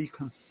you got to be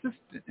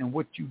consistent in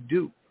what you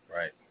do.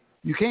 Right.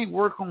 You can't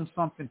work on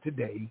something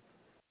today,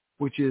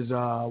 which is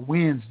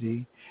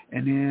Wednesday,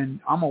 and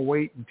then I'm going to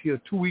wait until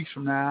 2 weeks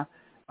from now,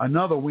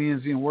 another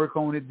Wednesday, and work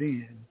on it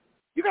then.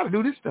 You got to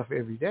do this stuff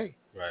every day.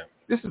 Right.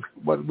 This is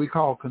what we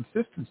call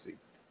consistency.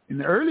 And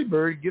the early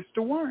bird gets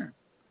the worm.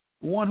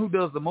 The one who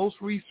does the most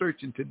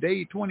research in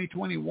today,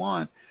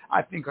 2021,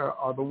 I think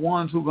are the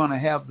ones who are going to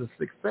have the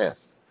success.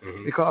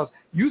 Mm-hmm. Because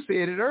you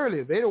said it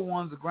earlier, they're the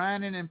ones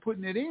grinding and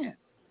putting it in.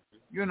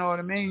 You know what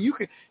I mean?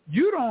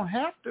 You don't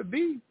have to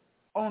be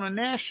on a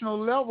national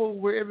level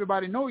where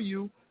everybody know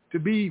you to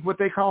be what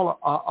they call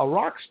a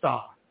rock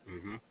star.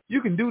 Mm-hmm.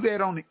 You can do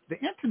that on the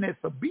internet's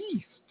a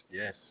beast.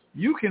 Yes.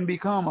 You can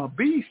become a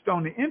beast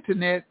on the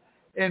internet,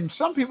 and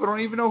some people don't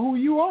even know who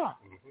you are.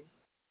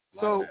 Mm-hmm.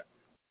 So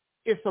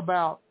it's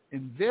about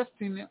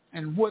investing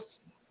in what's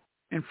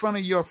in front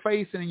of your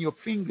face and in your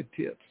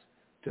fingertips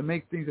to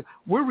make things.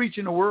 We're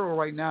reaching the world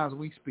right now as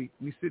we speak.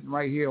 We're sitting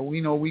right here.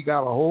 We know we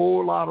got a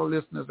whole lot of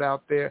listeners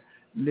out there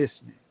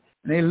listening.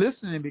 And they're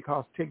listening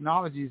because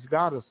technology's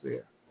got us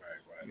there.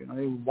 Right. You know,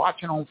 they're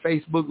watching on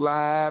Facebook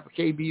Live,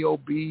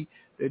 KBOB.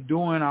 They're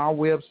doing our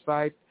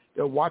website.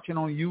 They're watching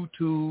on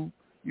YouTube,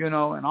 you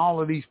know, and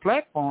all of these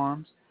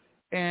platforms.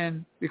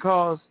 And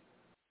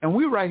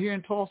we're right here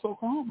in Tulsa,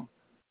 Oklahoma,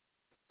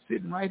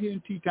 sitting right here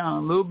in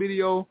T-Town, a little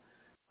video,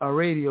 a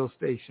radio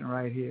station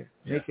right here,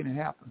 making it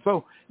happen.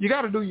 So you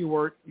got to do your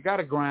work. You got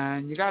to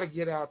grind. You got to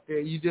get out there.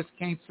 You just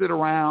can't sit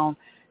around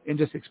and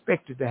just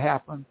expect it to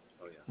happen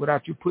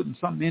without you putting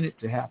something in it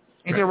to happen.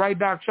 Ain't that right,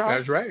 Doc Shaw?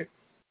 That's right.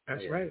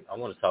 That's right. I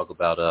want to talk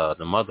about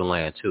the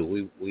motherland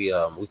too.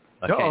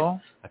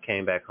 I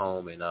came back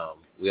home and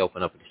we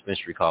opened up a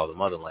dispensary called the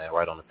Motherland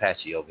right on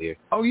Apache over here.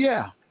 Oh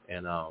yeah.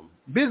 And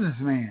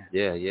businessman.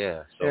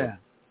 Yeah. So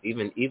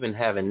even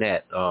having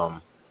that,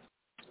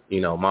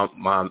 you know,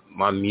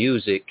 my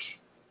music,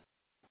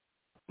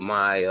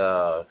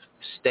 my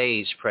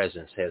stage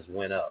presence has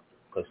went up.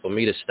 Because for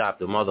me to stop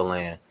the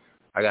Motherland,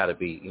 I gotta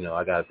be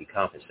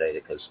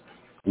compensated because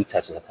we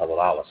touching a couple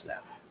dollars now.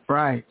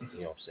 Right.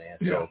 You know what I'm saying?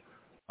 Yeah. So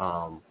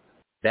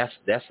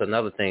that's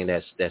another thing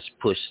that's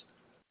pushed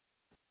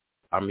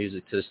our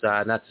music to the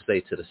side. Not to say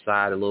to the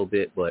side a little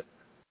bit, but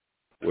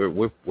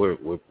we're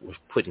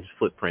putting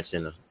footprints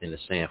in the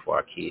sand for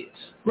our kids.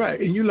 Right,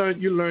 and you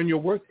learn your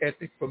work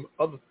ethic from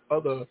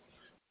other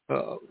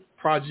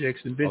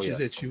projects and ventures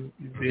that you've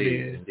been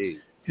in.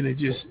 Indeed. And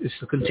it's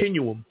a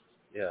continuum.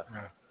 Yeah.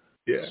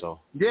 Yeah. So.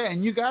 Yeah,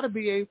 and you got to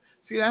be able.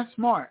 See, that's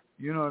smart.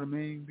 You know what I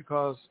mean?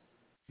 Because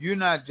you're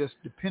not just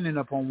dependent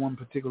upon one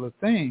particular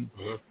thing.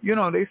 Mm-hmm. You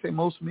know, they say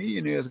most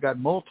millionaires got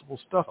multiple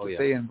stuff that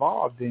they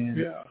involved in.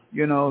 Yeah.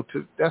 You know,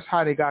 that's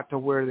how they got to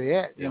where they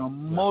at. You know,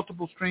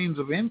 multiple streams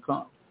of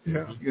income.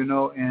 Yeah. You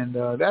know, and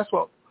that's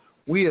what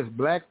we as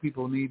black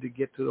people need to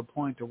get to the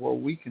point to where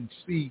we can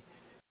see,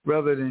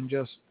 rather than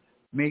just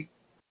make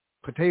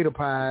potato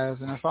pies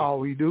and that's all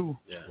we do.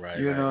 Yeah. Right.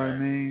 You know what I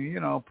mean? You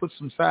know, put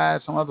some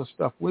other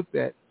stuff with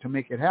that to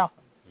make it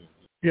happen.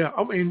 Yeah.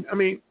 I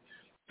mean,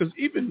 because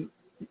even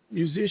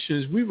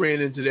musicians, we ran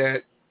into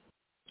that.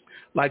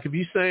 Like if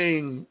you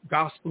sang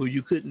gospel,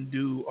 you couldn't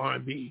do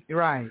R&B.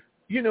 Right.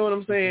 You know what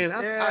I'm saying?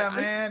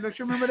 Man. Don't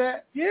you remember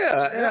that?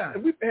 Yeah.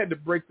 We've had to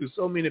break through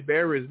so many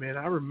barriers, man.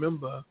 I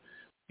remember,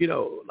 you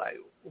know, like,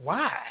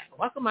 why?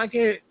 Why come I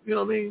can't, you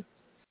know what I mean?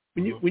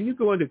 When you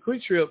go into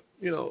Quick Trip,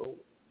 you know,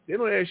 they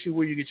don't ask you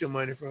where you get your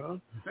money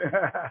from.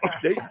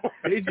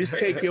 they just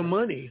take your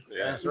money.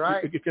 Yeah. That's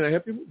right. Can I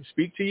help you?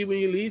 Speak to you when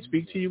you leave.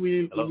 Speak to you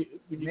when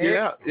you get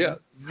out. Yeah.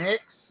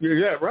 Next.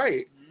 Yeah,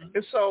 right.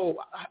 And so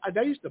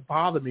that used to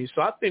bother me.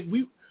 So I think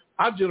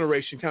our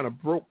generation kind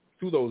of broke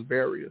through those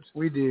barriers.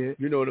 We did.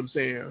 You know what I'm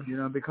saying? You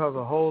know, because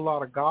a whole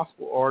lot of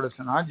gospel artists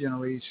in our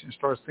generation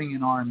started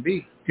singing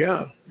R&B.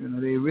 Yeah. You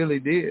know, they really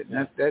did.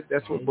 And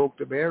that's what broke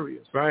the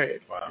barriers. Right.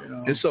 Wow. You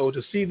know? And so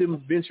to see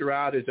them venture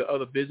out into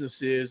other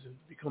businesses and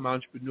become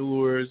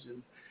entrepreneurs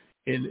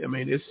and I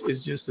mean,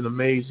 it's just an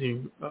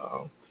amazing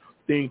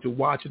thing to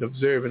watch and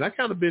observe. And I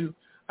kind of been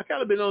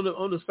on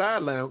the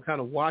sideline,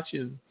 kind of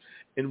watching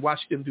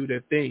them do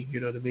their thing.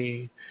 You know what I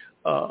mean?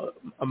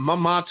 My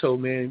motto,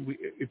 man,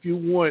 if you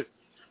want,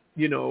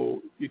 you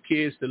know, your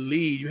kids to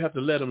lead, you have to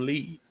let them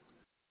lead.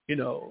 You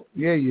know.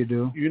 Yeah, you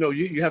do. You know,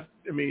 you have.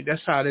 I mean,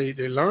 that's how they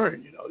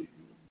learn. You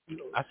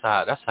know.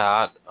 That's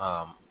how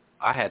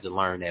I had to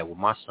learn that with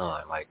my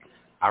son. Like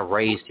I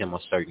raised him a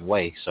certain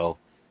way, so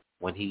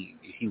when he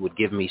would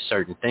give me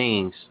certain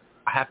things,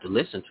 I have to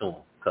listen to him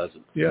because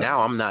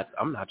now I'm not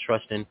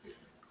trusting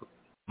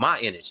my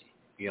energy.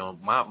 You know,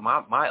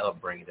 my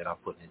upbringing that I'm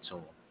putting into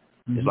him.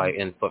 Mm-hmm. It's like,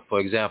 and for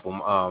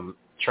example,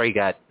 Trey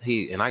I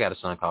got a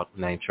son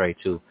named Trey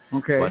too.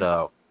 Okay.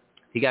 But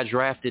he got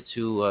drafted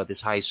to this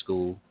high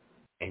school,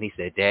 and he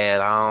said, "Dad,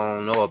 I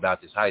don't know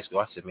about this high school."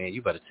 I said, "Man,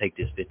 you better take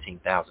this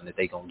 $15,000 that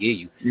they gonna give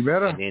you. You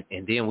better."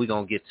 And then we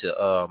gonna get to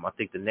I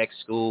think the next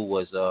school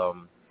was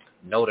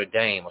Notre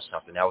Dame or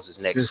something. That was his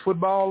next. His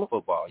football.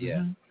 Football, yeah.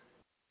 Mm-hmm.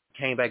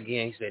 Came back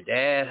again. He said,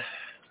 "Dad,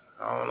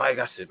 I don't like."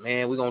 I said,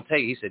 "Man, we're gonna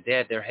take it." He said,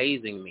 "Dad, they're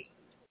hazing me.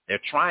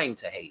 They're trying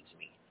to haze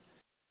me."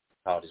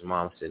 Called his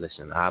mom and said,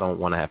 "Listen, I don't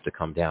want to have to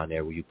come down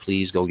there. Will you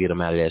please go get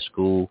him out of that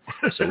school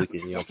so we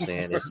can, you know what I'm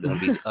saying? It's going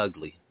to be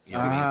ugly." You know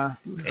what I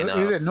mean?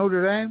 And, is it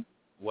Notre Dame?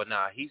 Well,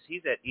 nah, he's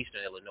at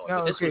Eastern Illinois.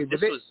 Oh,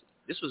 but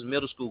this was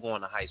middle school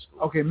going to high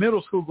school. Okay,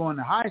 middle school going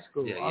to high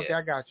school. Yeah, okay,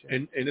 I got you.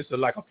 And it's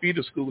like a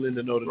feeder school in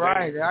the Notre Dame.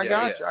 Right, I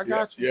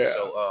got you. Yeah.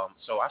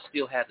 So I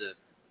still had to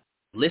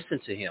listen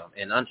to him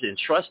and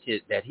trust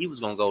that he was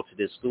going to go to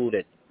this school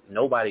that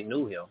nobody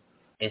knew him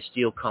and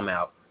still come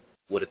out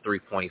with a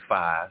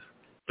 3.5.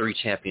 3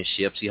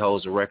 championships. He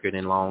holds a record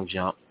in long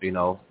jump, you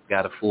know,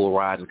 got a full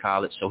ride in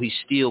college. So he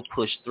still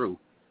pushed through.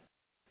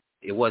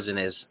 it wasn't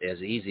as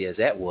easy as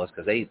that was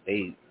because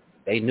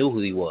they knew who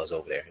he was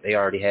over there. They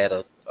already had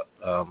a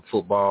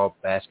football,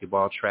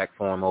 basketball, track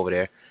for him over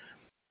there.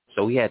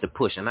 So we had to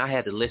push, and I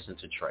had to listen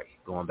to Trey.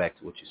 Going back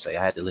to what you say,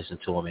 I had to listen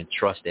to him and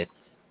trust that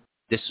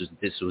this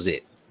was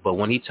it. But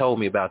when he told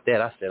me about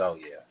that, I said, "Oh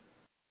yeah,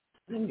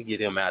 let me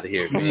get him out of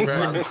here."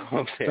 Man.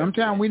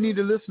 Sometimes we need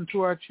to listen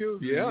to our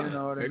children. Yeah, you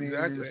know what I mean.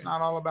 Exactly. It's not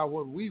all about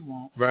what we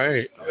want.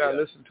 Right. We gotta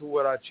listen to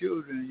what our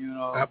children. You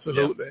know.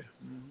 Absolutely.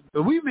 Yeah.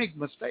 But we make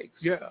mistakes.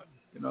 Yeah.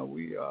 You know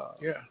we.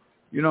 Yeah.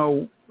 You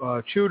know,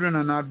 children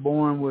are not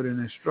born with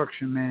an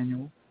instruction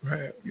manual.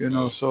 Right. You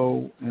know,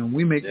 so and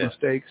we make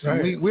mistakes.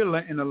 Right. And we're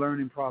in the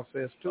learning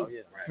process too. Oh,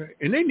 yeah. Right.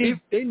 And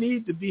they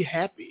need to be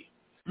happy.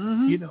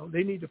 Mm-hmm. You know,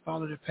 they need to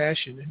follow their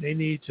passion, and they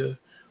need to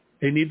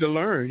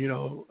learn. You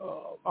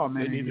know,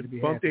 they need to be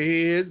bump happy.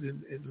 their heads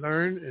and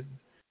learn, and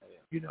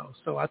you know.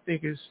 So I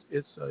think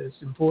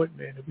it's important,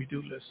 man, that we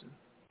do listen.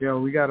 Yeah,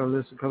 we got to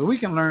listen because we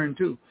can learn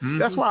too. Mm-hmm.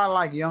 That's why I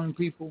like young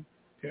people.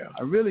 Yeah,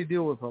 I really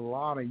deal with a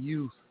lot of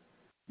youth.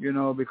 You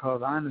know,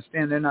 because I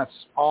understand they're not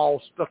all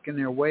stuck in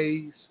their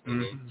ways.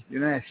 Mm-hmm. You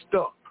know, they're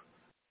stuck.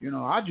 You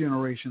know, our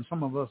generation,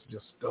 some of us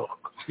just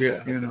stuck.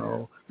 Yeah. You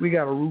know, we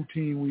got a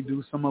routine we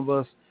do. Some of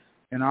us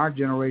in our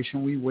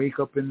generation, we wake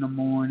up in the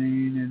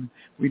morning and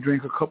we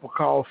drink a cup of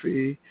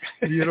coffee.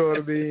 You know what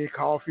I mean?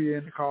 Coffee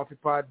in the coffee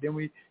pot. Then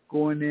we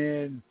go in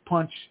there and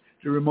punch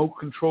the remote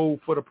control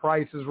for The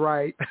Price is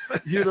Right.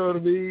 You know what I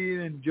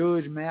mean? And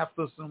Judge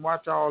Mathis and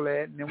watch all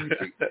that. And then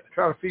we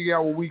try to figure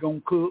out what we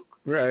going to cook.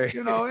 Right.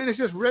 You know, and it's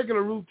just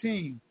regular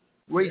routine.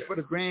 Wait for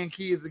the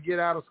grandkids to get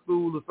out of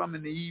school or something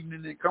in the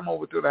evening and come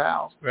over to the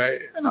house.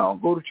 Right. You know,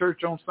 go to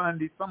church on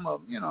Sunday, some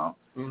of them, you know.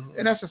 Mm-hmm.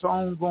 And that's just an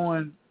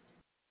ongoing,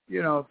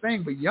 you know,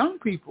 thing. But young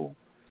people,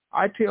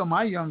 I tell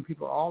my young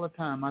people all the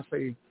time, I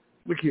say,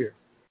 look here,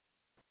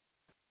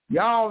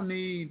 y'all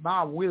need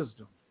my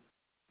wisdom.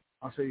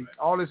 I say,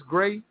 all this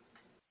great,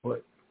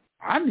 but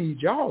I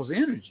need y'all's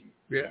energy.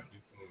 Yeah.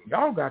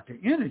 Y'all got the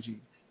energy.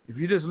 If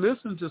you just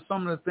listen to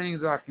some of the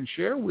things I can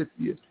share with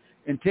you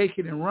and take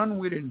it and run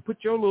with it and put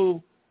your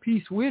little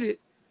piece with it,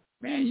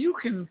 man, you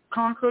can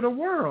conquer the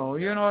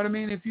world. You know what I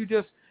mean? If you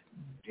just,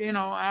 you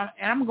know, and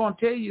I'm going to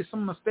tell you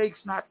some mistakes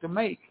not to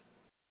make.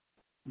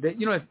 That,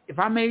 you know, if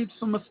I made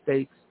some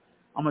mistakes,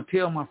 I'm going to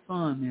tell my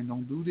son, man,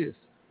 don't do this.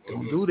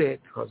 Don't do that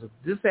because if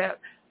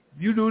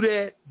you do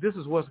that, this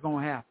is what's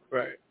going to happen.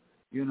 Right.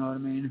 You know what I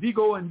mean? If you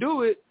go and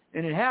do it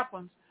and it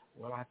happens,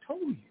 well, I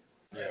told you.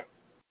 Yeah.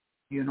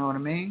 You know what I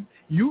mean?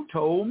 You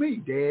told me,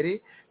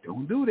 Daddy,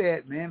 don't do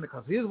that, man,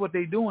 because here's what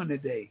they doing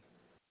today.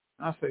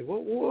 I say,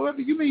 what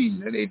do you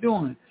mean that they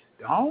doing?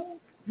 Don't.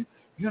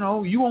 You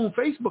know, you on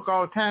Facebook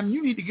all the time.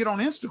 You need to get on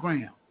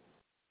Instagram.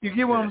 You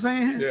get what I'm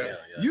saying? Yeah.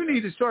 You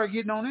need to start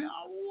getting on there.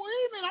 Oh,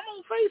 wait a minute, I'm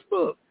on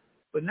Facebook.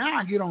 But now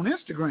I get on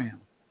Instagram.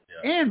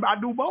 Yeah. And I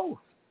do both.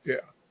 Yeah.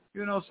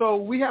 You know, so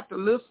we have to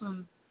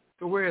listen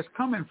to where it's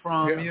coming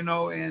from, you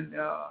know, and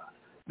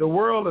the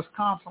world is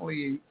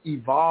constantly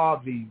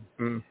evolving.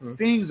 Mm-hmm.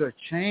 Things are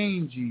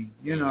changing,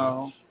 you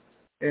know,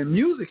 and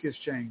music is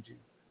changing.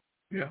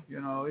 Yeah.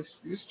 You know,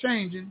 it's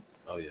changing.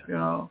 Oh, yeah. You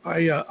know.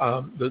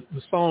 The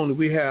song that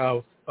we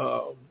have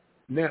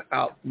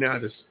out now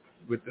this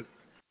with the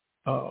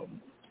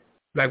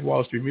Black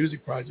Wall Street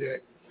Music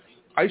Project,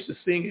 I used to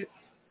sing it,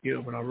 you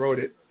know, when I wrote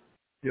it,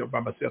 you know,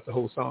 by myself, the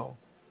whole song.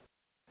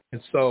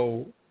 And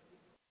so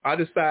I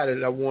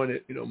decided I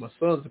wanted, you know, my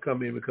sons to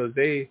come in because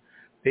they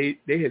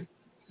had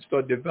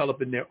started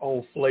developing their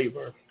own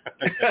flavor.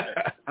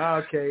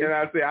 Okay. And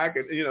I said, I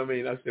could, you know what I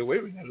mean? I said, wait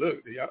a minute, look,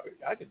 y'all,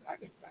 I can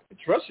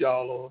trust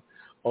y'all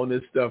on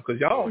this stuff because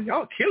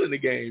y'all killing the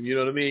game, you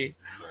know what I mean?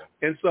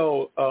 Yeah. And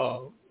so,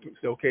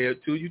 okay,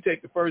 two, you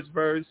take the first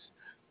verse,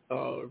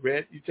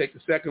 Red, you take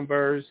the second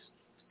verse,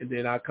 and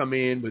then I come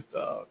in with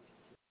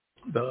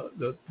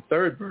the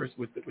third verse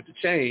with the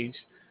change,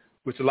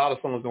 which a lot of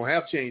songs don't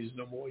have changes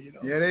no more, you know.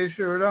 Yeah, they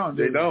sure don't.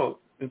 They don't.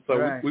 And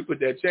so we put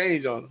that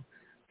change on them.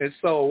 And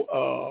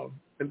so,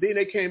 and then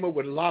they came up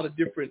with a lot of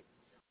different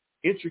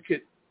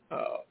intricate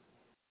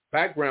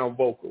background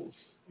vocals,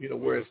 you know,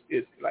 where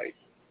it's like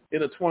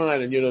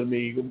intertwined, and you know what I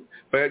mean.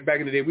 Back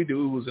in the day, we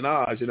do oohs and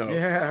ahs, you know.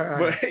 Yeah.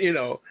 But you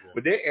know,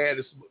 but they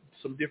added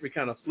some different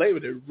kind of flavor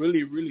that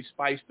really, really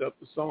spiced up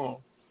the song.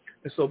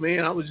 And so,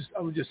 man, I was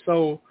just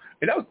so.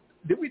 And that was,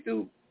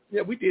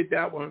 we did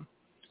that one.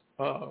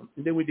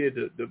 And then we did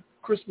the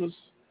Christmas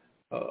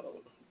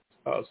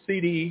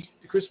CD,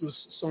 the Christmas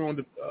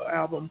song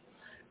album.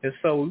 And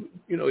so,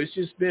 you know, it's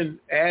just been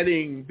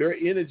adding their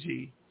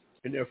energy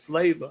and their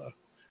flavor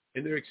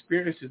and their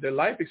experiences, their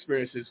life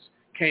experiences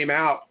came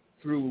out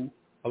through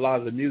a lot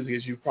of the music,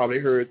 as you probably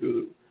heard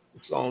through the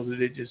songs that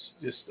they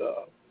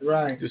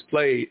just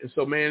played. And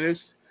so, man,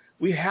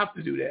 we have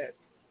to do that.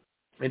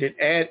 And it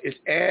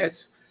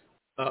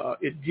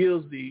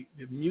gives the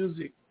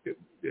music,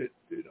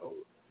 you know,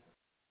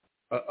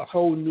 a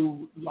whole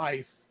new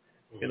life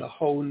and a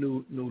whole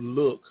new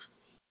look,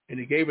 and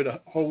it gave it a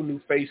whole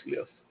new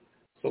facelift,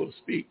 so to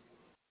speak,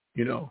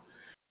 you know.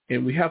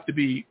 And we have to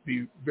be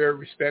very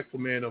respectful,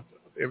 man, of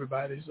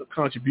everybody's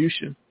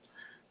contribution,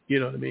 You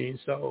know what I mean?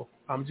 So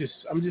I'm just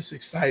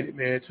excited,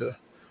 man, to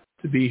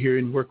be here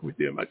and work with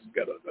them. I just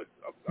got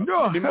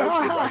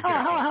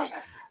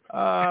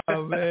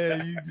oh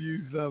man,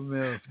 you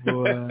something else,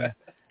 boy.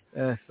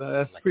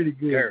 That's pretty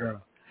good,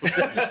 bro.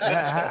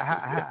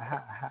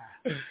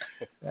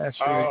 That's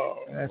pretty. Well,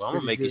 I'm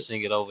gonna make you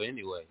sing it over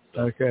anyway.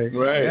 So. Okay,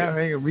 right? Yeah, I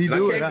mean,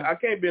 redo it. I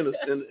can't be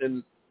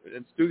in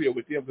studio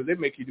with them because they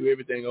make you do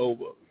everything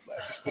over.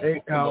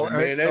 Like,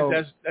 man,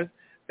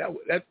 that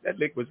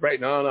lick was right.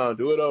 No,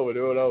 do it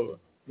over.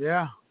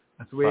 Yeah,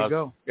 that's the way it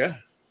go. Yeah.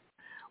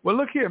 Well,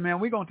 look here, man.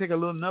 We're gonna take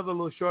another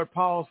little short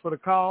pause for the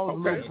calls, a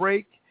little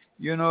break.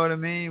 You know what I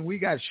mean? We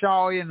got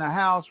Shaw in the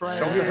house right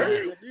now.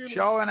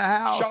 Shaw in the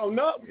house. Shawing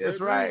up. That's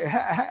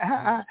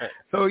right.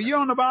 So you're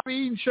on the Bobby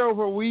Eaton Show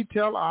where we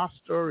tell our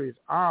stories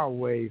our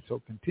way.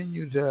 So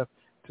continue to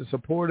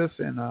support us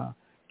and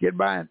get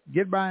by and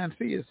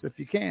see us if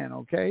you can,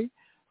 okay?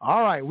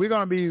 All right, we're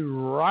going to be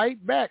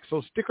right back,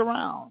 so stick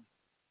around.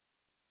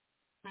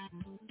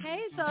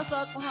 Hey,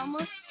 Tulsa,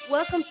 Oklahoma.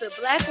 Welcome to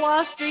Black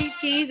Wall Street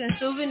Tees and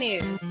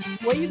Souvenirs,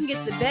 where you can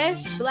get the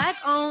best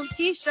Black-owned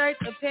T-shirts,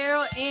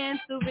 apparel, and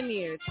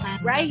souvenirs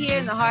right here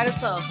in the heart of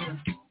Tulsa.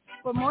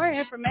 For more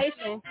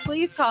information,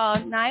 please call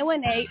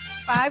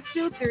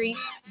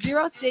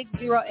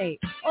 918-523-0608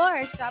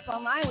 or shop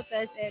online with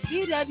us at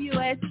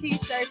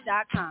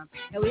bwstshirts.com.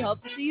 And we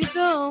hope to see you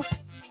soon.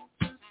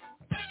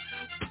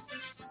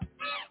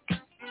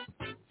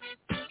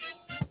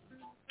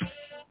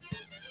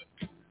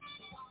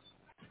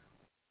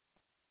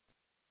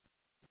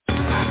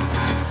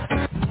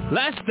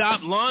 Last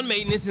Stop Lawn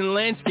Maintenance and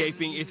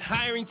Landscaping is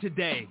hiring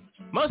today.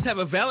 Must have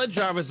a valid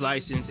driver's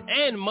license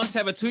and must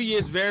have a 2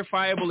 years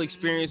verifiable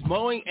experience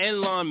mowing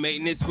and lawn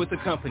maintenance with the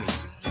company.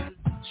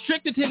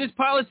 Strict attendance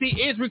policy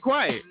is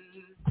required.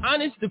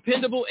 Honest,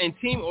 dependable, and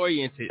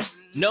team-oriented.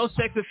 No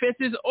sex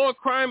offenses or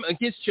crime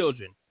against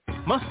children.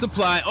 Must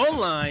apply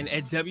online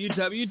at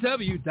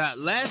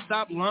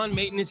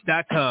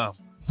www.laststoplawnmaintenance.com.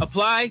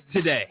 Apply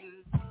today.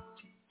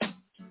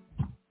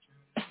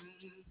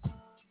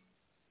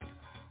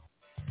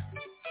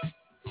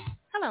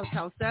 Hello,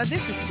 Tulsa.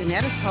 This is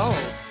Janetta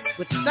Cole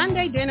with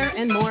Sunday Dinner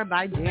and More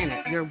by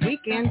Janet, your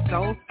weekend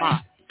soul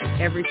spot.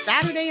 Every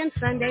Saturday and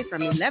Sunday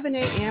from 11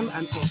 a.m.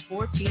 until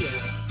 4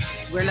 p.m.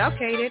 We're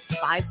located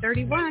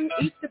 531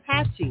 East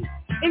Apache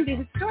in the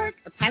historic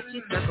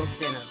Apache Circle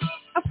Center.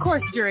 Of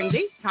course, during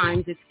these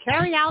times, it's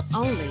carry-out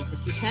only,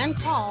 but you can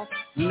call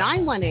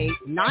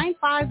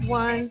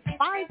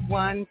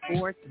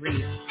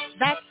 918-951-5143.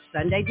 That's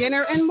Sunday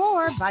Dinner and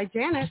More by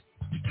Janet.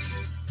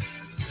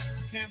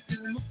 Can't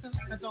fool myself,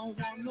 I don't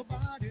want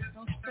nobody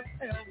else to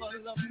ever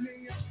love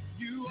me.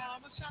 You are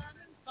my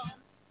shining star.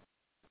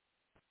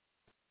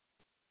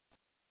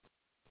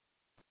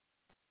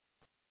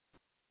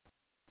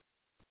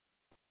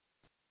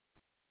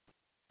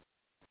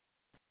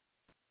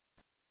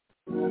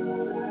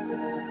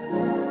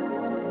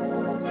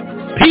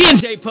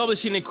 P&J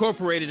Publishing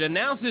Incorporated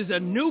announces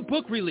a new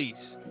book release,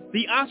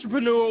 The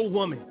Entrepreneurial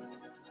Woman.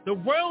 The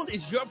World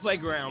is Your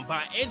Playground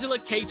by Angela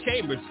K.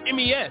 Chambers,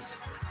 MES.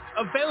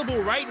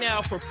 Available right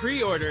now for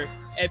pre-order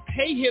at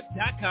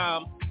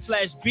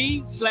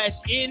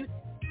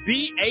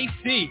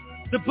payhip.com/B/NBAC.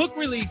 The book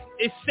release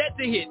is set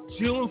to hit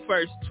June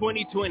 1st,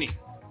 2020.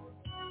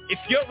 If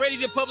you're ready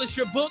to publish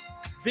your book,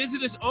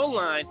 visit us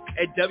online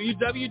at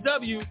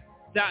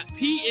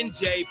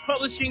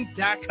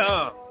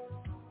www.pnjpublishing.com.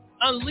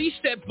 Unleash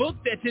that book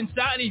that's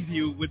inside of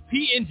you with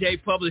P&J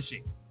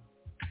Publishing.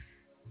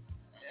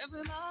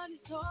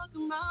 Everybody's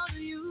talking about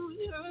you,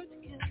 you're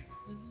together.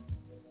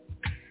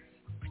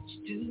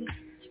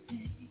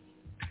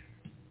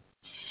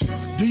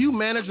 Do you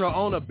manage or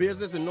own a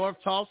business in North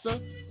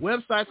Tulsa?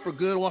 Websites for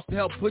Good wants to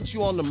help put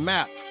you on the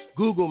map,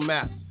 Google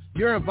Maps.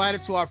 You're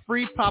invited to our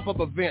free pop-up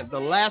event the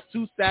last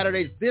 2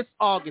 Saturdays this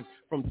August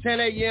from 10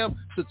 a.m.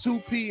 to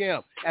 2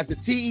 p.m. at the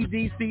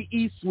TEDC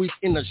East Suite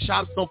in the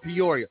Shops on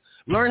Peoria.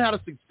 Learn how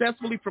to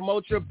successfully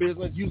promote your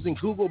business using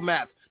Google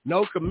Maps.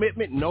 No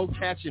commitment, no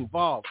catch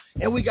involved.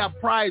 And we got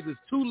prizes.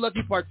 2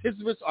 lucky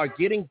participants are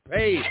getting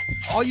paid.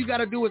 All you got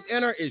to do is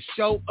enter is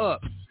show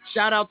up.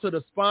 Shout out to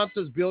the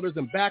sponsors, builders,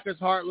 and backers,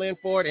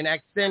 Heartland Ford and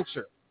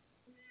Accenture.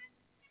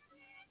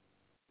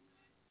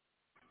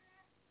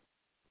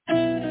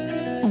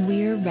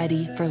 We're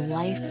ready for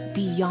life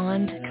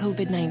beyond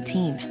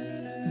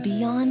COVID-19,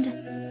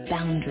 beyond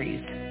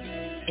boundaries.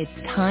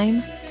 It's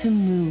time to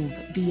move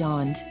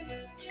beyond,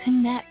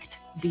 connect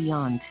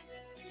beyond,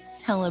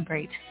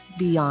 celebrate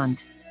beyond,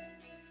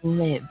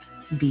 live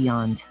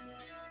beyond.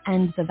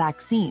 And the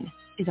vaccine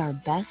is our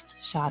best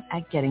shot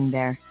at getting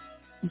there.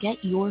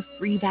 Get your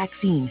free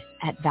vaccine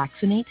at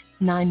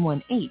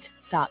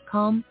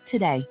vaccinate918.com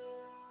today.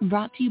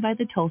 Brought to you by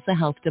the Tulsa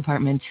Health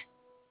Department.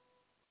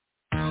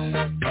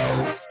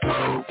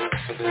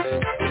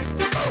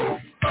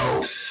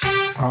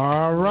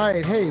 All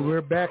right. Hey,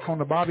 we're back on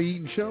the Bobby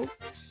Eaton Show.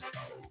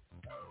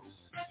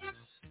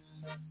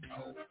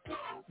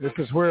 This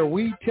is where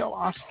we tell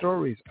our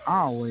stories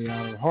our way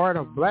out of the heart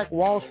of Black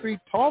Wall Street,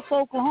 Tulsa,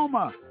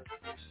 Oklahoma.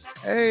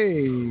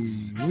 Hey,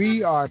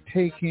 we are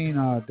taking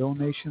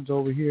donations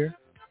over here.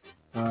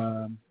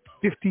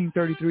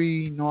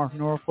 1533 North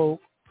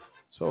Norfolk.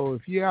 So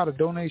if you got a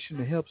donation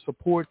to help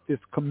support this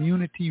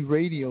community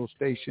radio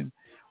station,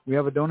 we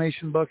have a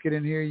donation bucket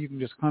in here. You can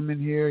just come in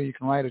here. You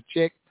can write a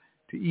check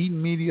to Eaton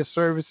Media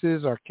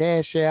Services or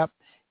Cash App,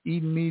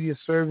 Eaton Media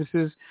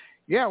Services.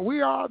 Yeah,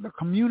 we are the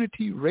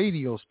community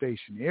radio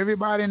station.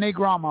 Everybody and their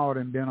grandma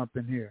have been up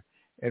in here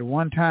at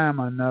one time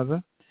or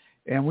another.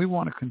 And we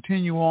want to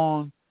continue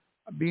on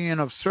being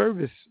of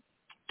service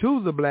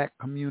to the black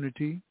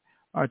community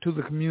or to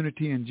the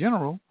community in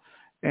general.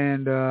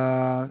 And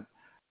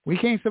we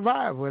can't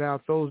survive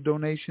without those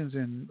donations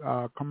and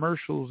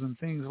commercials and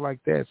things like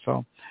that.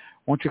 So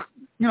won't you,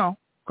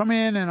 come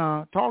in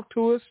and talk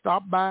to us,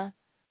 stop by.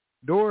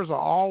 Doors are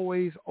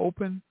always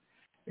open,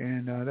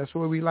 and that's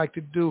where we like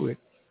to do it.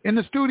 In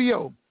the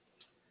studio,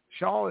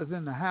 Shaw is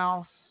in the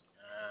house,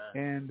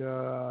 and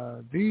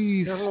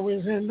these... Shaw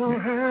is in the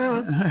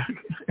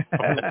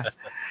house.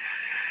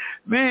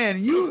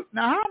 Man,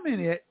 now how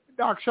many,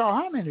 Doc Shaw,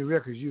 how many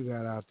records you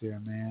got out there,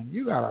 man?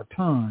 You got a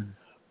ton.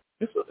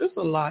 It's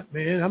a lot,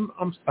 man.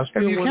 I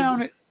still Have you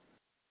counted?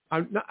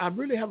 I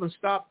really haven't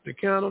stopped to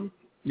count them,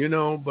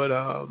 but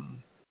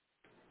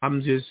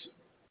I'm just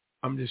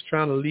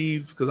trying to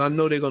leave because I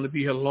know they're going to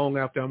be here long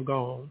after I'm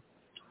gone,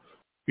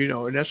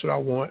 and that's what I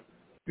want,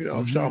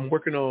 So I'm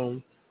working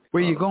on.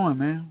 Where you going,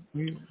 man?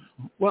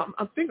 Well,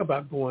 I'm thinking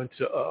about going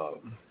to.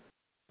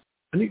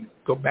 I need to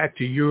go back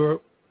to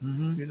Europe.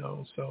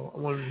 So I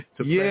wanted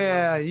to.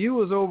 Yeah, you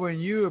was over in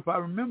Europe. I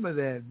remember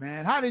that,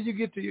 man. How did you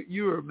get to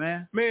Europe,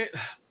 man? Man,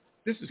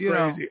 this is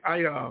crazy.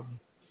 I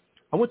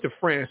went to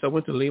France. I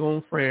went to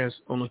Lyon, France,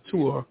 on a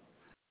tour.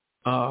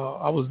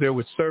 I was there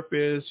with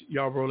Surface,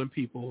 Y'all Rolling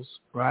Peoples.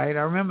 Right,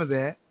 I remember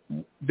that.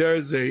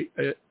 There's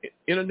a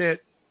internet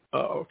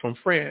from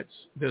France.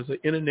 There's an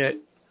internet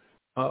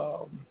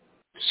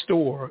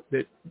store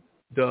that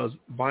does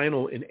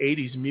vinyl and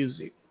 80s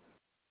music,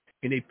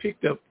 and they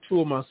picked up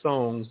 2 of my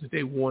songs that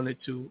they wanted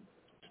to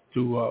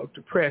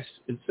press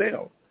and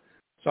sell.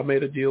 So I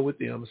made a deal with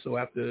them. So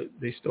after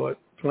they start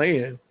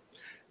playing,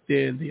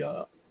 then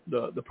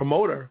the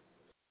promoter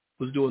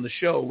was doing the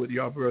show with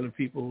Y'all Rolling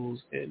Peoples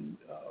and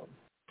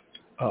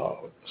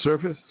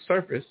Surface,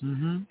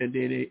 and then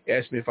they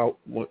asked me if I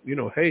want,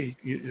 hey,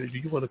 do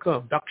you want to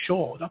come, Doc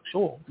Shaw? And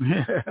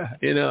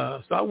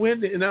so I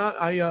went and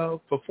I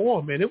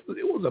performed, man. It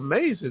was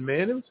amazing,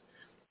 man.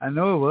 I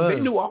know it was.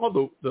 They knew all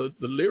the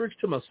lyrics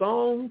to my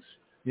songs.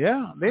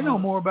 Yeah, they know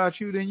more about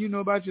you than you know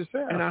about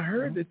yourself. And I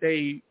heard that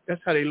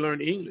that's how they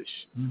learned English,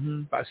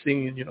 by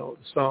singing, the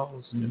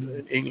songs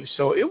in English.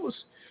 So it was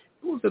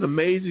an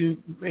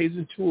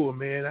amazing tour,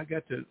 man. I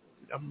got to,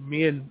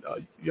 me and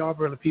Y'all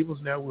Rolling Peoples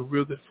now, we're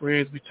real good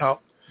friends. We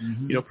talk,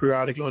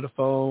 periodically on the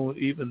phone.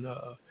 Even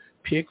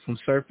Pick from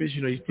Surface,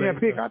 he's playing. Yeah,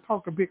 Pick. I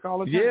talk to Pick all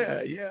the time.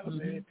 Yeah,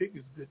 man. Pick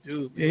is a good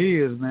dude, man. Yeah, he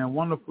is, man.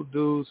 Wonderful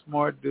dude,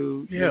 smart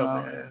dude.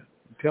 Man.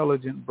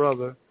 Intelligent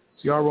brother.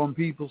 Y'all Rolling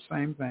Peoples,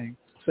 same thing.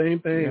 Same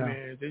thing,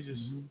 man. They're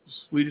just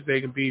sweet as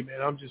they can be,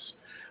 man. I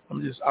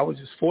was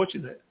just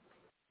fortunate,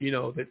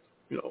 that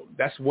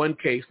that's one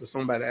case where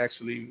somebody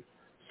actually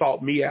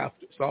sought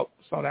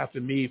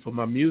after me for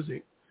my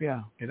music.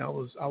 Yeah. And I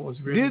was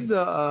really. Did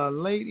the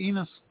late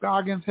Enos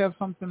Scoggins have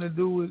something to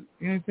do with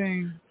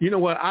anything? You know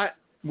what?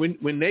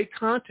 When they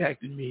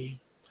contacted me,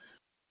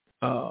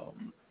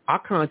 I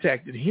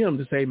contacted him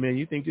to say, man,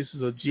 you think this is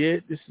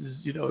legit? This is,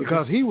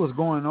 because he was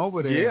going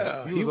over there.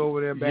 Yeah, he was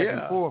over there back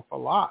and forth a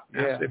lot.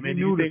 Yeah, said, man,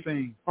 he knew the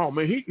thing. Oh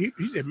man, he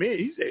said,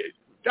 man,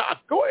 Doc,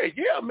 go ahead,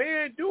 yeah,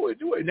 man, do it.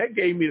 And that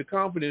gave me the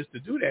confidence to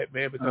do that,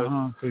 man,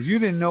 because you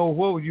didn't know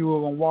what you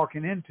were going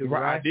walking into,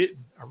 right? I didn't.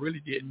 I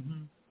really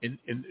didn't. And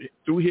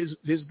through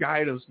his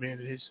guidance, man,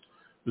 and his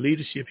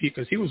leadership,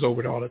 because he was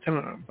over there all the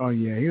time. Oh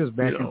yeah, he was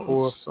back and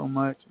forth so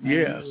much. Man.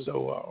 Yeah,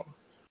 so.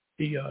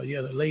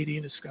 The lady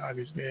in the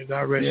Scoggins, man.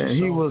 God rest his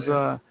soul.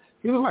 Yeah,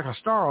 he was like a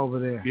star over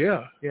there.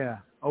 Yeah,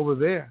 over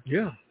there.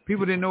 Yeah,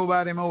 people didn't know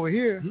about him over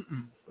here,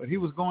 but he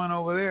was going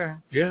over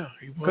there. Yeah,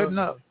 he was cutting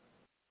up.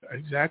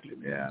 Exactly.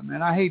 Man. Yeah,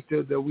 man. I hate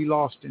that we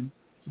lost him.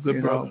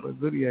 Good brother,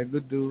 but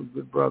good dude,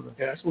 good brother.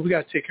 Yeah, that's what we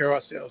got to take care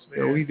of ourselves,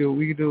 man. Yeah, we do.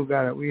 We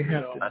got it. We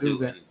have to do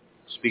that.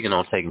 Speaking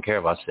on taking care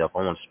of ourselves, I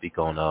want to speak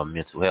on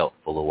mental health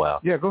for a little while.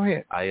 Yeah, go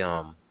ahead. I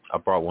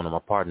brought one of my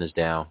partners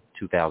down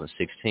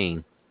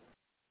 2016.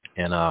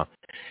 And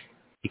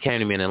he came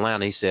to me in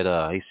Atlanta. He said,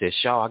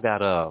 Shaw, I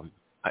got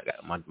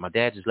my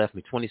dad just left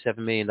me $27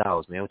 million,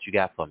 man. What you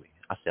got for me?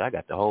 I said, I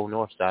got the whole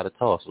north side of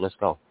Tulsa. Let's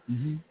go.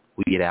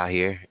 We get out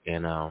here,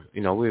 and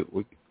we're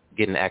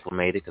getting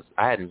acclimated because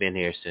I hadn't been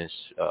here since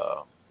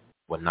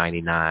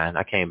 99.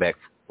 I came back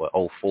for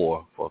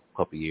 04 for a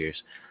couple of years,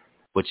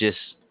 but just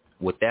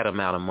with that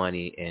amount of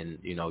money, and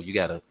you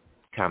got to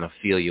kind of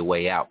feel your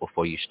way out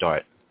before you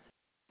start.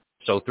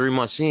 So 3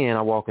 months in,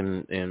 I walk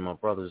in my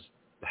brother's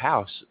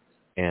house.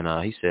 And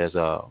he says,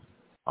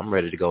 I'm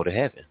ready to go to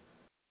heaven.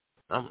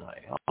 I'm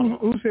like,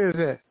 who says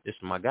that? This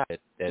is my guy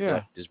that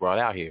I just brought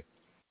out here.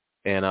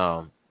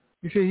 And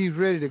you say he's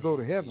ready to go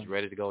to heaven. He's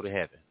ready to go to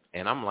heaven.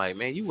 And I'm like,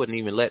 man, you wouldn't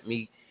even let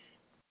me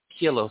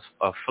kill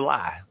a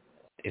fly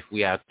if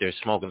we out there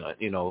smoking.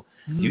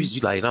 Mm-hmm.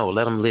 You like, no,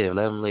 let him live.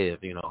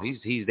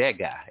 He's that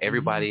guy.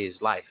 Everybody is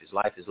life. His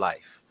life is life.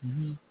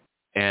 Mm-hmm.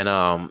 And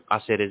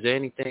I said, is there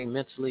anything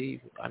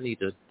mentally I need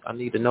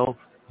to know?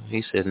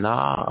 He said,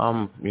 nah,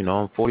 I'm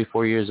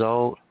 44 years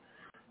old.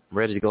 I'm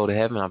ready to go to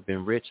heaven. I've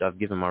been rich. I've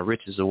given my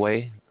riches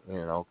away.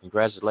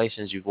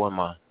 Congratulations, you've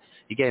won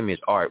he gave me his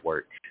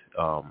artwork.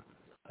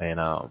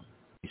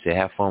 He said,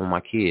 have fun with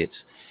my kids.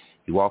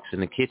 He walks in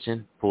the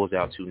kitchen, pulls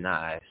out 2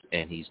 knives,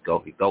 and he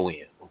go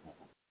in.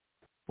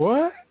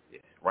 What? Yeah,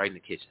 right in the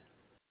kitchen.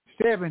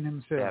 Stabbing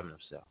himself.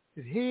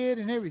 His head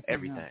and everything.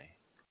 Everything.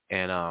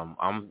 And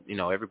I'm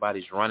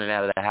everybody's running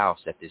out of the house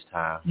at this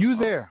time. You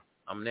there?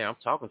 I'm there. I'm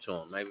talking to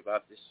him maybe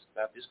about this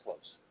close.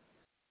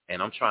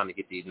 And I'm trying to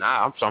get these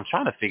knives. I'm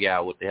trying to figure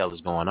out what the hell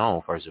is going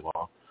on, first of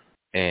all.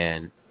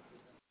 And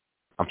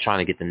I'm trying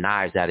to get the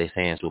knives out of his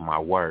hands with my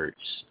words.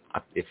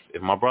 If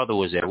my brother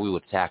was there, we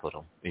would have tackled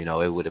him.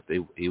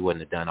 He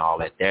wouldn't have done all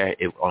that there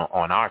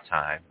on our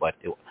time, but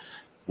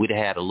we'd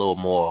have had a little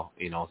more,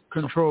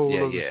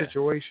 control of the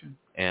situation.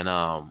 And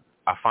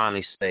I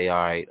finally say,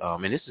 all right,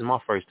 and this is my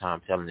first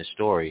time telling this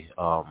story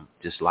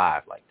just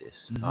live like this.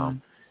 Mm-hmm.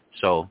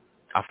 So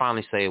I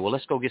finally say, well,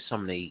 let's go get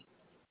something to eat.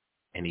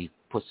 And he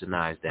puts the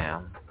knives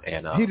down.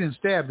 And he didn't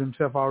stab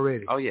himself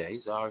already. Oh yeah,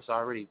 it's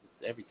already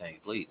everything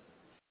bleeding.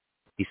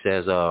 He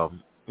says, all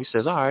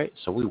right.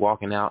 So we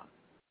walking out.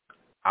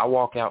 I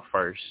walk out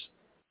first.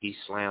 He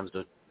slams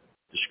the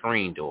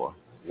screen door,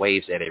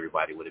 waves at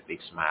everybody with a big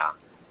smile,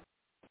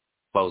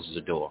 closes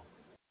the door.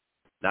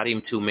 Not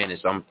even 2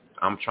 minutes.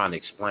 I'm trying to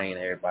explain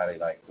to everybody,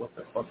 like, what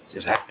the fuck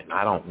just happened?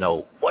 I don't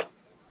know what.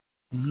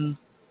 Mm-hmm.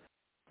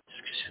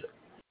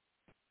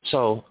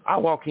 So I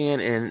walk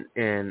in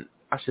and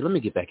I said, let me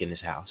get back in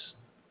this house.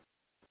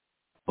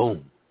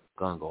 Boom,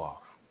 gun go off.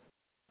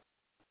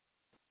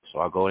 So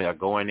I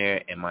go in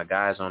there, and my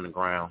guy's on the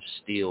ground,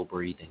 still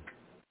breathing.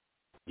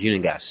 You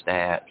done got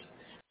stabbed.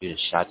 You done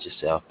shot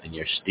yourself, and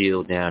you're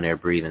still down there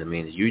breathing. I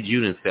mean,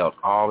 you done felt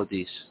all of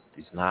these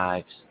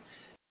knives.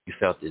 You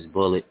felt this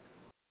bullet,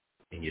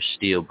 and you're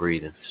still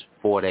breathing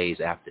 4 days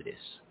after this.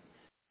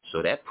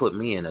 So that put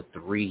me in a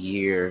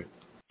 3-year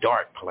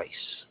dark place.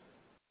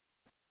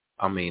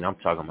 I mean, I'm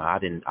talking about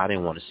I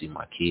didn't want to see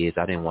my kids.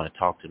 I didn't want to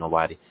talk to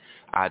nobody.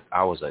 I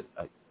was a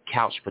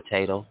couch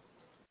potato.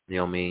 You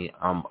know what I mean?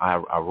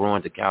 I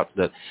ruined the couch.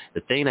 The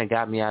thing that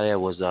got me out of there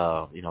was,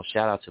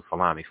 shout out to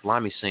Falami.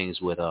 Falami sings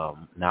with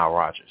Nile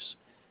Rodgers.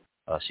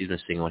 She's been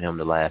singing with him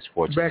the last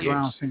 14 years.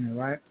 Background singer,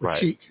 right?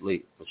 Right.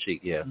 With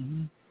Cheek, yeah.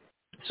 Mm-hmm.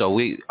 So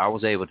I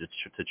was able to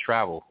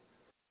travel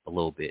a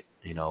little bit.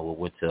 We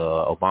went to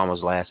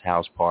Obama's last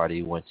house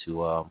party, went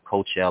to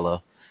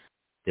Coachella.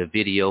 The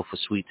video for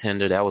Sweet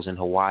Tender, that was in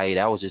Hawaii.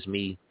 That was just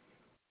me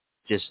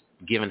just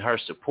giving her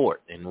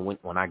support. And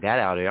when I got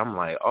out there, I'm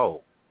like,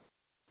 oh,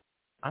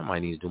 I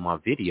might need to do my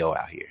video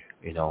out here,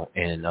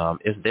 And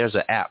there's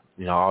an app,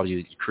 all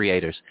you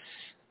creators,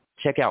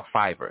 check out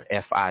Fiverr,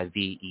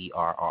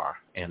 Fiverr,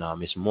 and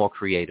it's more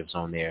creatives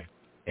on there.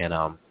 And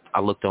I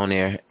looked on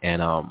there,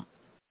 and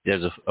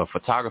there's a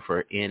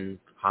photographer in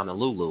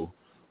Honolulu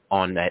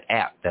on that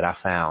app that I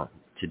found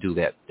to do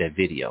that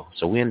video.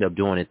 So we ended up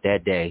doing it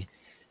that day.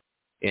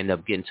 Ended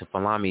up getting to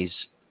Falami's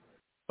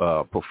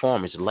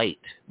performance late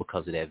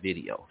because of that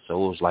video.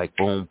 So it was like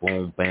boom,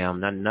 boom,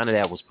 bam. None of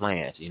that was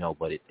planned,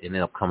 but it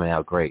ended up coming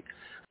out great.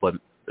 But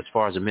as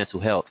far as the mental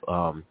health,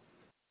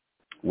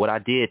 what I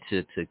did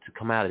to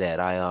come out of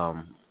that, I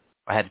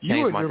had to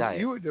change my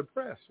diet. You were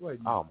depressed,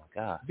 wasn't you? Oh my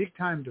God, big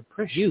time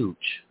depression.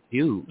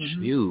 Huge.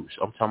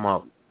 I'm talking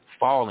about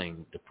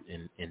falling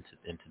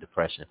into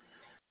depression,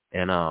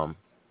 and I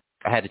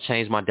had to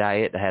change my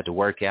diet. I had to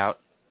work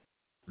out,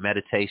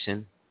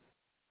 meditation.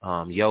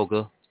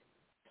 Yoga,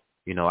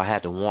 I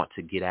had to want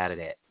to get out of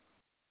that.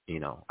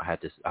 I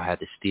had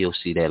to still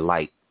see that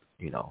light,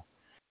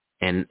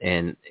 and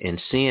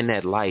seeing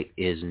that light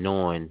is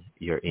knowing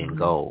your end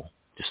goal.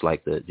 Just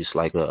like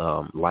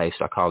life's,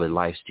 I call it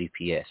life's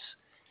GPS.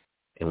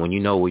 And when you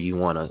know where you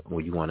wanna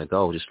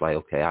go, just like,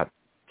 okay,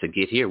 to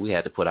get here we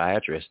had to put our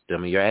address,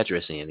 your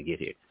address in to get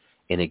here,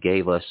 and it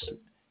gave us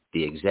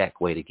the exact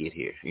way to get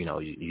here.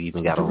 You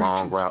even got a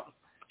long route,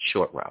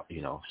 short route.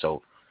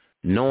 So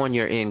knowing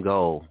your end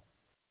goal,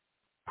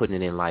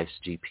 putting it in life's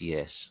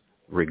GPS,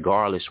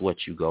 regardless what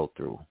you go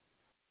through,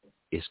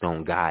 it's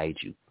gonna guide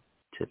you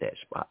to that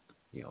spot.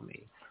 You know what I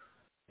mean?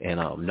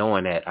 And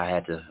knowing that, I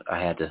had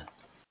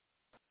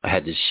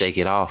to shake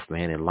it off,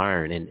 man, and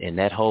learn. And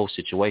that whole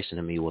situation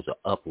to me was an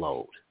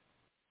upload.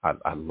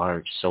 I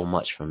learned so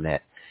much from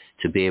that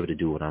to be able to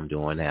do what I'm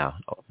doing now.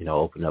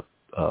 Open up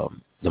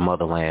the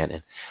motherland,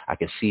 and I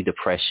can see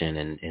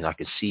depression, and I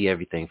can see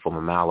everything from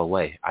a mile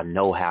away. I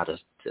know how to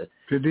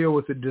deal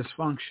with the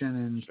dysfunction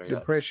and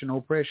depression,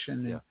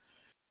 oppression, and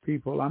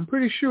people. I'm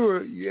pretty sure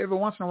every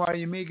once in a while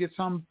you may get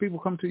some people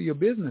come to your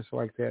business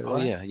like that. Oh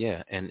right?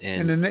 yeah, and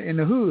in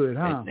the hood,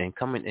 huh? And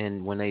coming,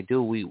 and when they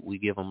do, we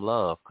give them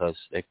love because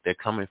they're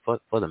coming for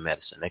the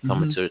medicine. They're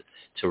coming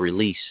to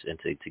release and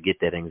to get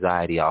that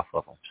anxiety off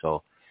of them.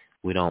 So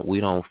we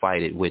don't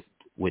fight it with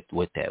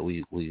with that.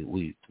 We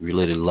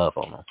really love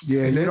on them.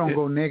 Yeah, you don't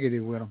go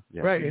negative with them.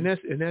 Yeah. Right, and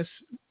that's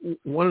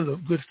one of the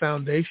good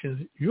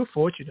foundations. You're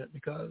fortunate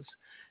because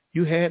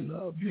you had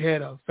love. You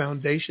had a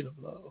foundation of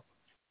love,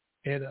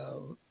 and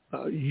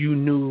you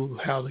knew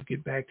how to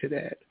get back to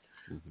that.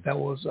 Mm-hmm. That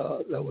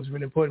was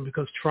really important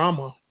because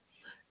trauma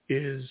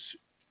is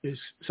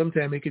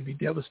sometimes it can be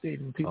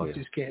devastating. People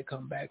just can't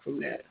come back from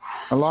that.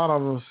 A lot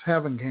of us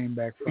haven't came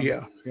back from it.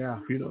 Yeah.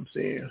 You know what I'm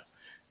saying?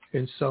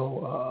 And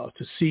so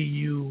to see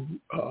you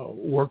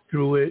work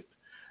through it,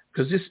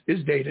 because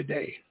it's day to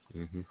day.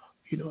 Mm-hmm.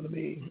 You know what I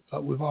mean?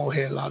 We've all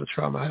had a lot of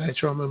trauma. I had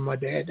trauma when my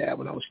dad died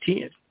when I was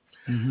 10.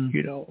 Mm-hmm.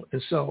 You know,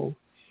 and so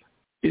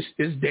it's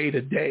day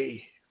to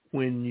day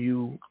when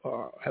you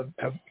have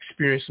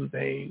experienced some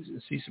things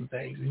and see some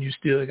things, and you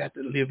still got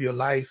to live your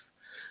life.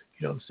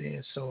 You know what I'm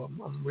saying? So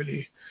I'm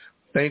really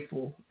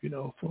thankful, you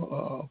know,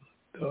 for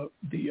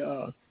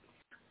the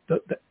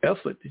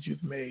effort that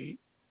you've made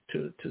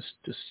to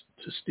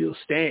still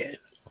stand.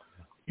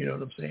 You know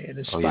what I'm saying?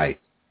 In spite,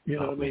 you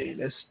know what I mean?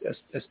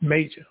 That's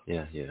major.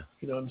 Yeah. You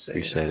know what I'm saying?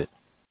 Appreciate it.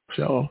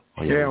 So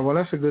yeah, well,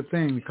 that's a good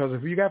thing because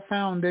if you got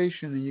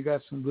foundation and you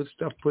got some good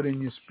stuff put in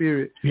your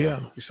spirit,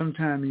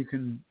 sometimes you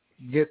can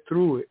get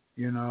through it,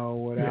 you know,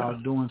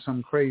 without doing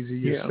something crazy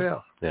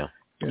yourself. Yeah.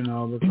 You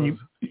know, because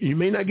you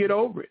may not get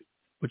over it,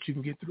 but you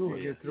can get through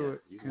it. Get through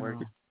it. You can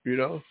work it. You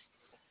know.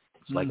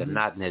 It's like a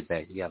knot in that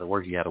back. You got to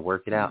work it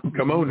out.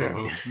 Come on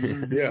now.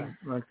 Mm-hmm. Yeah.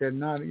 Like that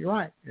knot. You're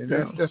right. And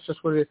that's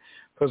just what it is.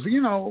 Because,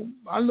 you know,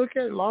 I look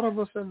at a lot of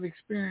us have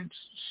experienced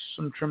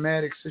some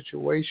traumatic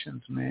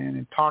situations, man,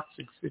 and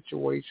toxic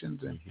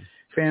situations and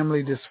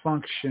family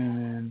dysfunction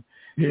and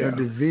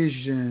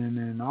division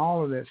and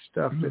all of that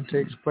stuff that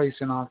takes place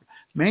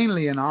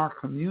mainly in our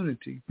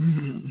community.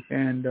 Mm-hmm.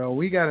 And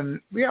we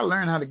gotta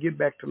learn how to get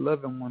back to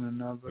loving one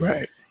another.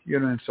 Right. You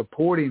know, and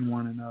supporting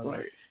one another.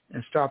 Right.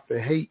 And stop the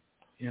hate.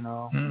 You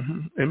know,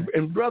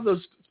 and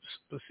brothers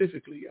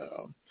specifically,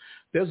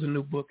 there's a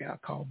new book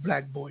out called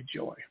Black Boy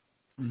Joy,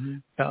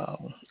 I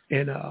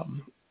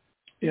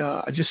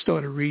just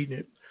started reading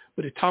it,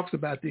 but it talks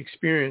about the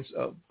experience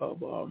of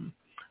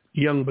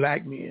young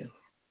black men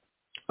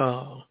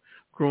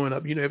growing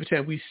up. You know, every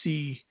time we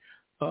see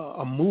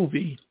a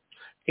movie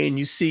and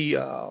you see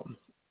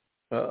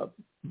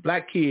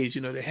black kids, you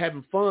know, they're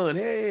having fun,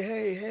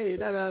 hey,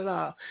 da da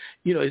da.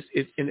 You know,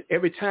 it's and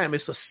every time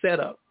it's a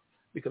setup.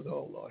 Because,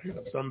 oh, Lord, you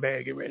know, something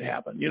bad get ready to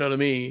happen. You know what I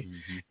mean?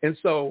 Mm-hmm. And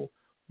so,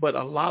 but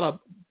a lot of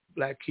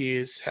black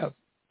kids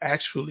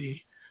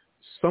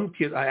some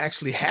kids are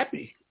actually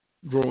happy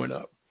growing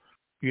up,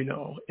 you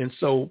know. And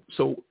so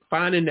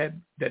finding that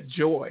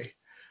joy,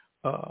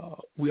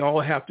 we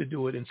all have to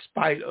do it in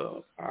spite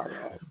of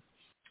our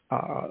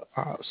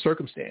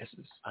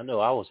circumstances. I know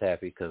I was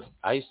happy because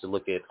I used to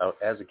look at,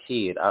 as a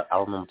kid, I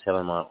remember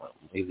telling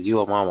either you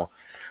or Mama,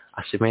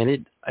 I said, man,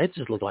 it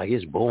just looked like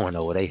it's boring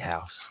over their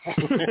house.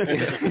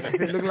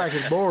 It looked like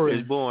it's boring.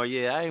 It's boring,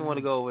 yeah. I didn't want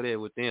to go over there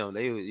with them.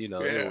 They, we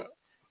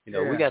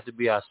got to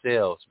be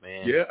ourselves,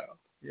 man. Yeah.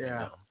 You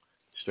know,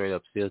 straight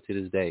up, still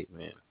to this day,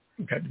 man.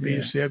 Got to be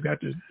yourself. Got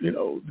to, you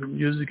know, the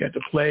music. Got to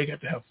play.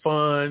 Got to have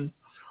fun.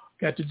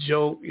 Got to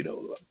joke. You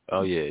know.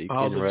 Oh yeah,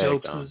 all the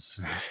jokesters.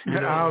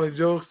 All the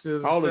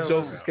jokesters. All the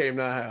jokesters came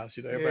to our house.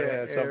 You know, everybody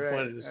had something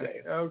funny to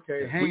say.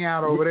 Okay, hang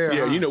out over there.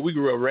 Yeah, you know, we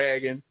grew up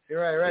ragging.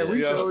 Right.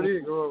 We sure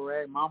did grow up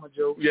rag. Mama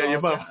jokes. Yeah,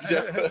 your mama.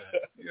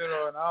 You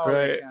know, and all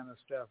that kind of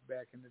stuff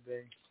back in the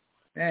day.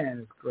 Man,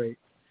 it's great.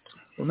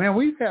 Well, man,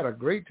 we've had a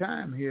great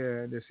time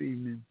here this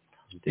evening.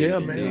 Yeah,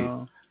 man. You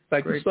know,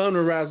 like great. The sun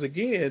will rise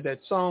again. That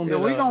song. Yeah,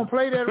 we're gonna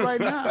play that right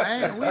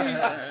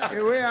now.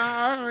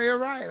 You're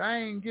right. I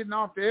ain't getting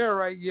off the air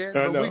right yet,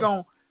 but we're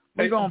gonna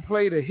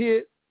play the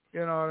hit.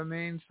 You know what I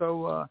mean?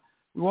 So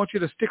we want you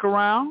to stick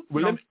around.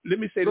 Well, let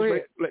me say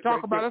this. Let's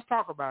talk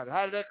about it.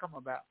 How did that come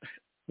about?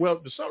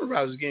 Well, the sun will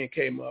rise again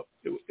came up.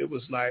 It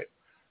was like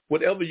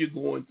whatever you're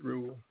going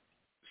through.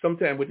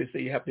 Sometimes what they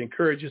say, you have to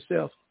encourage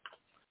yourself,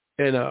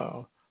 and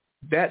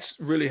that's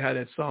really how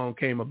that song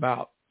came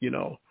about. You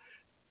know,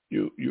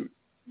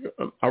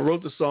 I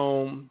wrote the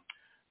song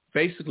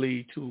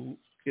basically to,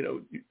 you know,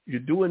 you're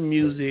doing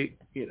music,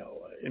 you know,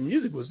 and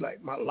music was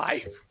like my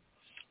life.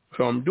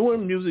 So I'm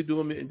doing music,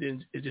 and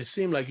then it just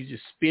seemed like you're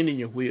just spinning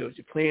your wheels.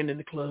 You're playing in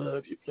the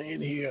club, you're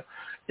playing here,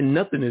 and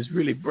nothing is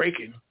really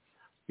breaking.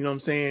 You know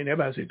what I'm saying?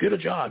 Everybody said, get a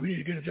job. You need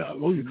to get a job.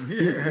 Go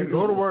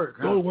to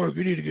work. Go to work.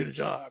 You need to get a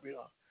job, you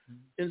know.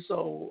 And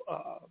so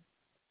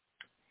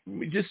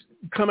just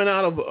coming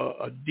out of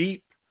a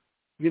deep,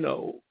 you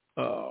know,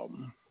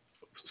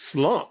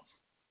 slump,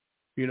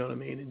 you know what I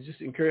mean? And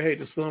just encourage, hey,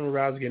 the sun will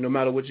rise again no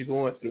matter what you're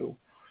going through,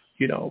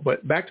 you know.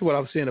 But back to what I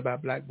was saying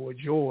about Black Boy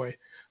Joy,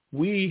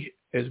 we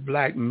as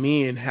black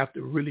men have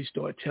to really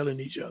start telling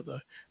each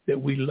other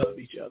that we love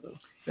each other.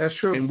 That's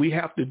true. And we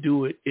have to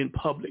do it in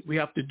public. We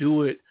have to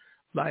do it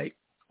like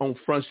on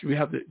Front Street. We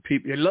have to,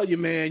 people, I love you,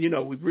 man. You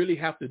know, we really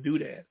have to do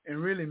that.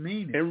 And really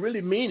mean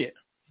it.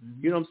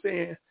 Mm-hmm. You know what I'm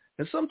saying?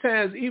 And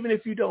sometimes even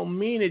if you don't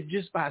mean it,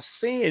 just by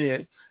saying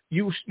it,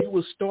 you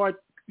will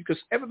start, because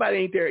everybody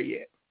ain't there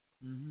yet.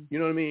 Mm-hmm. You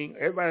know what I mean?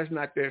 Everybody's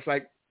not there. It's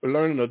like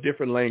learning a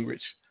different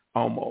language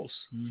almost.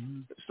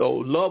 Mm-hmm. So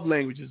love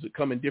languages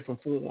come in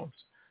different forms.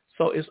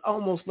 So it's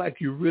almost like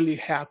you really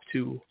have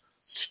to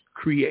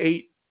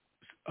create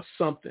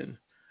something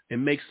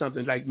and make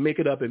something, like make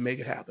it up and make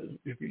it happen.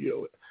 If you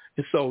know it.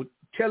 And so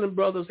telling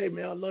brothers, hey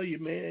man, I love you,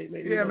 man.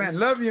 Man,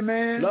 love you,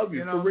 man. Love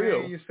you, for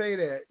real. Man, you say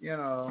that,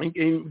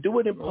 and do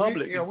it in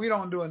public. We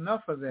don't do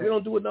enough of that. We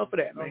don't do enough of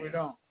that, man. No, we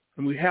don't.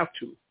 And we have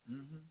to.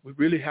 Mm-hmm. We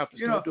really have to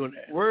start doing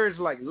that. Words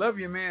like love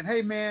you, man.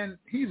 Hey, man,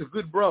 he's a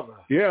good brother.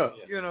 Yeah.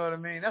 You know what I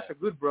mean? That's a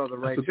good brother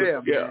right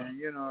there, man.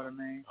 You know what I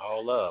mean?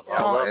 All love.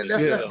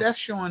 That's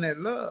showing that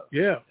love.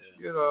 Yeah.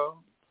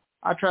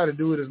 I try to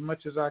do it as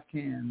much as I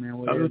can, man,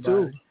 with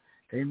everybody. Too.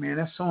 Hey, man,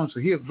 that's so-and-so.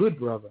 He a good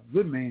brother,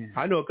 good man.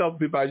 I know a couple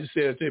people I just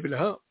said, they be like,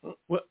 huh?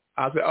 What?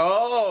 I said,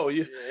 oh,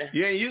 you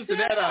ain't used to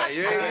that, are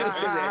you? You ain't used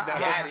to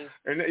that.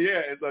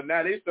 And so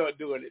now they start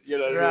doing it. You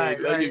know what I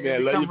mean? Love you,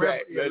 man. Love you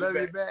back. Love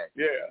you back.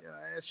 Yeah.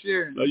 That's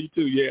sharing. Love you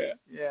too, yeah.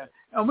 Yeah.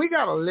 And we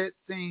got to let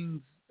things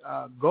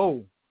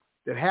go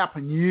that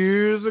happened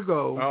years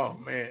ago. Oh,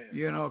 man.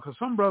 Because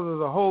some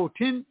brothers a whole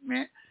 10,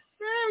 man,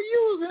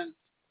 you was in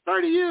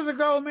 30 years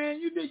ago,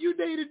 man, you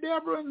dated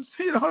Deborah, and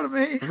you know what I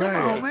mean? Come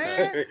on,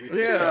 man. Yeah.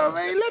 You know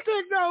what I mean? Let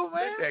that go,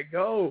 man. Let that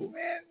go.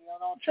 Man,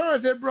 don't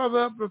charge that brother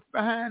up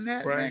behind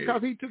that, man,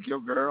 because he took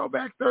your girl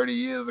back 30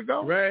 years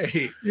ago.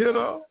 Right.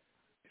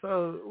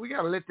 So we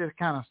got to let this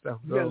kind of stuff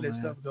go, let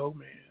stuff go,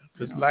 man.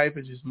 Because life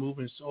is just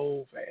moving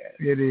so fast.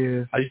 It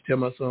is. I used to tell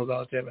my sons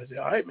all the time, I said,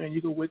 all right, man,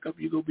 you going to wake up,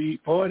 you going to be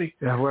 40.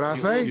 That's what I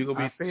say. You're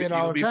going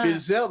to be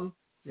 57.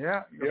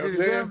 Yeah,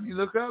 you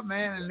look up,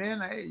 man, and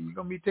then hey, you're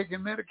gonna be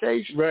taking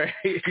medication. Right.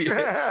 If you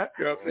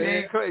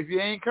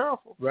ain't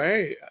careful.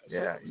 Right.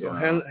 Yeah. So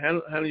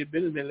handle your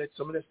business, man. Let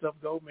some of that stuff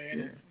go,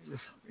 man. Yeah.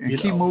 And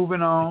keep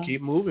moving on.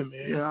 Keep moving,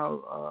 man.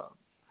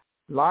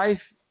 Life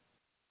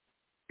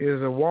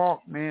is a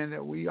walk, man,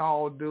 that we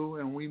all do,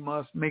 and we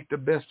must make the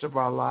best of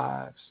our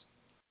lives.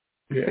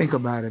 Yeah. Think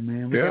about it,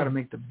 man. We got to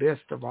make the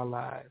best of our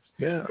lives.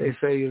 Yeah. They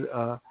say,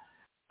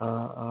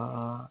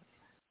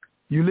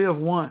 you live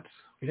once.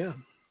 Yeah.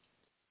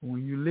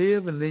 When you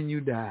live and then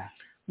you die.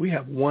 We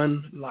have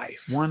one life.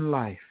 One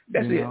life.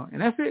 That's it.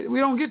 And that's it. We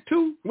don't get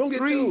two. We don't get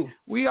three. two.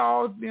 We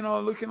all,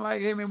 looking like,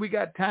 hey, man, we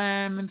got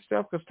time and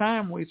stuff, because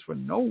time waits for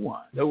no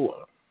one. No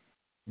one.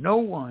 No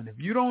one.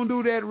 If you don't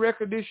do that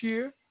record this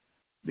year,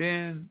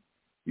 then,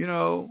 you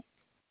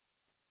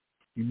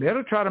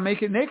better try to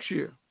make it next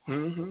year.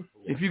 Mm-hmm.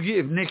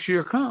 If next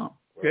year comes.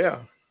 Yeah.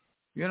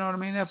 You know what I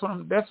mean? That's what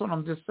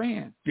I'm just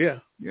saying. Yeah.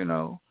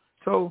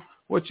 So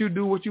what you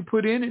do, what you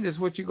put in it is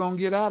what you're going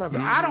to get out of it.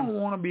 Mm-hmm. I don't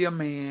want to be a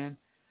man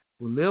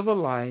who live a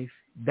life,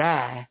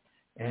 die,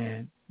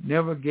 and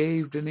never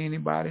gave to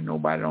anybody.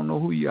 Nobody don't know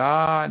who you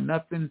are,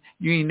 nothing.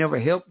 You ain't never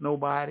helped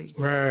nobody.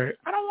 Right.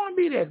 I don't want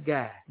to be that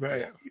guy.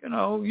 Right.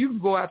 You can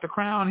go out to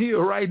Crown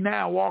Hill right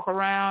now, walk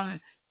around,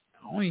 and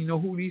I don't even know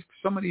who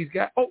some of these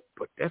guys. Oh,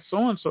 but that's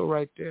so-and-so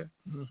right there.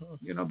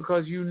 Mm-hmm.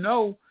 Because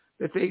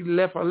that they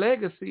left a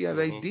legacy or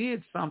they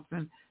did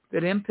something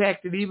that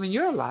impacted even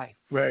your life.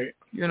 Right.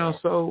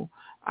 So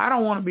I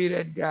don't want to be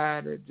that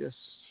guy that just,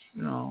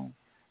 and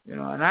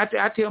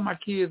I tell my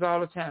kids all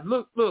the time,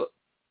 look,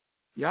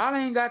 y'all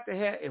ain't got to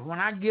have, when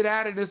I get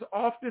out of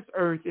off this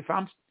earth,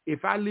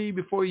 if I leave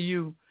before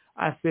you,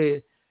 I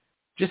said,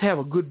 just have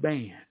a good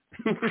band.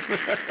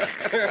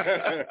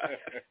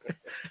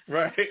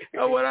 Right.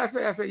 What I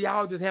say? I say,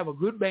 y'all just have a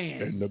good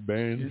band. And the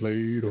band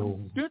played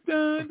on.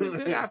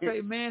 I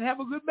say, man, have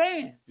a good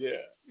band. Yeah.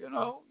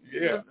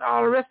 Yeah.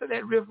 All the rest of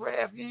that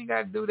riff-raff, you ain't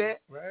got to do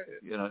that. Right.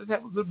 Just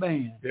have a good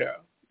band. Yeah.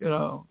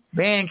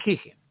 Band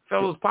kicking,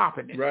 fellows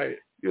popping it. Right.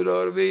 You know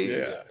what I mean?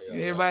 Yeah.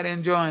 Everybody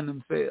enjoying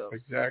themselves.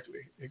 Exactly.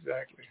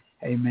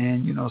 Hey,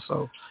 man,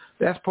 so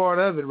that's part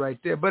of it right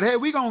there. But, hey,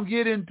 we're going to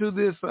get into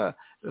this,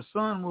 the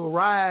sun will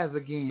rise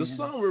again. The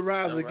sun will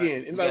rise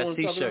again. Anybody want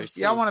to talk about it?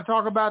 Y'all want to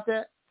talk about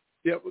that?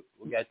 Yeah.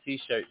 We got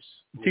T-shirts.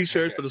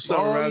 T-shirts for the sun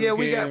will rise again.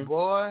 We got,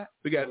 boy.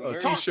 We got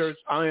T-shirts.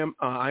 I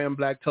am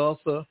Black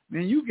Tulsa.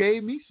 Man, you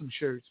gave me some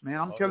shirts, man.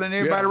 I'm telling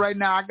everybody right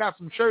now, I got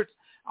some shirts.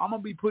 I'm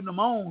going to be putting them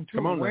on,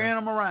 too, wearing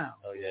them around.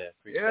 Oh, yeah.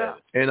 Appreciate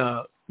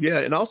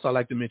it. And also I'd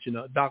like to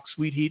mention Doc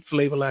Sweet Heat,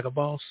 Flavor Like a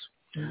Boss.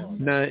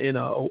 Now in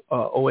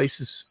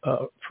Oasis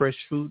Fresh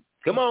Food.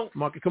 Come on.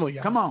 Market. Come on,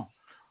 y'all. Come on.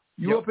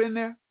 You up in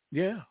there?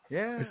 Yeah.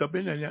 It's up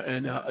in there,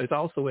 and it's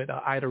also at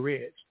Ida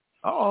Red's.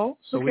 Oh,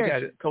 so we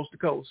got it coast to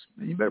coast.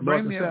 You better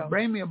bring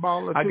me a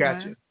ball or two. I got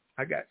man.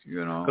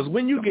 you. Because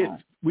when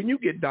you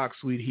get Doc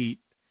Sweet Heat,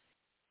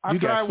 you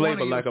got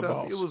Flavor Like a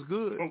Boss. It was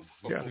good.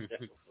 Yeah.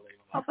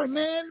 I said,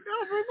 man,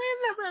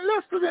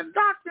 less than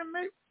doctor,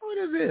 man. What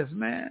is this,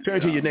 man?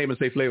 Turn to your name and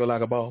say Flavor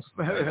Like a Boss.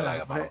 Flavor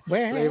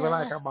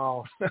Like a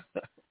Boss.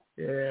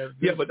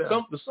 Yeah, but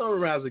the sun will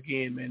rise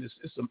again, man.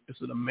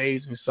 It's an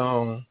amazing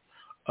song.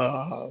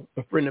 A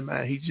friend of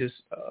mine, he just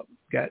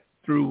got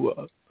through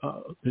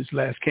his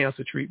last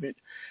cancer treatment,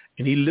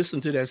 and he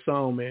listened to that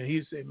song, man.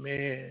 He said,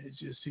 man,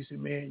 he said,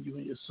 man, you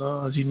and your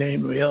sons, he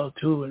named them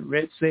L2 and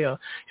Retsel.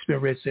 He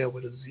spelled Retsel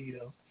with a Z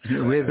though.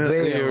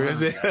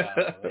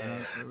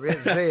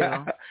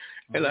 Retsel.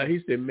 And like he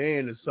said,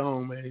 man, the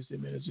song, man, he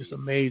said, man, it's just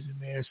amazing,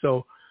 man.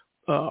 So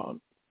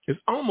it's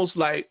almost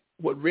like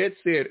what Red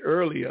said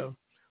earlier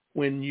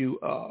when you,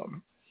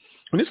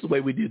 and this is the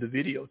way we did the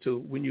video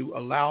too, when you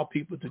allow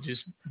people to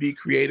just be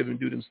creative and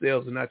do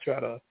themselves and not try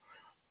to,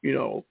 you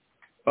know,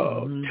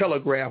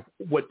 telegraph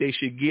what they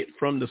should get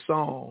from the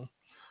song,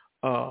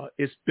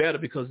 it's better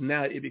because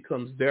now it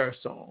becomes their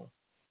song,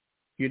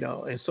 you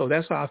know. And so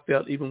that's how I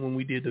felt even when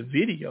we did the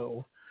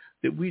video,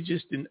 that we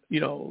just didn't, you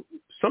know,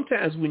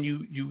 sometimes when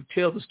you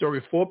tell the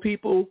story for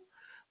people,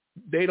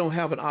 they don't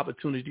have an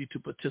opportunity to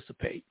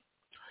participate.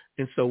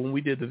 And so when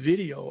we did the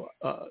video,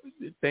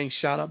 things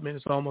shot up, man,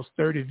 it's almost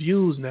 30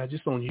 views now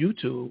just on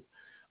YouTube.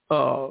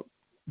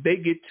 They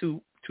get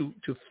to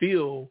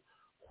feel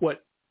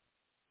what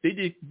they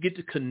did, get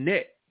to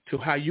connect to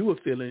how you were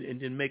feeling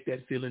and then make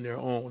that feeling their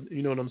own.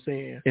 You know what I'm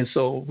saying? And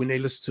so when they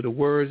listen to the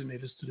words and they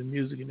listen to the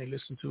music and they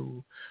listen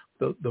to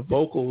the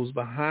vocals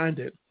behind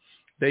it,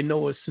 they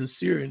know it's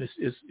sincere and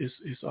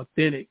it's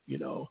authentic, you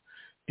know.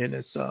 And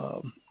it's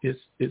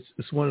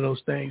one of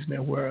those things,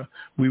 man, where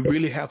we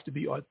really have to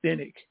be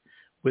authentic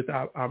with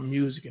our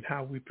music and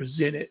how we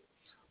present it,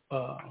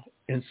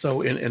 and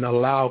so and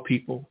allow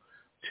people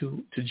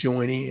to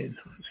join in.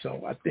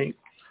 So I think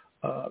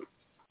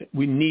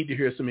we need to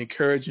hear some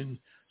encouraging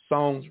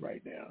songs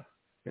right now,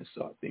 and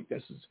so I think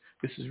this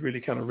is really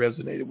kind of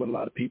resonated with a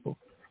lot of people.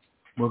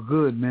 Well,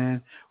 good,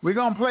 man. We're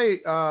gonna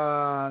play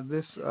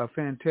this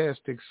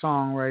fantastic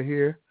song right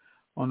here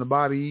on the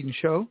Bobby Eaton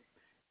Show,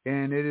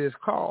 and it is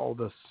called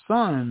 "The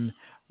Sun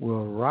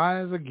Will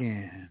Rise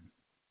Again."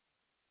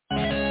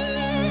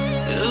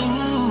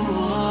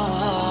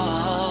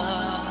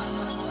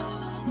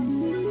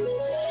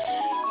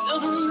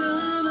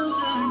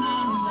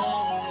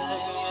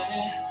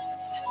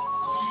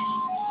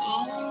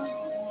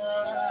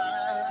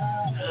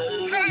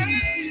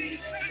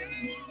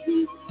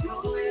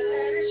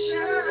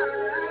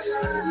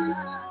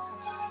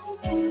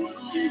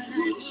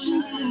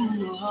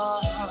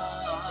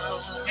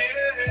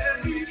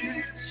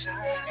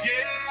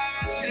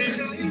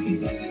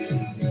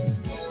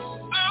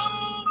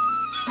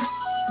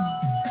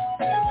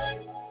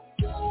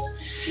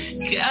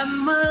 Got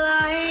my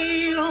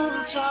light on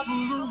top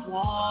of the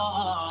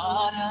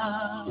water,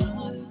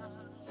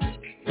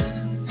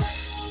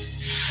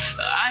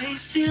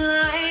 icy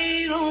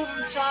light on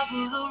top of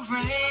the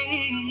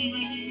rain.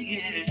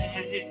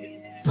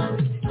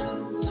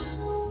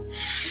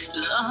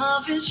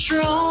 Love is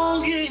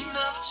strong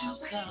enough to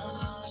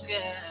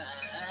conquer,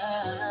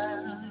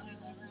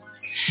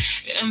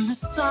 and the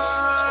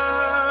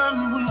sun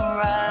will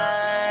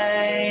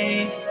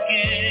rise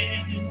again.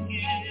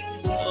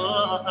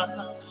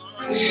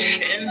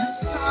 And the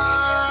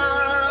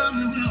sun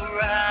will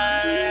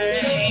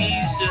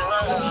rise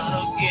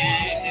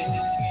again.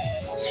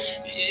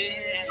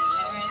 Yeah.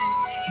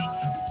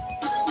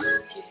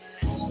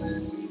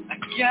 I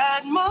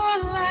got my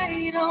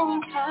light on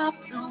top of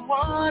the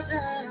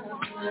water,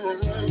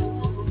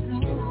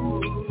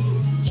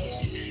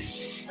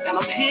 and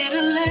I'm here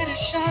to let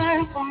it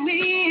shine for me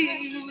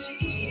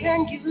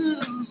and you.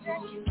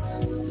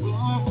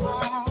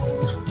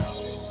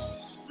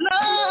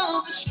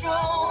 Love is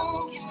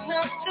strong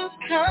enough to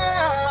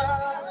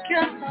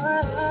conquer.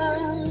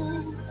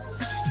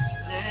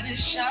 Let it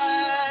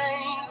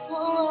shine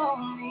for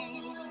me,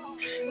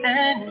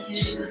 and it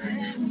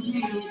shine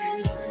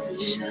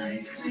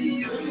for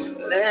you.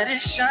 Let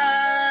it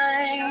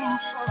shine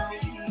for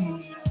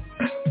me,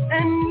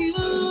 and you.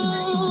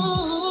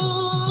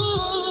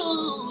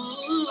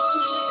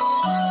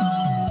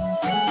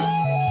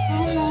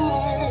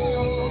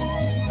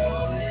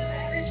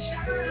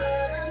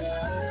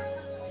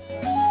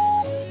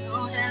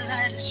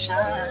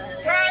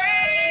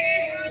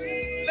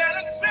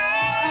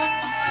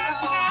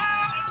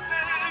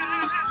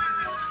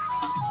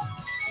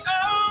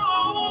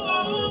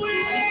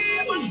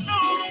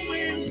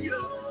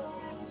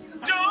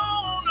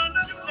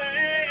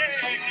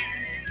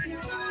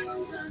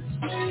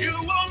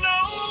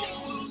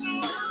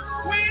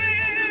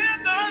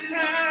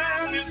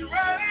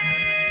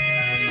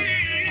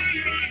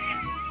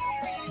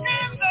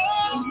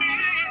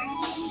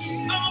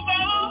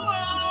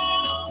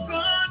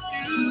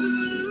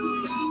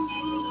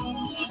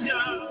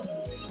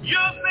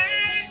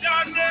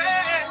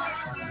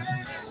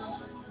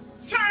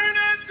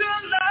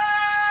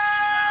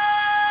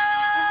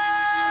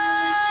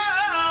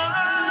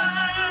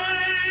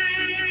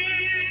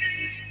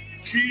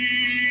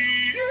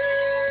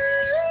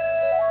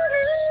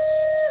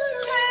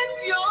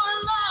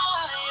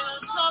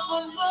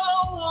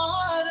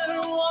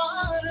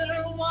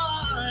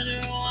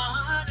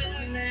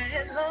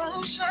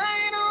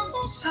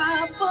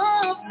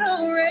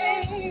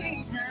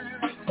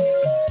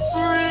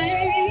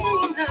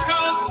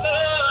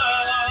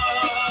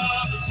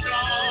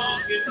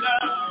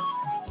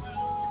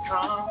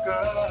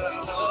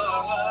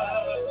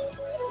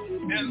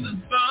 And the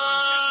sun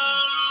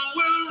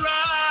will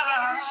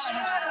rise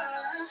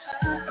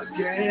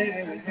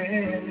again.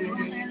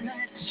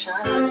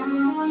 Sun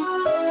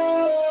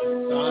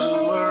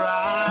will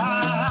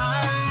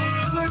rise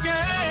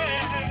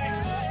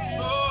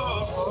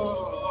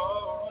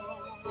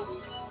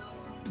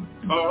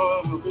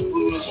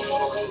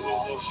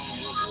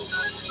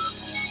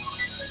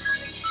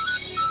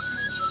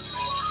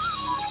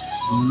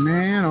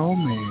Man, oh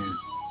man.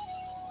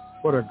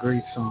 What a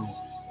great song.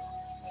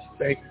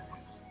 Thank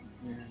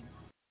you.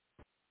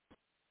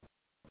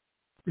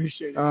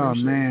 Appreciate it. Oh,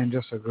 man,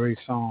 just a great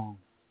song.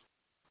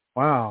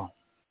 Wow.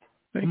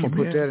 Thank I'm you, going to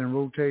put man. that in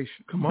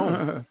rotation. Come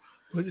on.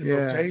 Put it in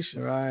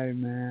rotation. Right,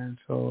 man.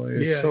 So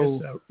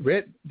it's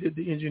Red did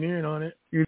the engineering on it. You